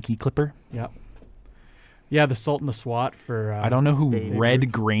the Yankee Clipper. Yeah. Yeah, the Sultan the SWAT for I don't know who Babe Red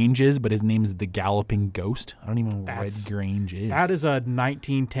Ruth. Grange is, but his name is the Galloping Ghost. I don't even know who Red That's- Grange is. That is a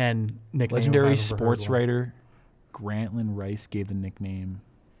 1910 nickname. if Legendary I've ever heard sports one. writer Grantland Rice gave the nickname.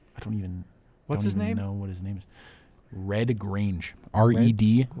 I don't even What's his name? know what his name is. Red Grange. RED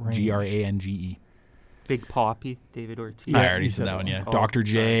Grange. GRANGE. Big Poppy. David Ortiz. Yeah, I already you said said that that one, one. yeah. Oh, Dr.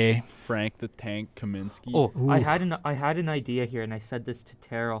 J. Frank the Tank Kaminsky. Oh, Ooh. I had an idea here, and I said this to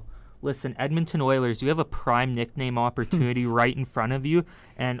Terrell. Listen, Edmonton Oilers, you have a prime nickname opportunity right in front of you,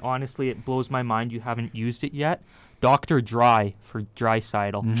 and honestly, it blows my mind you haven't used it yet. Dr. Dry for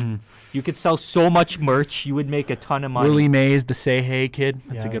Drysidle. Mm-hmm. You could sell so much merch, you would make a ton of money. Willie Mays, the Say Hey Kid.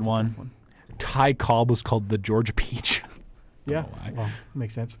 That's Yeah, a good tough one. Ty Cobb was called the Georgia Peach. Yeah, know why. well,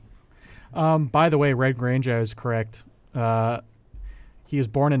 makes sense. By the way, Red Grange is correct. He was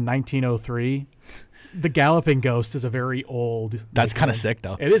born in 1903. The Galloping Ghost is a very old. That's kind of nickname. sick,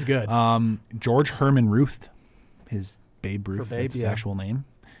 though. It is good. George Herman Ruth, his Babe Ruth, Babe, that's his yeah. actual name.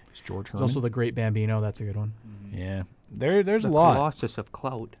 It's George There's Herman. also the Great Bambino. That's a good one. yeah, there's the a lot. Colossus of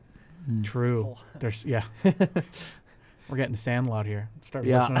Clout. True. There's We're getting Sandlot here. Start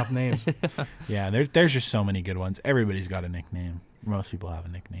Yeah. listing off names. Yeah, there's just so many good ones. Everybody's got a nickname. Most people have a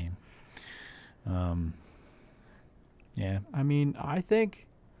nickname. Yeah. I mean, I think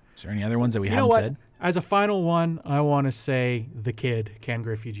Is there any other ones that we you know haven't what? said? As a final one, I want to say the kid, Ken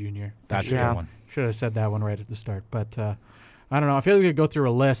Griffey Jr. That's a Yeah. good one. Should have said that one right at the start. But I don't know. I feel like we could go through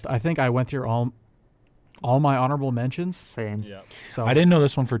a list. I think I went through all my honorable mentions. Same. Yeah. So I didn't know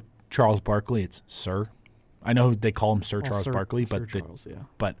this one for Charles Barkley. It's Sir. I know they call him Sir well, Charles Sir- Barkley, Sir but Charles, yeah.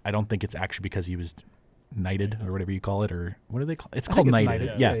 but I don't think it's actually because he was knighted or whatever you call it, or what do they call it? It's I called think it's knighted.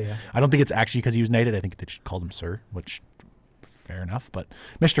 knighted. Yeah. Yeah. I don't think it's actually because he was knighted. I think they just called him Sir, which fair enough. But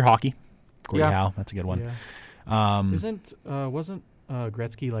Mr. Hockey, Gordie Yeah. Howe, that's a good one. Yeah. Wasn't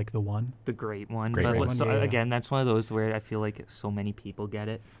Gretzky like the one? The great one. Great But one. so, Yeah, yeah. again, that's one of those where I feel like so many people get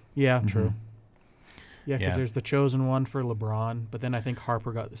it. Yeah, Mhm. true. Yeah, because Yeah. there's the chosen one for LeBron, but then I think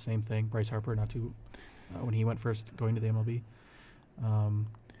Harper got the same thing. Bryce Harper, not too when he went first going to the MLB.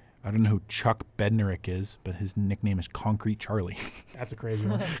 I don't know who Chuck Bednarik is, but his nickname is Concrete Charlie. That's a crazy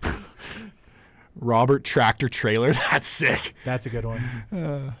one. Robert Tractor Trailer, that's sick. That's a good one.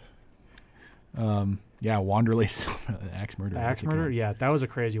 Yeah, Wanderlei Silva, Axe Murderer. Axe that's a good Murder, one. yeah, that was a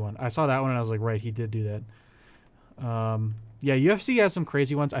crazy one. I saw that one and I was like, right, he did do that. Yeah, UFC has some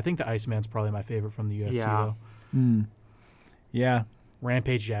crazy ones. I think the Iceman's probably my favorite from the UFC, Yeah. though. Yeah.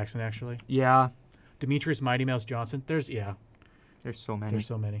 Rampage Jackson, actually. Yeah. Demetrius Mighty Mouse Johnson. There's so many. There's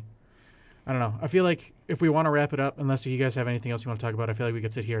so many. I don't know. I feel like if we want to wrap it up, unless you guys have anything else you want to talk about, I feel like we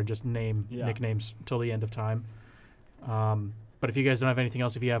could sit here and just name nicknames till the end of time. But if you guys don't have anything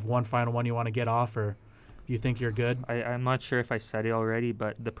else, if you have one final one you want to get off, or you think you're good. I'm not sure if I said it already,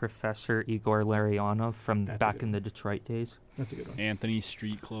 but the Professor Igor Larionov from back in the Detroit days. That's a good one. Anthony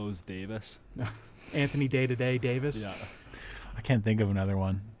Street Clothes Davis. Anthony Day-to-Day Davis. Yeah. I can't think of another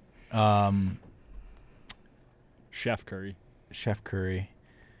one. Chef Curry. Chef Curry.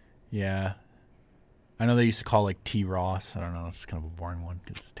 Yeah. I know they used to call like T. Ross. I don't know. It's kind of a boring one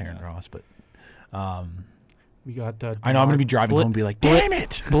because it's Terrence Ross. But we got. I know I'm going to be driving home and be like, damn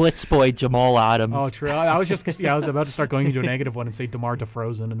it! Blitz boy Jamal Adams. Oh, true. I was about to start going into a negative one and say DeMar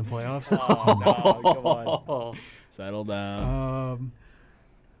DeFrozen in the playoffs. Oh, no. Come on. Settle down.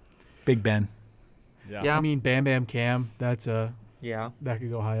 Big Ben. Yeah. I mean, Bam Bam Cam. That's Yeah. that could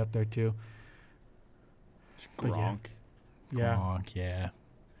go high up there too. Gronk. Yeah. Gronk, yeah.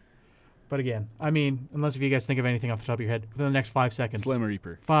 But again, I mean, unless if you guys think of anything off the top of your head, within the next 5 seconds. Slim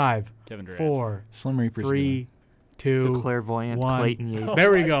Reaper. 5, Kevin Durant. 4, Slim Reaper's 3, 2, The clairvoyant 1. Clayton Yates.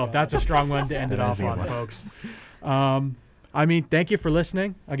 There we go. That's a strong one to end it That off is a good on, one. folks. I mean, thank you for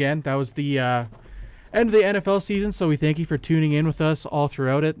listening. Again, that was the end of the NFL season, so we thank you for tuning in with us all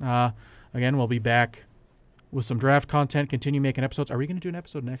throughout it. Again, we'll be back with some draft content, continue making episodes. Are we going to do an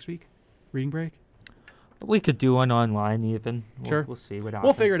episode next week? Reading break? We could do one online even. Sure. We'll see what happens.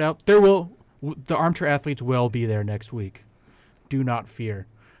 We'll figure it out. The Armchair Athletes will be there next week. Do not fear.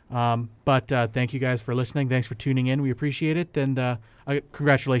 But thank you guys for listening. Thanks for tuning in. We appreciate it. And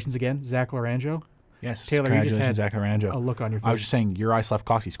congratulations again, Zach Lorango. Yes, Taylor, you just had Zach Lorango. a look on your face. I was just saying, Uri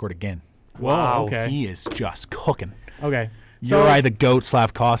Slavkovsky scored again. Whoa, Wow. okay. He is just cooking. Okay. So, Uri the Goat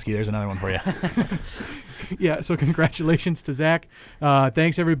Slavkovsky. There's another one for you. yeah, so congratulations to Zach.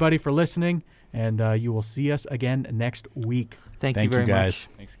 Thanks, everybody, for listening. And you will see us again next week. Thank you Thank very you, guys.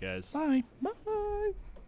 much. Thanks, guys. Bye. Bye.